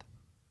 ootavad.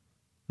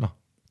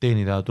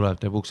 Teenidaja tuleb,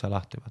 teeb ukse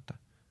lahti, vaata.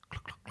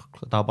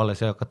 Tahab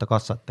alles hakata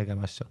kassat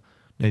tegema asju.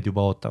 Need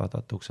juba ootavad,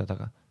 vaata, ukse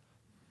taga.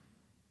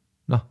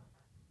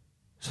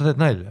 Sa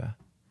teed nalja.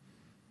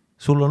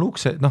 Sul on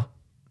ukse,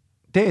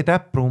 tee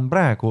täppruum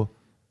praegu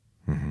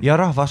ja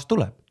rahvas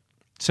tuleb.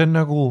 See on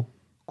nagu,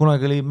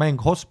 kunagi oli mäng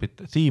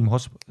Theme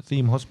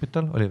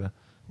Hospital, oli või?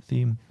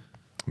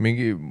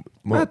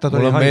 Mul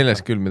on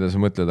meeles küll, mida sa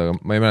mõtled, aga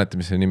ma ei mäleta,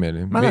 mis see nimi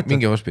oli.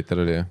 Mingi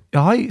hospital oli, jah?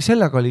 Ja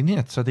sellega oli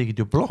nii, et sa tegid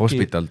ju bloki.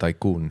 Hospital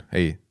Tycoon,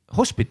 ei.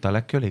 Hospital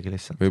äkki oligi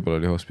lihtsalt.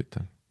 Võib-olla oli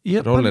hospital.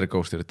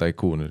 Rollercoaster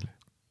Tycoon oli.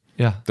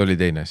 ta oli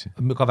teine asi.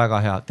 Ka väga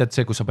hea, tead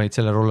see, kus sa panid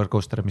selle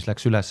rollercoasteri, mis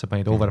läks üles, sa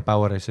panid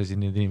overpower'is ja siis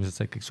need inimesed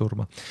said kõik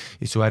surma.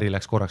 Ja su äri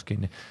läks korraks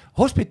kinni.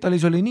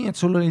 Hospitalis oli nii, et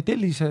sul oli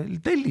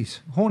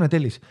hoone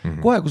tellis.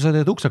 Kohe, kui sa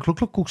teed ukse,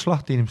 uks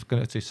lahti, inimesed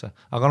kõned sisse.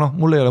 Aga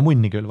mul ei ole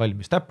munni küll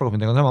valmis,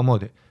 täpproomidega on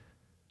samamoodi.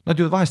 Nad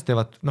ju vahest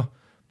teevad,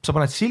 sa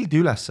paned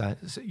sildi ülesse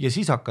ja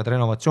siis hakkad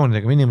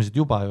renovatsioonidega, inimesed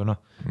juba ju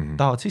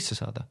tahavad sisse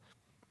saada.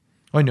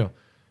 On ju?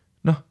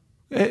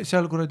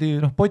 Seal kuradi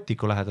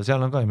potiku läheda,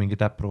 seal on ka mingi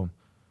täpproom.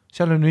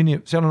 Seal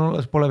on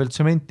pole veel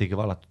tsementigi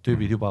valatud,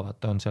 tüübid juba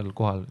vaata on seal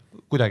kohal,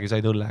 kuidagi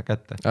said õlle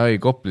kätte. Ai,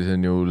 Koplis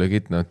on ju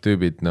legit nad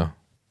tüübid,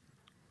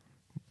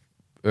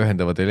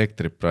 ühendavad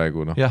elektrit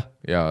praegu,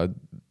 ja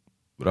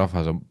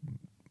rahvas on,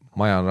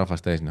 maja on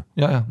rahvas täis,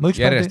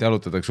 järjest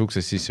jalutatakse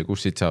uksest sisse,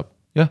 kus siit saab.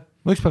 Jah,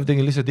 ma üks päev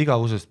tegin lihtsalt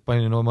igavusest,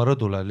 panin oma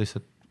rõdule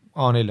lihtsalt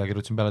A4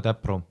 kirjutasin peale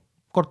täpproom.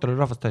 Korter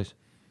oli rahvast täis.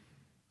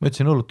 Ma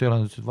ütlesin, õllut ei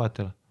ole, ütlesin,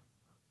 vahet ei ole.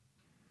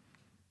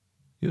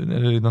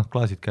 Neil olid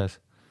klaasid käes.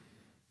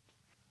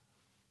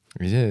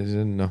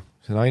 See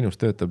on ainus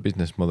töötav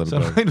business model. See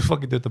on ainus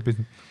fucking töötav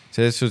business.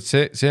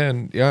 See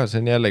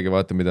on jällegi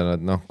vaata, mida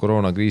nad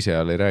koroonakriisi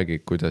ajal ei räägi,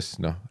 kuidas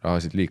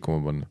rahasid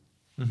liikuma panna.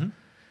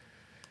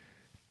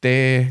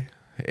 Tee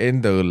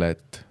enda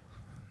õllet,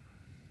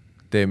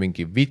 tee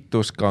mingi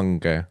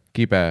vituskange,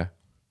 kibe.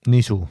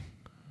 Nisu.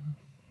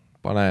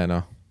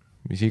 Pane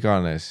mis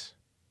iganes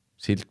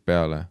silt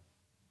peale.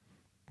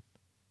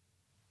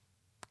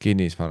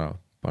 Kinnisvara,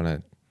 pane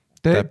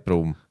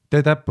täpproom.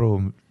 Tee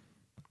täpproom,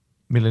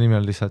 mille nimi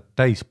on lihtsalt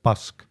täis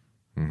pask.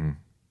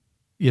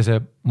 Ja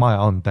see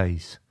maja on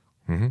täis.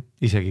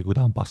 Isegi kui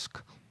ta on pask.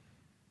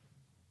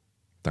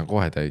 Ta on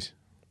kohe täis.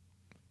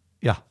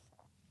 Jah.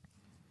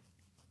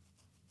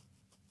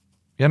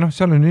 Ja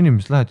seal on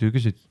inimesed, lähed ju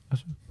küsid,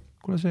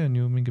 kuule see on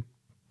ju mingi,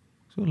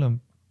 sulle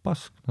on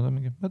pask, nad on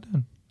mingi, ma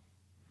tean.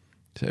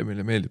 See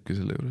meile meeldibki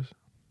selle juures.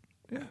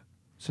 Jah,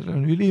 selle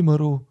on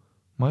ülimõru,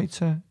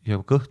 maitse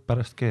ja kõht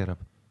pärast keerab.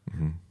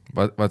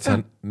 Vaat sa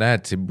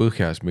näed siin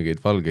põhjas mingeid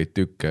valgeid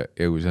tükke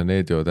ja kui sa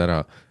need jood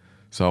ära,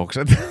 sa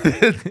oksad.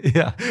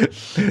 Jah,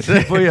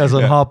 põhjas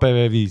on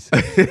HPV5.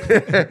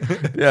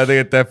 Ja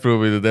tegelikult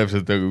täpproomid on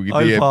täpselt nagu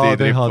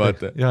DMT-trip,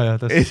 vaata.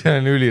 Ei, see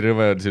on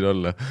ülirõve on siin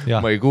olla.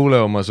 Ma ei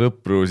kuule oma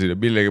sõpru siin,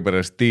 millegi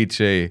pärast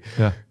DJ.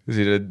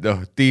 Siin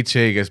on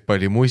DJ, kes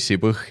pani mussi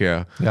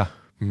põhja.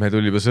 Me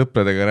tulime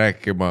sõpradega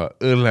rääkima,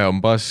 õlle on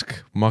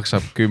pask,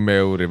 maksab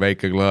 10 €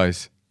 väike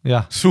klaas.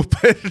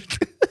 Super!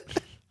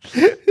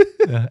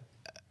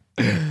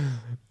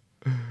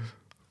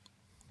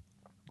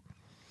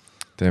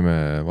 Teeme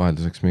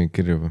vahelduseks mingit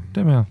kirju või?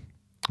 Teeme jah.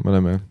 Me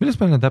oleme jah. Millest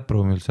me oleme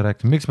täpproomi üldse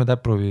rääkima? Miks me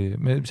täpproomi,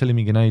 see oli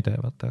mingi näide,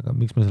 vaata, aga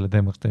miks me selle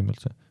teemaks teeme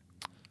üldse?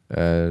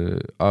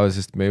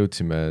 Sest me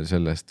jõudsime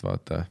sellest,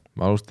 vaata,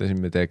 me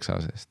alustasime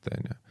Texasest,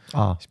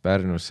 siis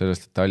Pärnus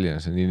sellest, et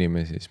Tallinnas on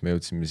inimesi, siis me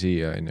jõudsime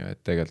siia,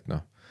 et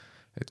tegelikult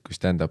et kui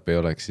stand-up ei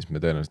oleks, siis me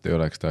tõenäoliselt ei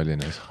oleks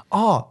Tallinnas.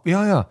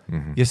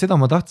 Ja seda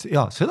ma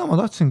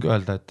tahtsingi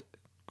öelda, et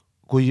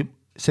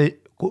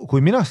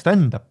kui mina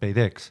stand-up ei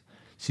teeks,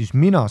 siis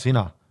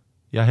sina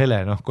ja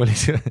Hele,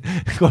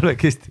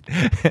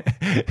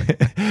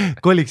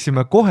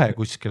 koliksime kohe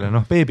kuskile,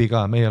 beebi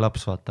ka, meie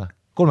laps, vaata,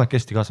 3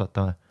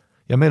 kasvatame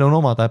ja meil on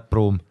oma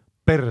täpproom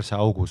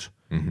perseaugus.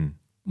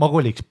 Ma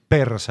koliks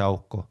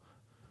perseauku.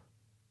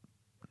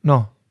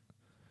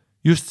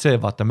 Just see,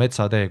 vaata,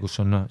 metsatee, kus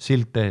on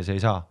silt ees, ei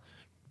saa.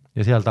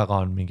 Ja seal taga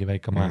on mingi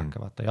väike majake,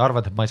 vaata. Ja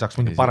arvad, et ma ei saaks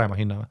mingi parema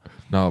hinna.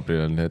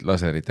 Naabril on need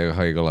laseritega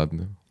haikalad.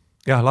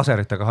 Jah,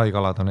 laseritega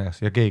haikalad on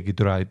ees ja keegi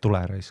türa ei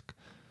tule raisk.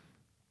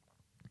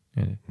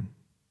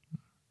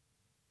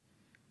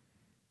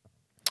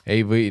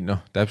 Ei või,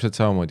 täpselt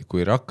samamoodi,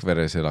 kui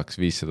Rakveres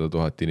elaks 500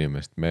 000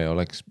 inimest, me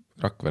oleks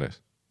Rakveres.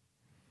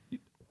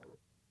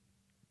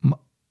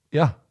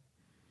 Jah.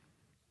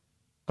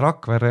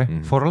 Rakvere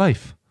for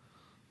life.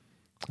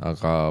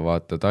 Aga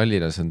vaata,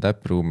 Tallinnas on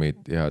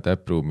täpproomid ja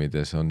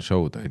täpproomides on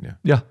show'd, on ju?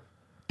 Jah,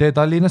 tee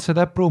Tallinnasse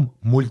täpproom,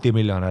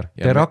 multimiljonär.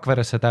 Tee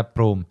Rakveresse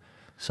täpproom,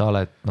 sa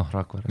oled,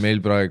 Rakveres.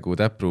 Meil praegu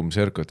täpproom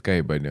circuit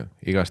käib, on ju.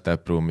 Igas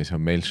täpproomis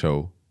on meil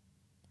show,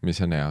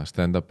 mis on hea.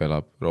 Stand-up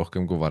elab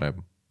rohkem kui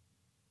varem.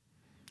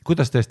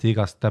 Kuidas tõesti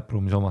igas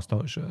täpproomis oma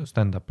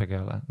stand-up'i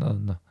ei ole?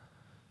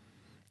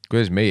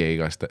 Kuidas meie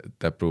igas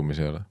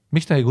täpproomis ei ole?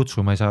 Miks ta ei kutsu,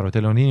 ma ei saa aru,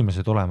 teil on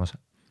inimesed olemas.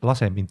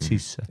 Lase mind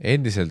sisse.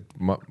 Endiselt,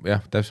 ma ei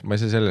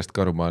saa sellest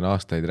ka aru, ma olen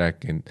aastaid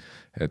rääkinud,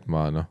 et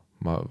ma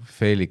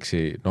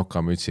Felixi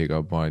nokamütsiga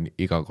ma olen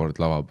iga kord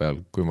lava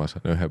peal, kui ma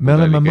saan ühe me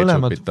oleme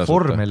mõlemad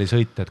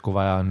vormelisõitjad, kui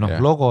vaja on,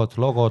 logod.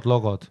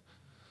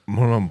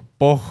 Mul on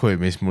pohhui,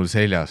 mis mul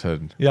seljas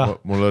on.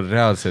 Mul on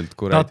reaalselt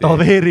kuradi.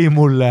 Tatoveeri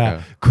mulle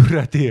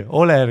kuradi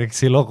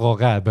Olerexi logo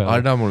käe peal.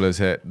 Anna mulle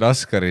see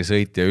Naskari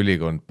sõitja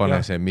ülikond,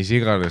 pane see mis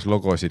iganes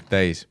logosid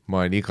täis,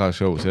 ma olen iga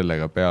show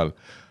sellega peal.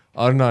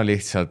 Anna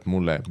lihtsalt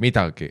mulle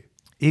midagi.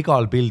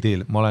 Igal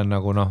pildil ma olen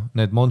nagu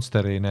need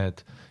Monsteri,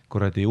 need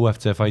kuradi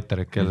UFC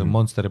fighterid, kellel on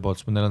Monsteri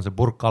poolt, neil on see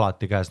purk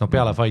alati käes,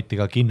 peale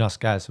fightiga kinnas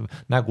käes,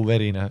 nägu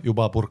verine,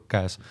 juba purk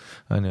käes.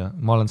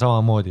 Ma olen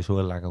samamoodi su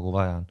õllega, kui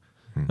vaja on.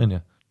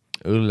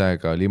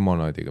 õllega,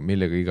 limonaadiga,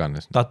 millega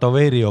iganes.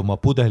 Tatoveeri oma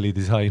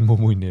pudelidisain mu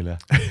munnile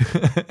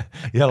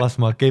ja las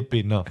ma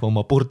kepin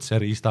oma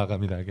purtseriistaga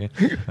midagi.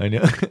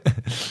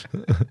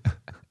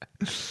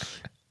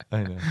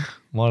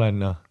 Ma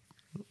olen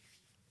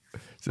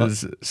see on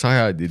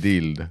sajandi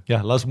diil.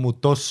 Jah, las mu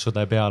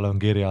tossude peal on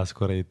kirjas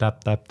kuri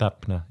täp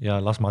ja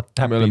las ma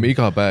täpin. Me oleme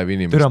iga päev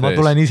inimeste ees. Ma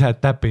tulen ise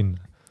täpin.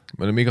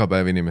 Me oleme iga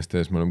päev inimeste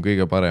ees, me oleme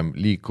kõige parem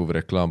liikuv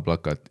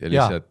reklaamplakat ja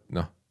lihtsalt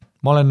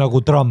Ma olen nagu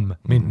tramm,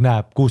 mind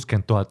näeb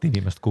 60 000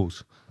 inimest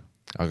kuus.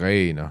 Aga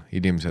ei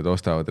inimesed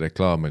ostavad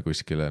reklaame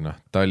kuskile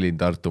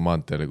Tallinn-Tartu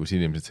maanteele, kus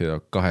inimesed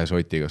sõidavad 2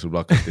 sotiga sul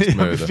plakatist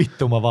mööda.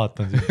 Vittu ma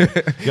vaatan siis.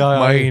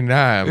 Ma ei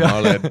näe, ma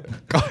olen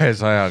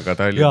 200-ga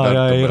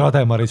Tallinn-Tartu. Ja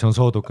Rademaris on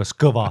soodukas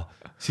kõva,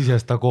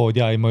 sisesta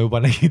kood ja ma juba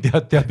nägin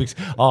tead miks.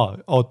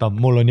 Oota,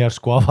 mul on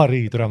järsku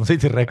avarii, ma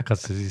sõidin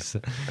rekkasse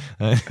sisse.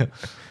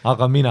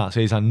 Aga mina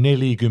seisan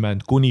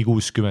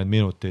 40-60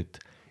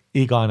 minutit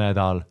iga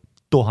nädal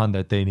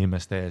 1000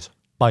 inimeste ees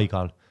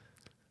paigal.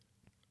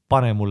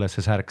 Pane mulle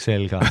see särk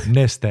selga,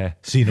 Neste,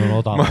 siin on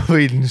odav. Ma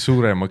võin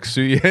suuremaks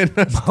süüa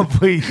ennast. Ma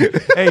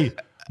võin,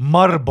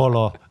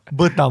 Marlboro,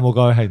 võta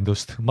muga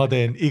ühendust. Ma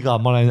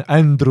olen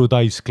Andrew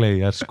Dice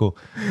Clay järsku.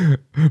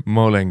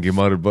 Ma olengi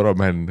Marlboro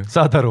man.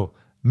 Saad aru,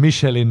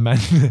 Michelin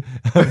man.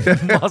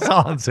 Ma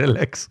saan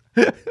selleks.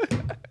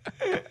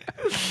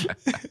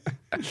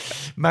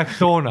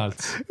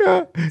 McDonald's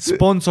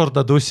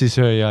sponsorda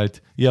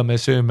tussisööjaid ja me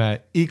sööme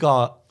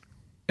iga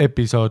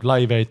episood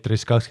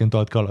live-eetris 20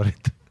 000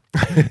 kalorit.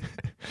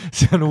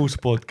 See on uus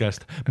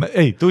podcast.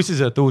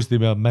 Tussisööjate uus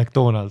nimi on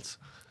McDonald's.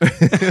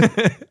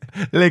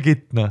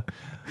 Legitna.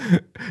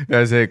 Ja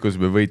see, kus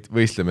me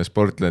võistleme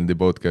Sportlandi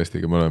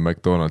podcastiga, me oleme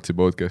McDonald'si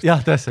podcast. Jah,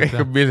 täpselt.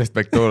 Millest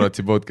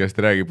McDonald'si podcast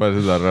räägib,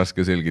 seda on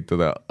raske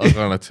selgitada,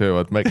 aga nad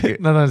söövad Maci.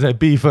 Nad on see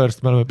be first,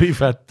 me oleme be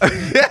fat.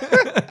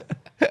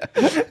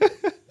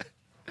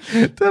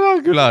 Täna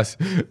külas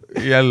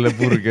jälle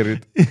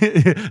burgerid.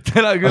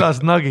 Täna külas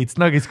nuggets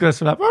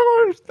kuidas läheb.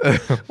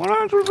 Ma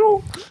lähen sul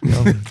suu.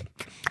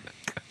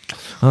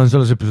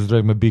 Selles episood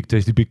räägime Big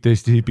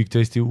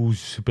Tasty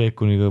uus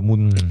peekoniga.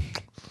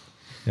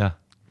 Jah.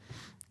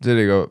 See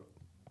oli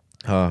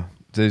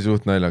see oli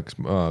suht naljakas.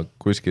 Ma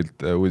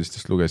kuskilt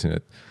uudistest lugesin,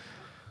 et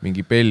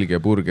mingi Belgia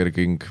Burger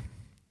King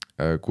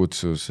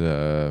kutsus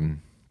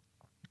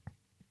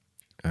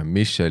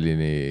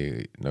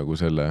Michelini nagu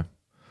selle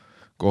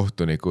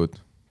kohtunikud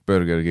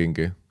Burger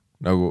Kingi,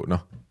 nagu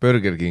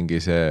Burger Kingi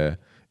see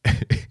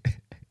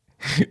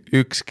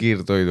üks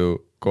kiirtoidu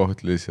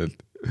koht lihtsalt,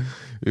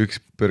 üks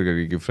Burger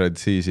Kingi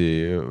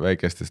frantsiisi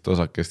väikestest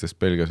osakestest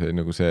Belgias oli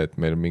nagu see, et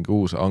meil on mingi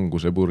uus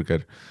Anguse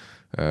burger,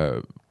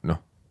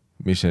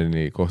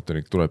 Michelini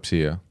kohtunik tuleb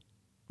siia.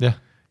 Yeah.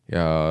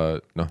 Ja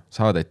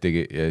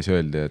saadetigi ja siis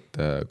öeldi, et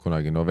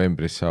kunagi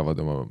novembris saavad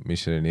oma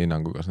Michelini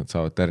hinnangu, kas nad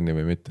saavad tärni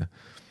või mitte.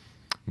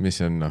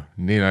 Mis on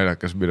nii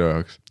naljakas minu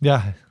jaoks.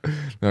 Jah.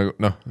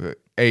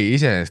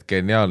 Iseenesest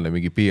geniaalne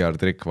mingi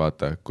PR-trikk,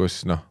 vaata, kus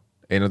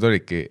nad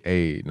olidki,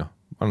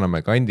 anname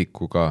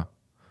kandiku ka,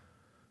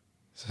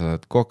 sa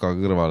saad koka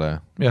kõrvale,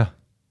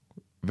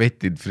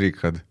 vetid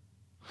friikad,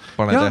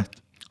 pane täht.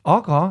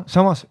 Aga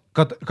samas,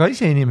 ka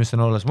ise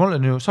inimesena olles,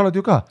 sa oled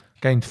ju ka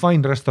käinud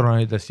fine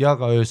restoranides ja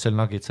ka öösel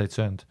nagitsaid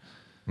söönud.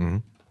 Mm-hmm.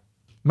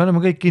 Me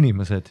oleme kõik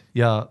inimesed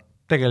ja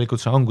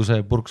tegelikult see Anguse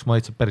purks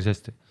maitseb päris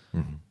hästi.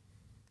 Mm-hmm.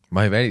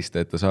 Ma ei välista,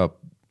 et ta saab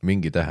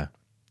mingi tähe.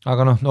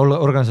 Aga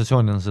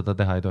organisatsioonina seda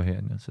teha ei tohi,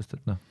 sest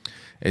et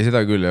Ei, seda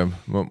küll jah.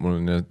 Mul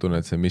on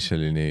tunne, et see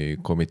Michelini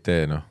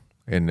komitee,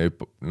 enne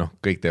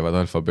kõik teevad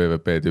alfa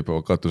PVP-d juba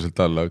katuselt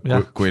alla,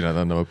 kui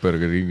nad annavad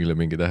Burger Kingile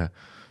mingi tähe.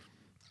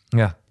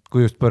 Jah,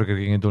 kui just Burger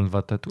King ei tulnud,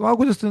 vaata, et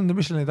kuidas nende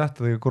Michelini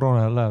tähtedega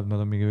koroona ajal läheb,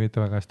 nad on mingi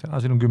veeta väga hästi.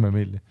 Siin on 10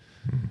 milli.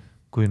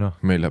 Kui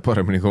Meil läheb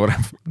paremini kui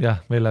varem.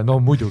 Jah, meil läheb,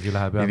 muidugi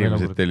läheb.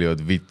 Inimesed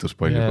tellivad vitus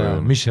palju koju.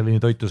 Michelini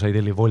toitu sai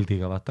telli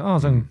Voldiga, vaata.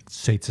 See on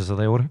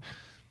 700 euro.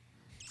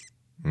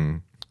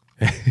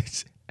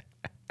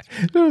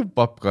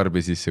 Pappkarbi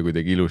sisse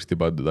kuidagi ilusti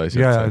pandud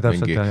asjad.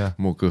 Mingi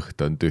mu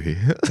kõht on tühi.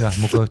 Jah,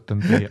 mu kõht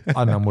on tühi.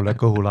 Anna mulle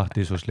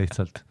kõhulahtisus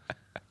lihtsalt.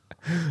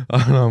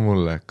 Anna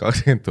mulle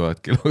 20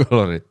 000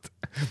 kilokalorit.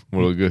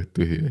 Mul on kõht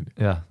tühi.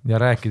 Ja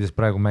rääkides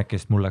praegu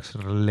Mäkist, mul läks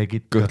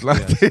legit kõht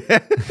lahti.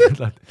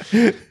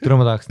 Tule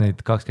ma tahaks neid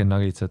 20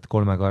 nagitsat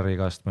 3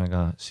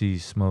 karrikastmega,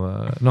 siis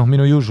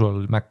minu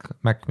usual Mac,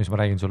 mis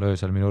ma räägin sulle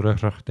öösel, minu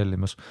rõh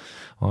tellimus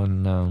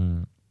on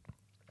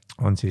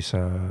siis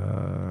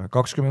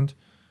 20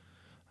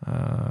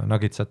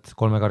 nagitsat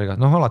 3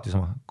 karrikastmega, alati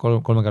sama,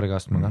 3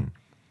 karrikastmega.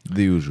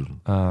 The usual.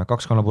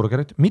 2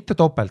 kanaburgerit, mitte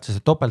topelt,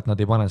 sest topelt nad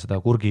ei pane seda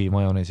kurgi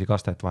majoneesi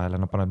kastet vahele,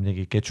 nad paneb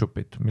mingi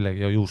ketšupit,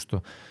 millegi ja juustu.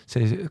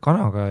 See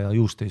kanaga ja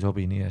juust ei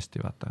sobi nii hästi,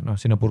 vaata,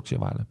 sinna purksi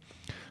vahele.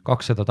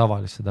 2 seda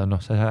tavalist, seda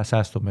see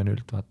säästub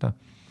menüült, vaata.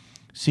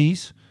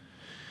 Siis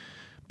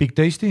Big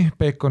Tasty,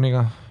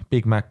 peekoniga,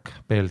 Big Mac,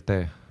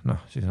 BLT,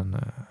 siis on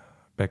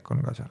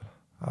peekon ka seal.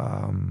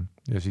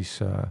 Ja siis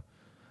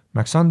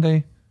Mac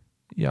Sunday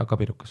ja ka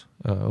pirukas,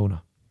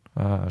 õuna.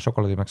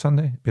 Šokolaadi Mac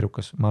Sunday,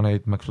 pirukas, ma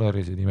neid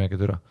McFlurry'sid imegi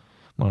türa,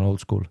 ma olen old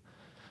school.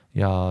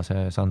 ja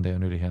see Sunday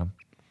on ülihea.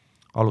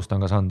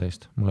 Alustan ka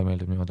Sundayst, mulle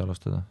meeldib niimoodi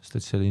alustada, sest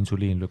et see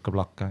insuliin lükkab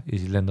lakke ja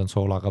siis lendan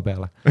soolaga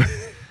peale.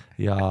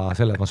 Ja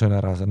selle ma söön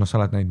ära, sa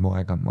oled näinud mu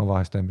aega, ma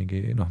vahest teen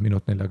mingi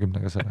minut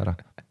 40 selle ära.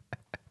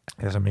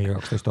 Ja see on mingi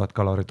 12 000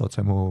 kalorit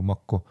otse mu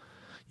makku.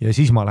 Ja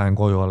siis ma lähen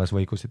koju alles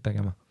võikusid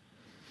tegema.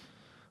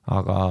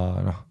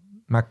 Aga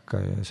Mac,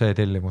 see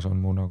tellimus on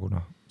mu nagu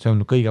see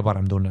on kõige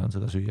parem tunne on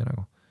seda süüa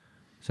nagu.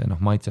 See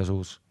maitse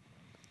suus.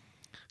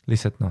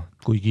 Lihtsalt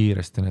kui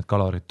kiiresti need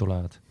kalorid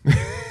tulevad.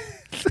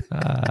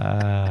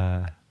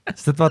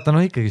 Sest et vaata,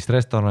 ikkagist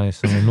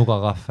restoranis on nuga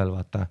kahvel,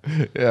 vaata.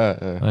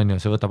 On ju,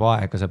 see võtab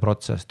aega, see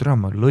protsess. Türa,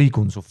 ma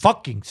lõigun su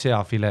fucking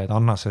seafileed,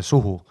 anna see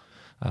suhu.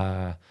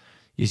 Ja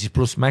siis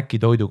pluss Maci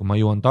toiduga ma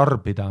jõuan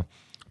tarbida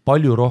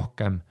palju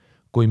rohkem,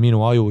 kui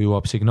minu aju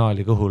jõuab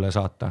signaali kõhule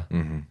saata.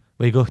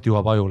 Või kõht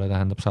jõuab ajule,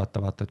 tähendab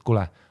saata, vaata, et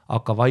kule,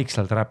 hakka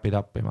vaikselt räppi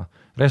tappima.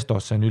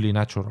 Restos see on üli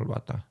natural,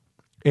 vaata.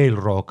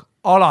 Eelroog,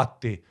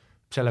 alati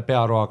selle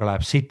pearoaga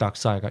läheb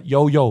sitaks aega.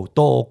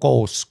 Too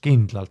koos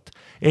kindlalt.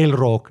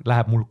 Eelroog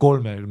läheb mul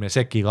 30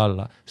 sekiga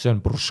alla. See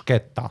on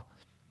bruschetta.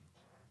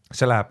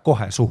 See läheb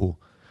kohe suhu,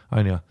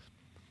 on ju.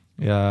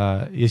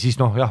 Ja siis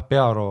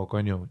pearoog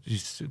on ju,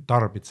 siis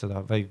tarbid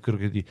seda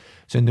väikõrgedi.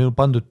 See on ju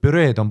pandud,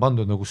 püreed on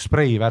pandud nagu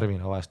sprei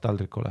värvina vahest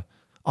taldrikule.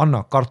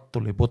 Anna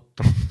kartuli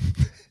putru.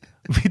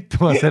 Vittu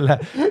ma selle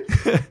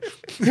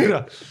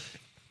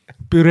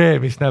püree,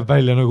 mis näeb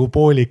välja nagu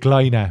poolik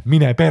laine,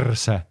 mine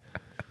perse.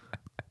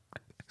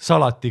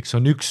 Salatiks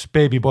on üks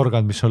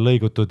beebiporgand, mis on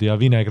lõigutud ja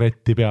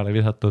vinegretti peale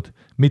visatud.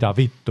 Mida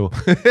vittu?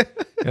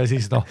 Ja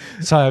siis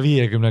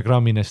 150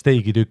 grammine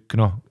steigitükk,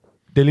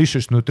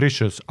 delicious,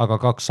 nutritious, aga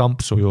 2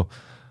 sampsu ju.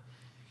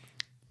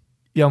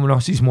 Ja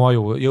siis mu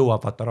aju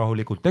jõuab vaata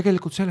rahulikult.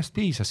 Tegelikult sellest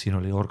piisas, siin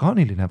oli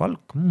orgaaniline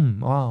valk.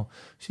 Wow.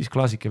 Siis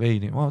klaasike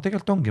veini.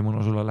 Tegelikult ongi,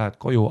 sulle lähed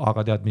koju,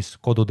 aga tead mis,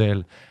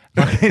 koduteel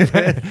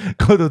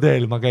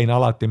ma käin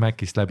alati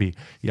Macist läbi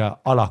ja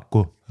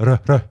alaku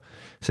rõh.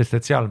 Sest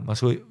et seal ma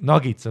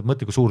nagitsad,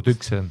 mõtle kui suur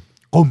tükk see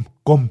on.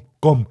 Kom.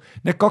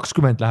 Need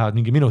 20 lähevad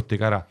mingi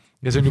minutiga ära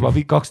ja see on juba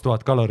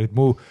 2000 kalorit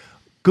mu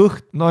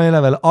kõht, ei ole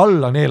veel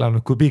alla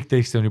neelanud, kui Big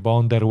Tasty on juba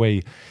on their way.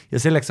 Ja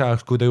selleks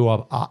ajaks, kui ta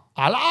jõuab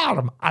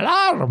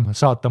alarm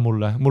saata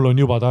mulle, mul on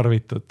juba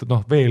tarvitud,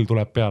 veel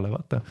tuleb peale,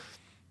 vaata.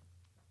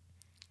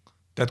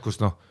 Tead,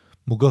 kus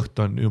mu kõht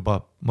on juba,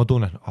 ma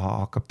tunnen,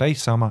 hakkab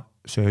täis saama,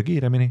 söö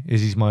kiiremini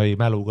ja siis ma ei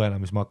mälu ka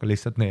enam, siis ma hakkan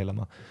lihtsalt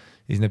neelama.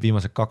 Ja siis need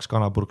viimased 2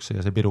 kanapurkse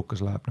ja see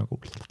pirukas läheb nagu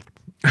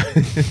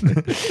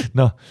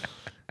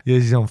ja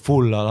siis on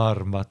full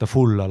alarm, vaata,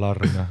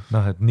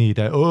 et nii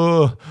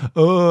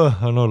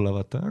on olla,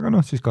 vaata,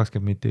 aga siis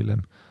 20 minti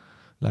hiljem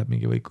läheb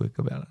mingi võiku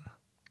ikka peale.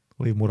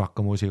 Või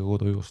murakamuusiga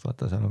kodujust,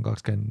 vaata, seal on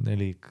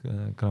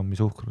 24 grammi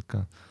suhkrut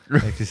ka.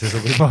 Ehk siis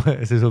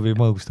see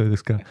sobib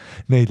magustoidus ka.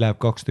 Neid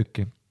läheb 2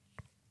 tükki.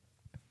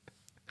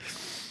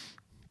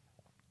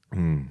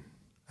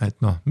 Et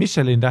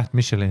Michelin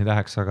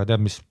täheks, aga tead,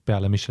 mis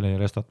peale Michelini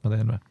restot ma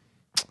teen või?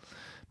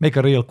 Make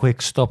a real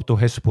quick stop to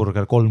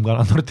Hesburger, 3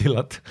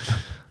 kanatortillat.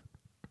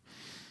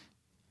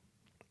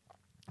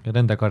 Ja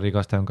nende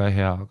karrikaste on ka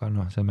hea,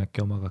 aga see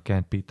Maci omaga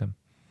can't beat them.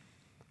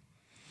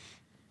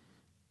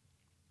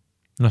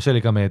 See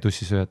oli ka meie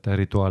tussisööjate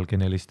rituaal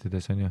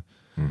genelistides on ju.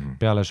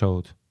 Peale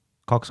show'd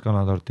 2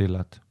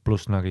 kanatortillat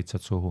pluss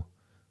nagitsad suhu.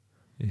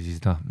 Ja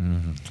siis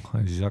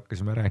siis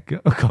hakkasime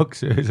rääkima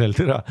 2 öösel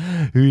türa,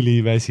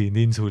 üliväsind,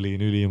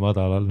 insuliin,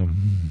 ülimadalal.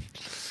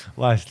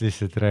 Vahest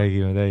lihtsalt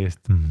räägime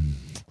täiesti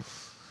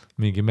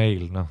mingi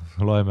meil,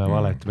 loeme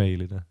valet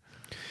meilida.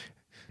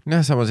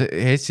 Samas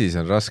Hessis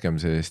on raskem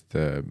sellist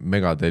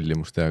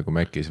megatellimust teha kui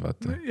Macis,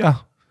 vaata.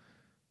 Jah.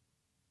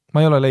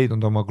 Ma ei ole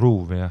leidnud oma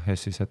groove'i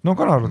Hessis, et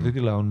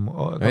kanatortilla on...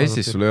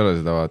 Hessis sul ei ole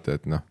seda, vaata,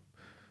 et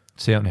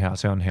See on hea.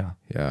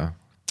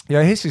 Ja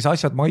Hessis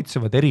asjad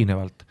maitsevad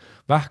erinevalt.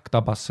 Vähk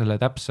tabas selle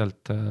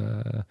täpselt,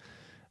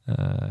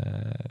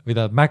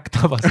 Mac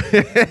tabas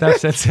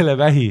täpselt selle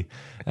vähi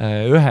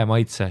ühe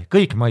maitse.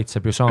 Kõik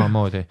maitseb ju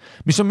samamoodi.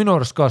 Mis on minu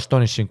arust ka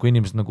astonishing, kui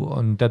inimesed nagu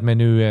on, tead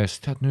menüü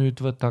eest, tead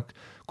nüüd võtak.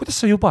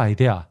 Kuidas sa juba ei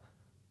tea?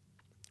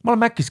 Ma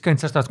olen Macis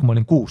käinud sellest ajast, kui ma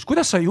olin 6.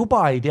 Kuidas sa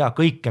juba ei tea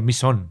kõike, mis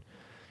on?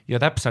 Ja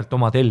täpselt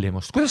oma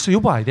tellimust. Kuidas sa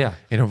juba ei tea?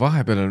 Ei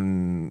vahepeal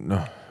on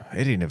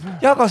erinev.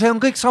 Ja, aga see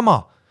on kõik sama.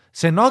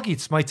 See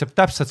nagits maitseb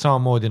täpselt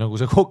samamoodi nagu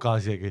see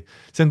kokaasiagi.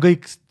 See on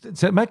kõik,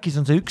 see Macis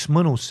on see üks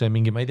mõnus, see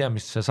mingi, ma ei tea,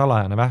 mis see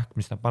salajane vähk,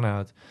 mis nad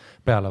panevad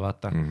peale,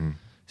 vaata.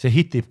 See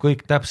hitib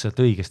kõik täpselt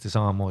õigesti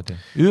samamoodi.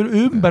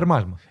 Ümber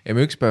maailma. Ja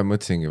ma üks päev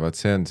mõtlesingi, vaat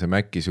see on see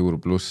Maci suur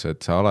pluss,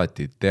 et sa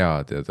alati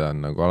tead ja ta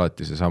on nagu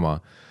alati see sama.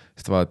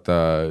 Sest vaata,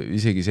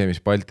 isegi see, mis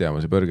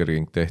Baltijaama, see Burger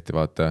King tehti,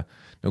 vaata,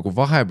 nagu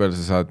vahepeal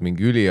sa saad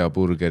mingi ülija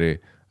burgeri,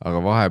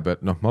 aga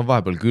vahepeal, ma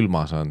vahepeal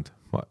külma saanud.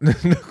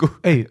 Nagu...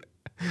 Ei,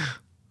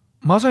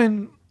 ma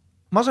sain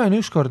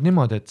ükskord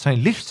niimoodi, et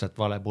sain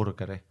lihtsalt vale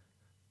burgeri.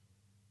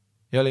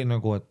 Ja oli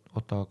nagu, et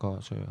oota, aga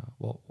see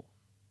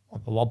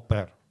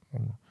vapper.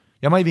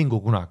 Ja ma ei vingu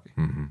kunagi.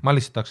 Ma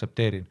lihtsalt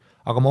aksepteerin.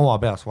 Aga ma oma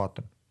peas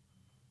vaatan.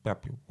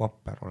 Peab ju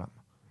vapper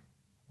olema.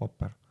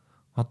 Vapper.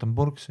 Vaatan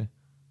purksi.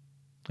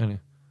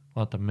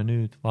 vaatan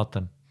menüüd,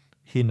 vaatan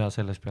hinna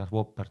selles peal,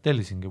 Whopper,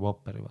 tellisingi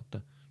Whopperi, vaata.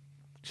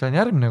 Sain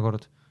järgmine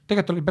kord,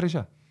 tegelikult oli päris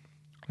hea.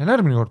 Ja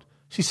järgmine kord,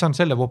 siis saan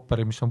selle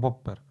Whopperi, mis on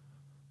Whopper.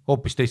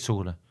 Hoopis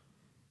teistsugune.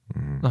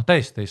 Noh,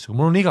 täiesti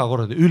teistsugune. Mul on iga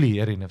kord üli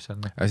erinev seal.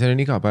 Aga see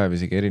on iga päev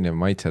isegi erinev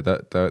maitse, ta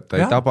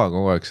ei taba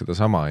kogu aeg seda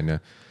sama, on ju.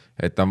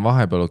 Et ta on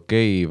vahepeal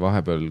okei,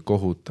 vahepeal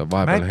kohutav,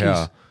 vahepeal Mäkis,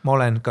 hea. Ma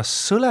olen kas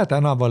Sõle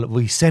tänaval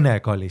või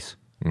Senegalis.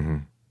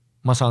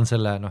 Ma saan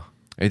selle,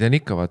 Ei, ta on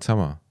ikka vaat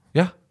sama.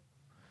 Jah.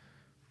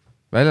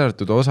 Välja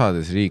arvatud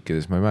osades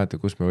riikides, ma ei mäleta,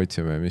 kus me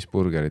võtsime, mis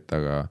burgerit,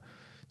 aga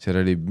seal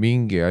oli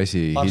mingi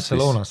asi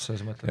Barcelonas,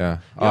 selles mõtled.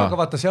 aga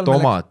vaata,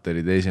 tomat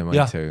oli teise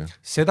maitsega.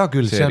 Seda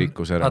küll,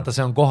 vaata,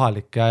 see on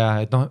kohalik ja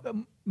et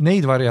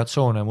neid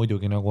variatsioone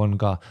muidugi nagu on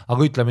ka,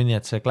 aga ütleme nii,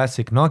 et see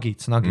classic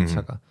nuggets,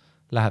 aga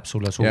läheb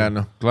sulle suur. Ja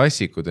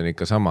klassikud on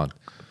ikka samad.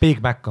 Big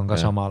Mac on ka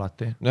sama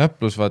alati. No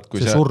plus vaat, kui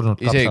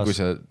kui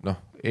sa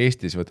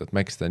Eestis võtad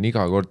Mac, ta on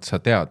iga kord, sa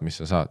tead, mis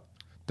sa saad.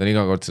 Ta on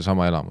iga kord see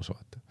sama elamus,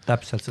 vaata.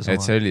 Täpselt see sama.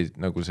 Et see oli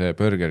nagu see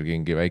Burger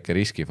Kingi väike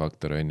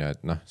riskifaktor on ju, et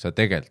sa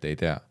tegelikult ei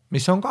tea.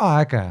 Mis on ka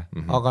äge,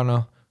 aga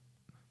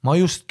ma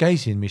just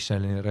käisin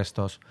Michelini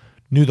restos.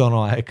 Nüüd on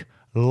aeg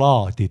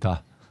laadida.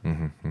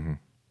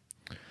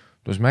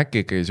 Plus Mac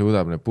ikkagi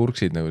suudab need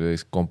purksid nagu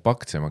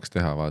kompaktsemaks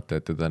teha,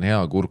 vaata, et teda on hea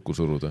kurku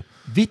suruda.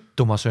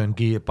 Vittu ma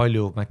sööngi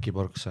palju Maci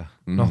purkse.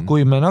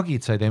 Kui me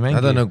nagitsaid ei mängi.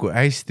 Nad on nagu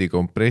hästi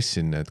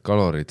kompressin need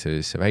kalorid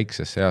sellisesse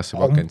väiksesse heasse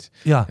pakendis.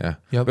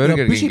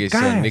 Burger Kingis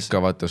on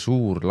ikka, vaata,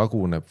 suur,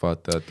 laguneb,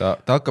 vaata, ta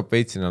hakkab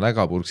veitsina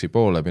lägapurksi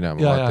poole minema,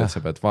 vaata, et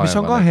sa pead vaeva.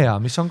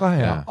 Mis on ka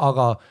hea,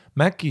 aga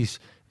Macis,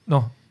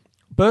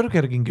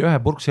 Burger Kingi ühe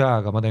purksi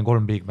ajaga ma teen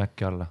 3 Big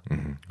Maci alla.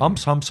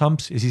 Amps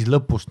ja siis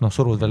lõpust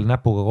surud veel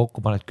näpuga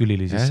kokku, paned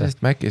külili sisse. Sest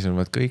Macis on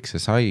kõik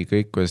see sai,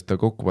 kõik, kuidas ta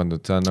kokku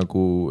pandud, see on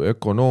nagu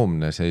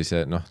ökonoomne,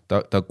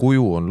 ta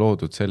kuju on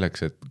loodud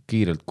selleks, et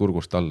kiirelt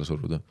kurgust alla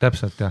suruda.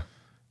 Täpselt, jah.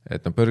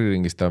 Et Burger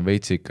Kingis ta on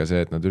veits ikka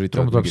see, et nad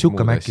üritavad tuleb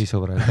siuke Maci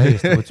sõbra,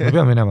 täiesti võtsi, me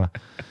peame minema.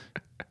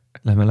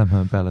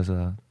 Lähme peale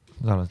seda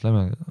salast,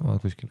 lähme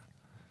kuskile.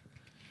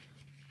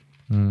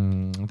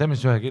 Teeme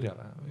siis ühe kirja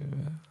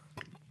või?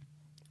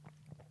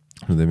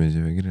 No teeme siis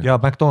ühe kirja. Ja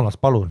McDonald's,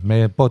 palun.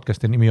 Meie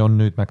podcasti nimi on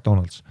nüüd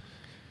McDonald's.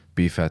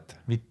 Be fat.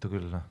 Vittu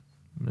küll.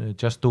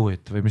 Just do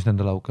it. Või mis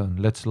nende lauka on?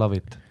 Let's love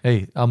it.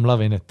 Ei, I'm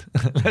loving it.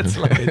 Let's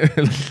love it.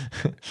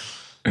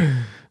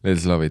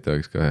 Let's love it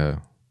oleks ka hea.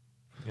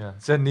 Ja,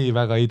 see on nii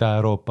väga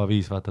Ida-Euroopa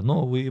viis. Vaata,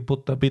 no we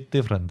put a bit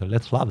different.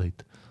 Let's love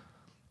it.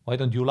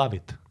 Why don't you love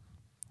it?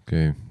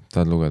 Okei,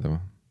 tahad lugeda või?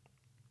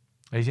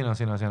 Ei, sina.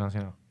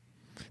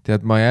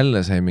 Tead, ma jälle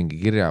sain mingi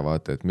kirja,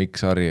 vaata, et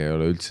miks Harri ei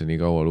ole üldse nii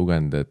kaua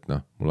lugenud, et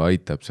mulle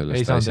aitab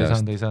sellest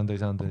asjast. Ei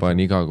saanud. Ma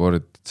panen iga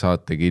kord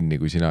saate kinni,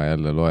 kui sina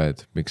jälle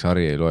loed, miks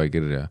Harri ei loe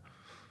kirja.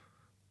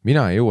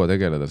 Mina ei jõua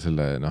tegeleda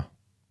selle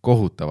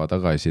kohutava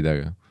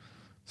tagaisidega.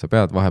 Sa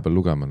pead vahepeal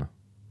lugema.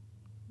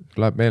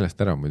 Läheb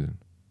meelest ära muidu.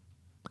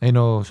 Ei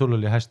sul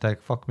oli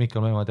hashtag fuck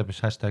Mikkel Meemaa, teab,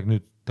 mis hashtag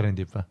nüüd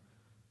trendib või?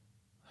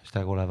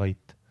 Hashtag ole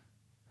vait.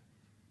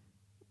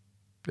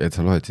 Et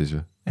sa loed siis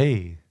või?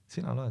 Ei,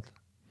 sina loed.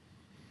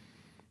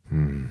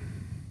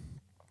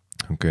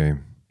 Okei.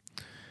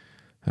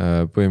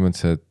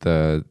 Põhimõtteliselt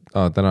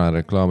täna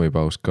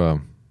reklaamipaus ka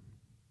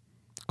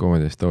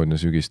Comedy Estonia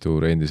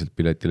sügistuur endiselt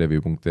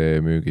piletilevi.ee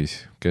müügis,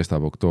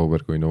 kestab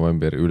oktoober kui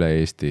november üle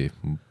Eesti,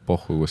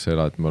 pohhu kus sa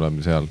elad, me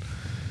oleme seal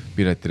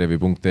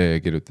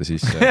piletilevi.ee kirjuta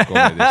sisse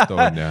Comedy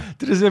Estonia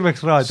tere, see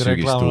peaks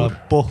raadioreklaam,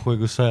 pohhu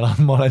kus sa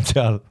elad, ma olen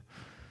seal.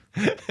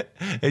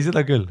 Ei,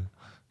 seda küll.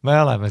 Me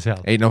oleme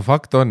seal. Ei,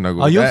 fakt on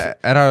nagu,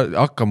 ära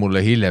hakka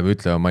mulle hiljem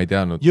ütlema, ma ei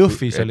teadnud.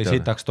 Jõhvis oli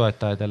sitaks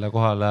toetajad jälle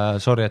kohal,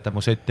 sorry, et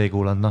mu setti ei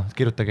kuulanud,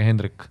 kirjutage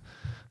Hendrik.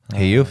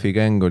 Ei, Jõhvi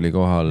gäng oli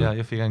kohal. Ja,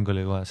 Jõhvi gäng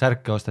oli kohal,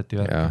 särke osteti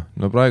värk.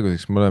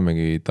 Praeguseks me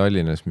olemegi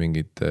Tallinnas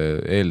mingid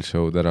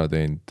eelshowd ära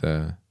teinud,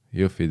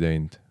 Jõhvi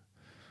teinud.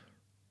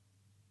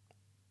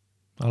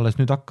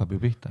 Alles nüüd hakkab ju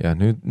pihta. Ja,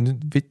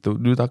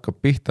 nüüd hakkab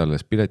pihta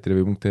alles,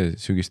 piletilevi.ee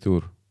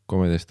sügistuur,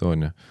 Comedy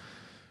Estonia.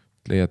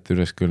 Leiate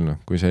üles küll,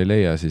 kui sa ei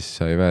leia, siis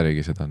sa ei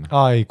väärigi seda.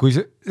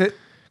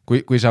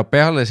 Kui sa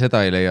peale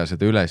seda ei leia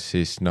seda üles,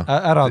 siis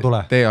ära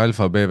tule. Tee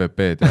alfa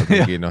BVP, tead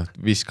mingi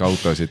viska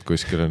autosid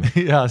kuskil on.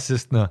 Ja,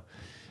 sest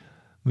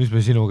mis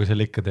me sinuga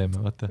seal ikka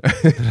teeme, vaata.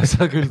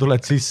 Sa küll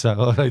tuled sisse,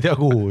 aga ei tea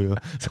kuhu ju.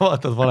 Sa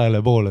vaatad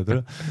valele poole.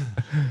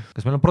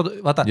 Kas meil on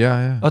vaata,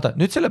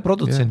 nüüd selle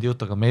produtsendi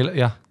jutuga meil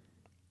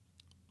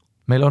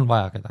on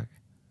vaja kedagi.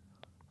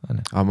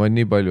 Aga ma on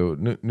nii palju,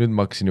 nüüd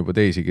ma hakkasin juba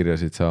teisi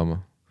kirjasid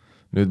saama.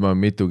 Nüüd ma olen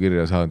mitu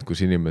kirja saanud,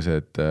 kus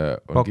inimesed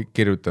on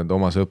kirjutanud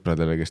oma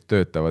sõpradele, kes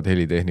töötavad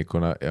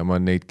helitehnikuna ja ma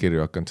olen neid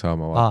kirju hakanud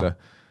saama, vaata.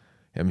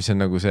 Ja mis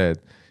on nagu see, et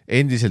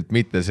endiselt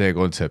mitte see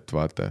kontsept,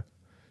 vaata.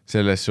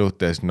 Selles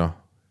suhtes,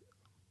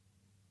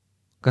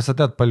 Kas sa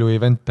tead, palju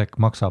Eventec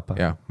maksab?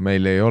 Jah,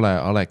 meil ei ole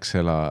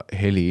Alexela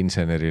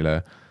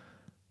heliinsenerile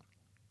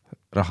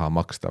raha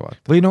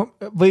makstavat.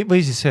 Või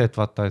siis see, et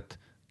vaata, et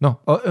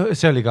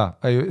see oli ka,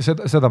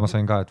 seda ma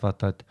sain ka, et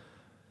vaata, et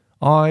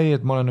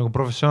et ma olen nagu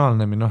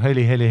professionaalne,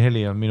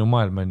 heli on minu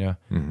maailm, on ju.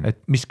 Et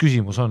mis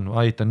küsimus on,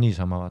 ta on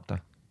niisama, vaata.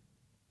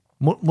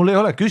 mul ei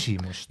ole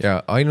küsimust.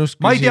 Ja ainus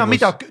küsimus... Ma ei tea,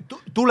 mida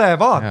tule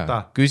vaata.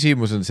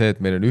 Küsimus on see, et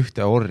meil on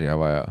ühte orja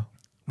vaja.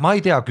 Ma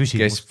ei tea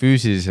küsimust. Kes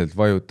füüsiliselt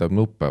vajutab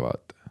nuppe,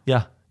 vaata.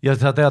 Jah, ja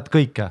sa tead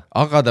kõike.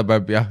 Aga ta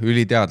peab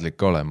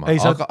üliteadlik olema.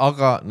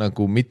 Aga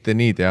nagu mitte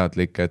nii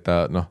teadlik, et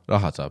ta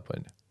raha saab.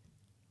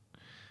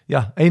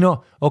 Jah,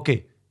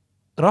 okei.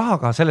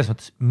 Rahaga selles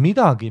mõttes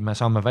midagi me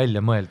saame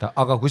välja mõelda,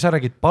 aga kui sa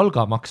räägid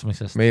palga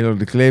maksmisest... Meil on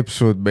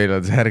kleepsud, meil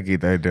on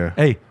särgid, on ju?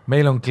 Ei,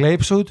 meil on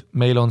kleepsud,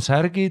 meil on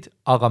särgid,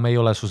 aga me ei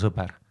ole su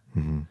sõber.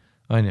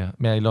 On ju,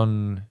 meil on...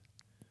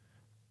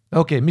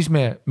 Okei, mis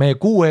meie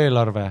kuu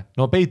eelarve,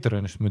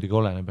 Patreonist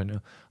muidugi oleneb, on ju,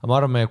 aga ma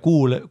arvan, meie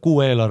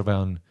kuu eelarve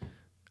on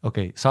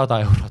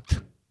 100 eurot,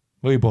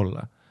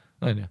 võib-olla,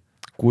 on ju.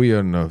 Kui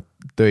on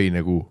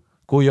töine kuu?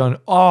 Kui on,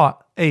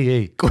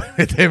 ei. Kui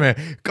me teeme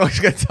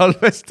 20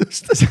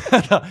 salvestust.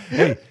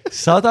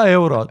 100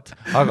 eurot,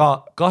 aga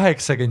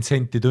 80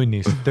 senti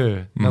tunnis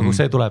töö, nagu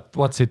see tuleb,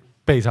 what's it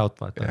pays out,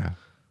 vaata.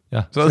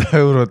 100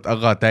 eurot,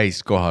 aga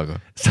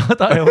täiskohaga.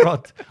 100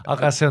 eurot,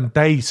 aga see on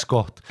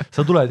täiskoht.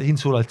 Sa tuled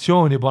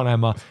insulatsiooni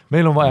panema,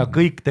 meil on vaja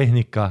kõik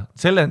tehnika.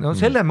 Selle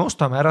me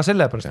ostame ära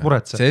selle pärast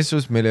muretse.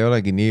 Selles meil ei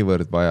olegi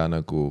niivõrd vaja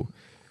nagu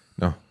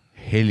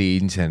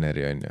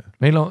heliinseneri, on ju.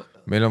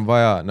 Meil on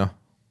vaja,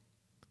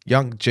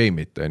 Young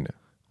Jamit, on ju.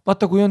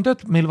 Vaata, kui on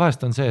tead, meil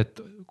vahest on see, et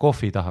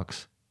kohvi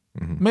tahaks.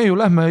 Me ju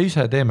lähme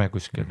ise teeme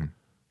kuskil.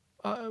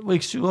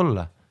 Võiks ju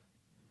olla.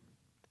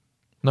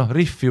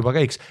 Riff juba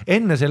käiks.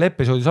 Enne selle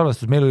episoodi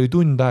salvestus meil oli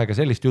tund aega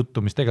sellist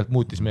juttu, mis tegelikult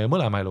muutis meie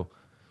mõlema elu.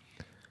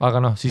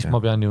 Aga siis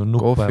ma pean ju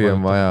nuppe. Kohvi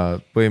on vaja,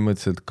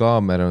 põhimõtteliselt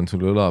kaamera on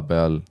sul õla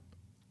peal.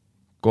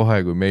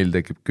 Kohe, kui meil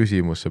tekib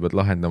küsimus, sa pead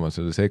lahendama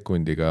selle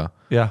sekundiga.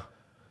 Jah.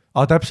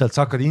 Täpselt,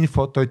 sa hakkad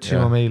infot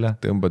otsima meile.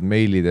 Tõmbad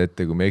meilid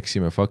ette, kui me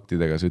eksime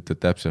faktidega, sa ütled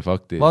täpse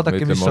fakti.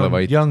 Vaadake, mis on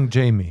Young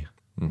Jamie.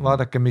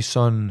 Vaadake, mis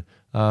on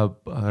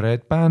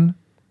Red Band.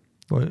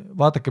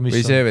 Vaadake, mis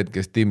või see veed,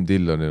 kes Tim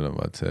Dillonil on,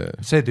 vaat see.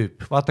 See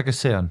tüüp, vaata,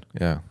 kes see on.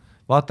 Yeah.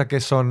 Vaata,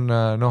 kes on,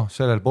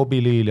 sellel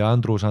Bobby Lee'l ja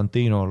Andrew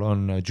Santinol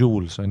on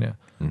Jules, on ju.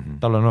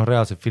 Tal on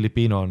reaalselt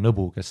Filipino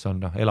nõbu, kes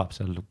on, elab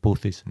seal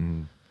boothis.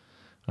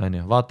 On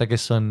ju. Vaata,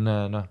 kes on,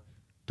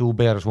 Two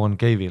Bears,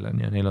 One Cave'il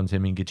on ju, neil on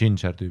see mingi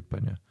ginger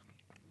tüüp, on ju.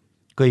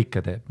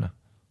 Kõike teeb,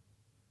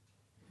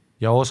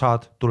 Ja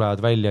osad tulevad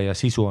välja ja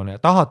sisu on ja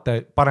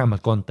tahate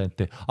paremat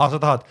contenti, aga sa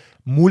tahad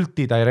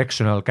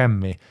multidirectional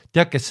cam'i.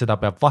 Tead, kes seda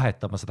peab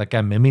vahetama, seda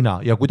cam'i mina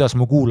ja kuidas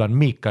ma kuulan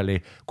Miikali,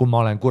 kui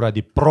ma olen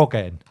kuradi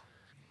progen.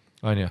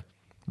 On ju?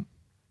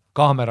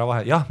 Kaamera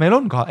vahe. Jah, meil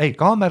on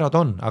kaamerad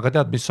on, aga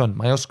tead, mis on?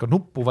 Ma ei oska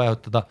nuppu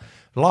vajutada,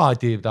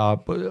 laadida,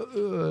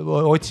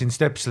 otsin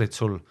stepslit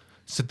sul.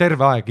 See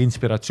terve aeg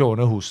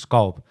inspiratsioon õhus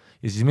kaob.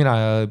 Ja siis mina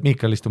ja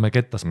Miikal istume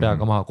kettas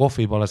peaga maha,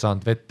 kohvi pole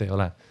saanud, vett ei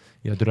ole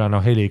ja türa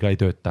heliga ei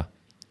tööta.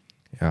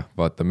 Jah,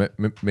 vaata, me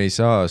ei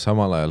saa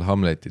samal ajal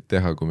Hamletit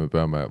teha, kui me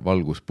peame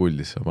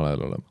valguspuldis samal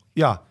ajal olema.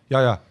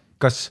 Ja.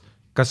 Kas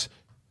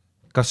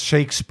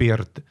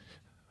Shakespeare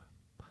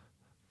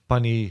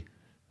pani...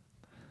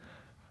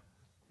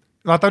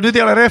 Vaata, nüüd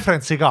ei ole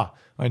referentsi ka,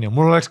 on ju,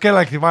 mul oleks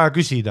kellegi vaja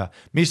küsida,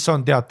 mis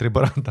on teatri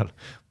põrandal.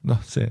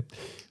 See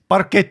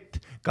parkett,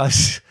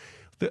 kas...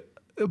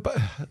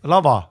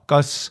 lava,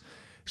 kas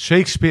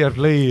Shakespeare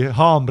lõi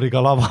haamriga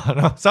lava,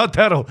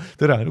 saate aru,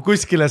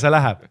 kuskile see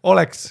läheb,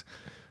 oleks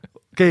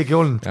keegi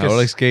olnud,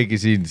 oleks keegi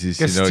siin, siis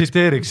kes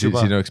tsiteeriks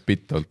juba, siin oleks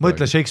bitt olnud.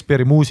 Mõtle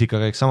Shakespeare'i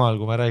muusika käiks samal,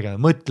 kui ma räägin,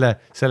 mõtle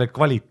selle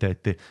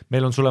kvaliteeti,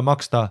 meil on sulle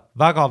maksta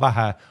väga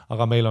vähe,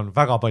 aga meil on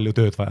väga palju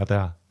tööd vaja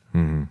teha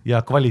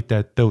ja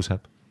kvaliteet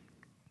tõuseb.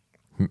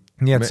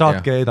 Nii et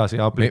saatke edasi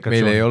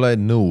aplikatsioon. Meil ei ole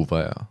nõu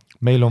vaja.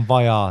 Meil on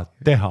vaja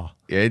teha.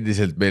 Ja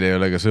endiselt meil ei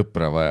ole ka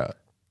sõpra vaja.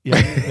 Ja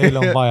meil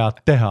on vaja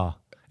teha.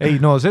 Ei,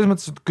 selles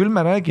mõttes, et küll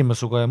me räägime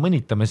suga ja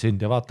mõnitame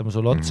sind ja vaatame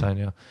sulle otsa,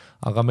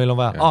 aga meil on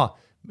vaja,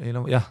 meil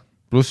on, jah.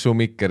 Plus su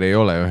mikker ei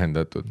ole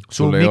ühendatud,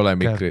 sul ei ole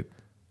mikrit.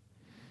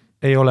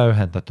 Ei ole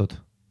ühendatud.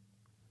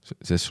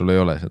 Sest sul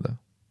ei ole seda.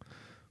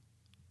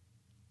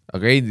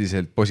 Aga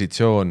endiselt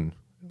positsioon,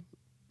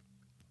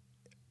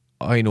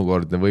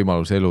 ainukordne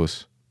võimalus elus,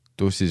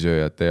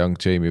 tussisööjate Young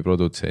Jamie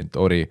produtsent,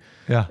 Ori,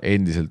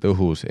 endiselt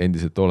õhus,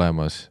 endiselt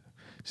olemas,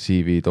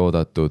 CV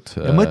toodatud.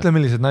 Ja mõtle,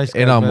 millised naised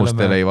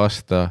enamustele ei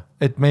vasta.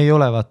 Et me ei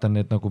ole vaata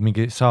need nagu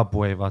mingi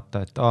Subway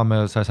vaata, et me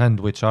sa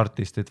sandwich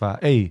artistid vaja.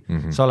 Ei,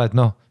 sa oled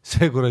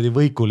see kuradi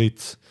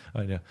võikulits.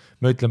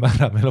 Me ütleme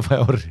ära, meil on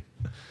vaja orri.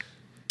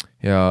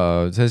 Ja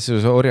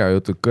selles orja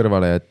jutud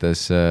kõrvale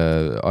jättes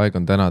aeg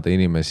on tänada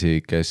inimesi,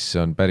 kes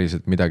on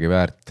päriselt midagi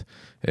väärt.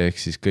 Ehk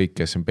siis kõik,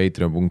 kes on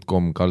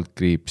patreon.com/,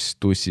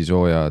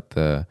 tussisoojad,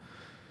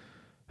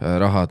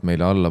 rahad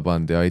meile alla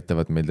pand ja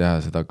aitavad meil teha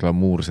seda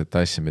glamuurset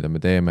asja, mida me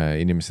teeme,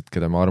 inimesed,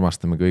 keda me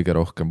armastame kõige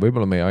rohkem,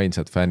 võib-olla meie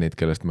ainsad fännid,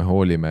 kellest me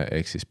hoolime,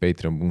 ehk siis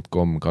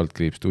patreon.com/,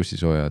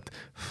 tussisoojad,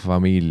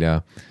 familia.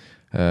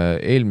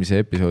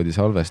 Eelmise episoodi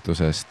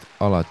salvestusest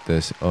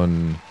alates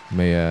on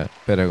meie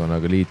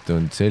perekonnaga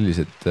liitunud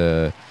sellised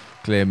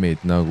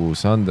kleemid nagu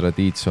Sandra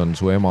Tiitson,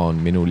 su ema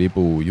on minu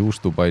libu,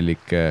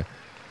 juustupallike,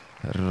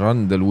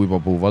 Randel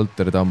Uibapuu,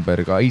 Valter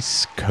Tamberg,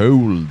 Ice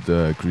Cold,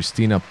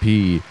 Christina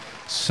P,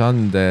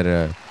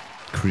 Sander,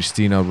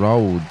 Kristiina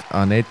Raud,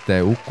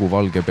 Anette, Uku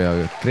Valgepea,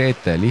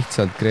 Grete,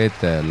 lihtsalt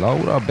Grete,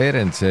 Laura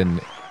Berendsen,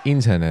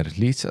 insener,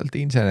 lihtsalt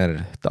insener,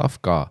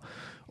 Tafka,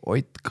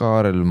 Ott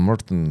Kaarel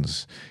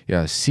Mortens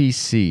ja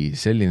CC,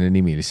 selline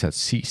nimi lihtsalt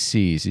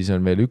CC, siis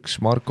on veel üks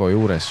Marko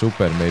juures,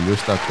 super, meil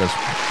just hakkas,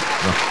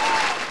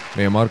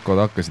 meie Markod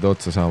hakkasid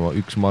otsa saama,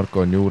 üks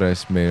Marko on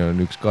juures, meil on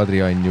üks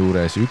Kadri-Ann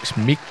juures, üks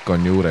Mikk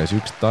on juures,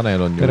 üks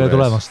Tanel on juures. Tere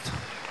tulemast!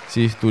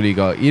 Siis tuli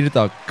ka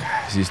Irdak,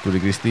 siis tuli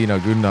Kristiina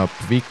Künnap,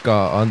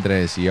 Vika,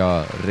 Andres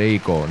ja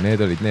Reigo.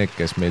 Need olid need,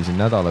 kes meil siin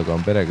nädalaga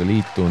on perega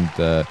liitunud,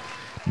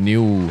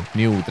 new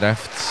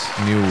drafts,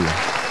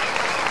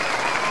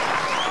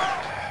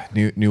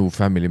 new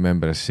family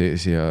members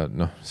siia,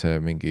 see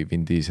mingi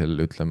Vin Diesel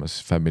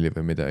ütlemas family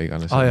või mida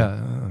iganes.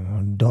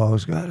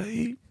 Dogs gotta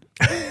eat.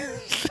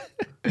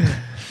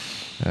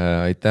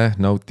 Aitäh,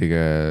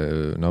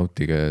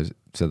 nautige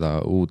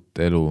seda uut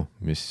elu,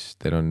 mis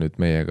teil on nüüd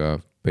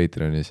meiega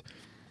Patreonis,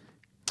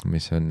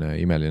 mis on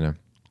imeline.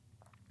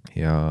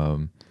 Ja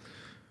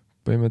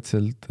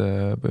põhimõtteliselt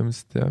ja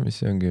mis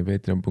see ongi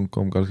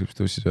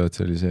patreon.com/tussisööjad,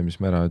 see oli see, mis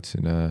ma ära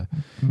ütlesin.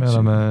 Me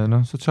oleme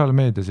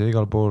sotsiaalmeedias ja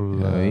igal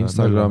pool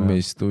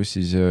Instagramis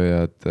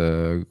tussisööjad,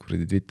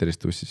 Twitteris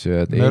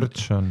tussisööjad.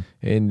 Merch on.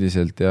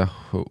 Endiselt jah,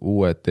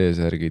 uued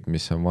T-särgid,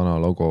 mis on vana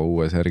logo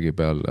uue särgi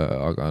peal,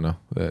 aga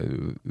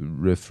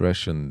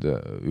refreshened,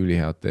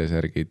 ülihead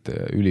T-särgid,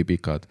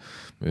 ülipikad.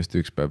 Ma just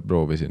üks päev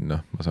proovisin,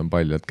 ma saan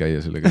paljalt käia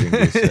sellega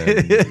ringis,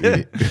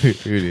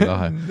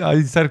 ülilahe.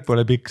 Särk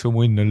pole pikk, su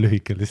munn on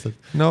lühike lihtsalt.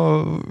 No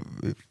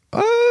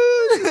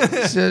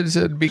see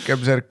on pikem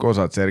särk,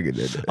 osad särgid.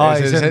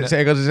 Ega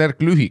see särk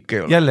lühik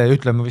ei ole. Jälle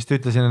ütleme, vist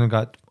ütlesin ka,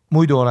 et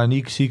muidu olen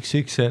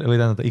XXXL või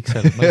tähendab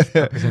XL, ma just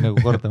hakkasin nagu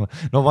kordama.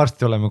 No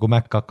varsti oleme, kui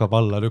Mac hakkab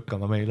alla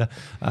lükkama meile.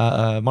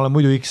 Ma olen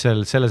muidu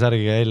XL, selle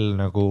särgiga L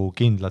nagu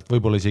kindlalt,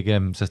 võib-olla isegi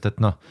M, sest et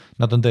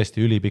nad on tõesti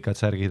ülipikad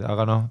särgid,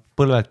 aga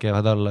põlved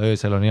käivad alla,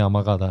 öösel on hea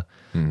magada.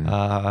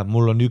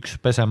 Mul on üks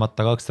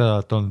pesemata 2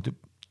 nädalat olnud.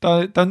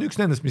 Ta on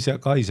üks nendest, mis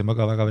jääb haisema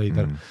ka väga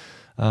veider.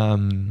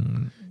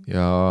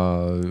 Ja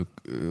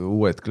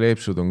uued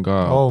kleepsud on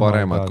ka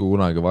paremad kui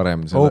kunagi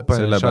varem,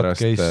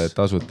 sellepärast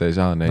tasuta ei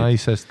saa neid.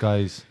 Nicest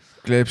guys.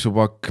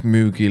 Kleepsupakk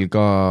müügil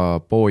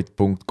ka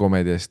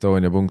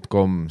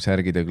pood.comedyestonia.com,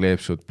 särgid ja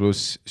kleepsud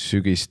pluss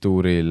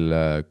sügistuuril,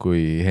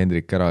 kui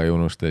Hendrik ära ei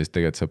unusta, siis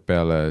tegelikult saab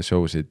peale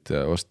showsid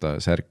osta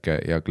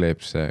särke ja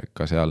kleepse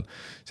ka seal.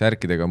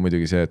 Särkidega on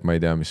muidugi see, et ma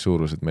ei tea, mis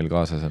suurused meil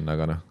kaasas on,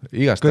 aga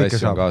igast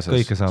asju on kaasas.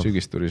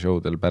 Sügistuuri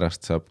showdel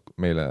pärast saab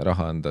meile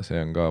raha anda, see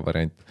on ka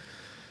variant.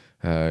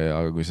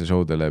 Aga kui see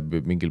showdele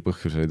mingil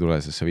põhjusel ei tule,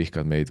 siis sa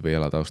vihkad meid või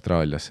elad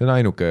Austraalias. See on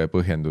ainuke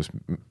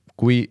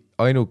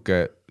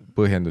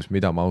põhjendus,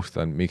 mida ma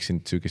austan, miks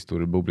sind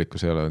sügistuuril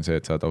publikus ei ole, on see,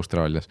 et sa oled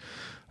Austraalias.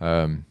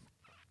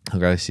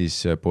 Aga siis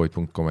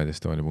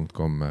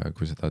pood.comedyestonia.com,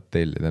 kui sa tahad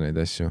tellida neid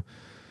asju.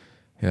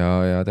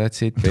 Ja that's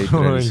it.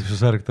 Mul oli su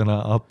särk täna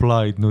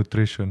Applied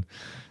Nutrition.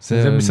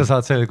 See, mis sa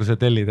saad see, kui sa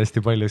tellid hästi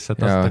palju, siis sa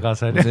tasuta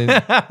kaasa. Ma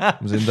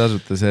sain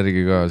tasuta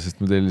särgi ka, sest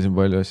ma tellisin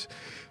palju asju.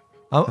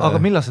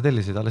 Aga millal sa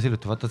tellisid? Alles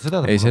hiljuti, vaata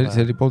seda? Ei, see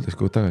oli 1,5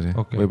 kuud tagasi,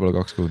 võib-olla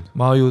 2 kuud.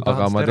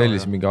 Aga ma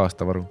tellisin mingi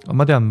aasta varu.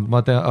 Ma tean,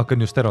 hakkan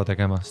just Stero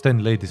tegema.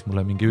 Sten leidis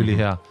mulle mingi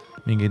ülihea,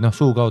 mingi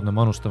suukaudne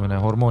manustamine,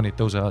 hormoonid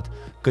tõusevad,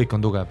 kõik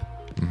on tugev.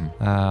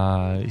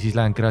 Siis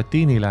lähen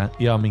kreatiinile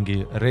ja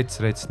mingi rets,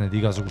 need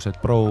igasugused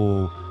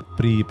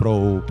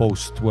pre-pro,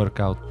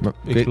 post-workout.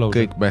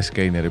 Kõik mass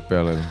gainerid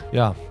peale.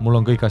 Jaa, mul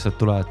on kõik asjad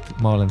tulevad,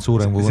 ma olen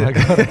suurem kui kunagi.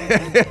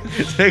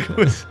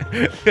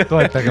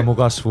 Toetage mu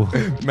kasvu.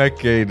 Mac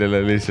Gainele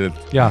lihtsalt.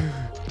 Jaa.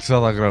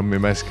 100 grammi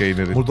mass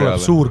gainerit peale. Mul tuleb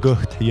suur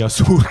kõht ja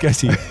suur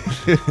käsi.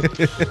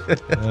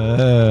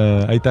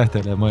 Aitäh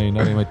teile, ma olin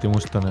Ari-Mati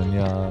Mustonen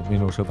ja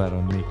minu sõber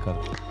on Miikal.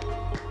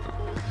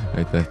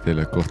 Aitäh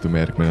teile, kohtume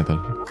järgmine nädal.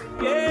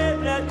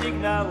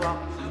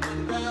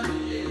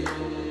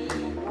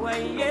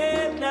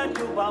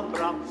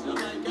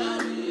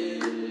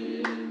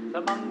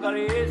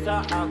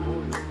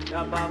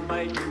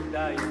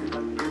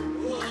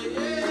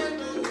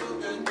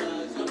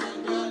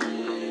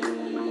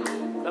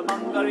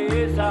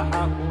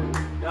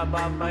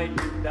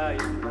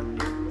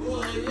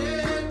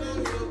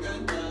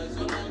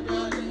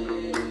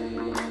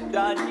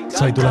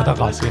 Sa ei tule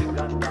tagasi.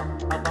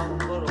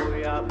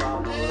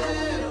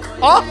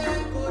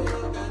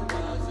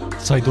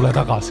 Sa ei tule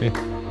tagasi.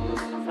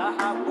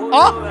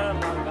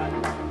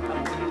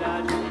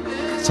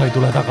 Sa ei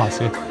tule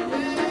tagasi.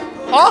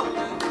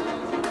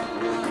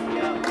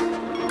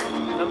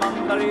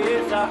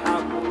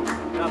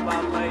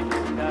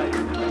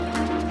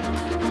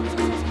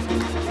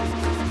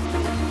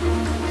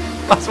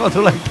 Las ma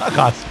tulen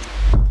tagasi.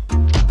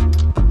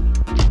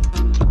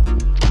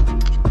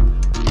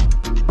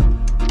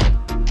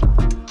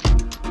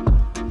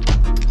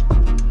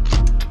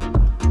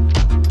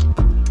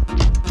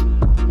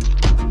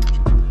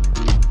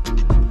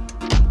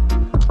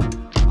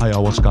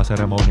 Ayahuasca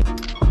ceremonia.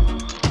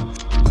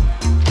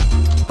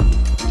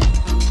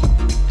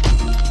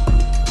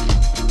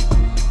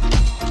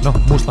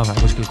 noh, Mustamäe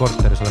kuskil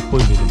korteris oled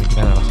põlvil ja mingi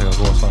venelasega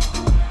koos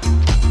vaata.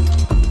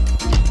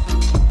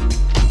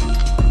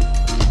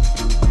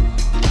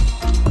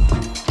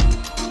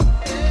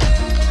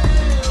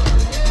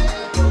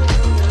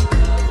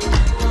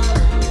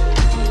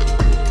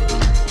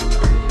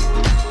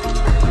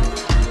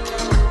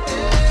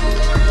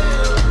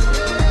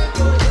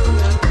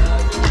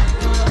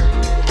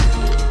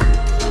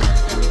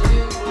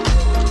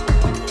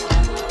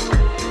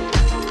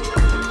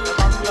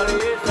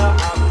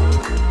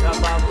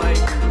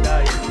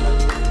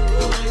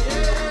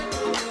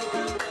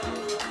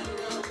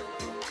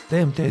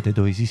 DMT-d ei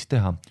tohi siis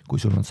teha, kui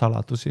sul on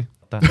saladusi.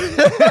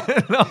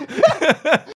 No.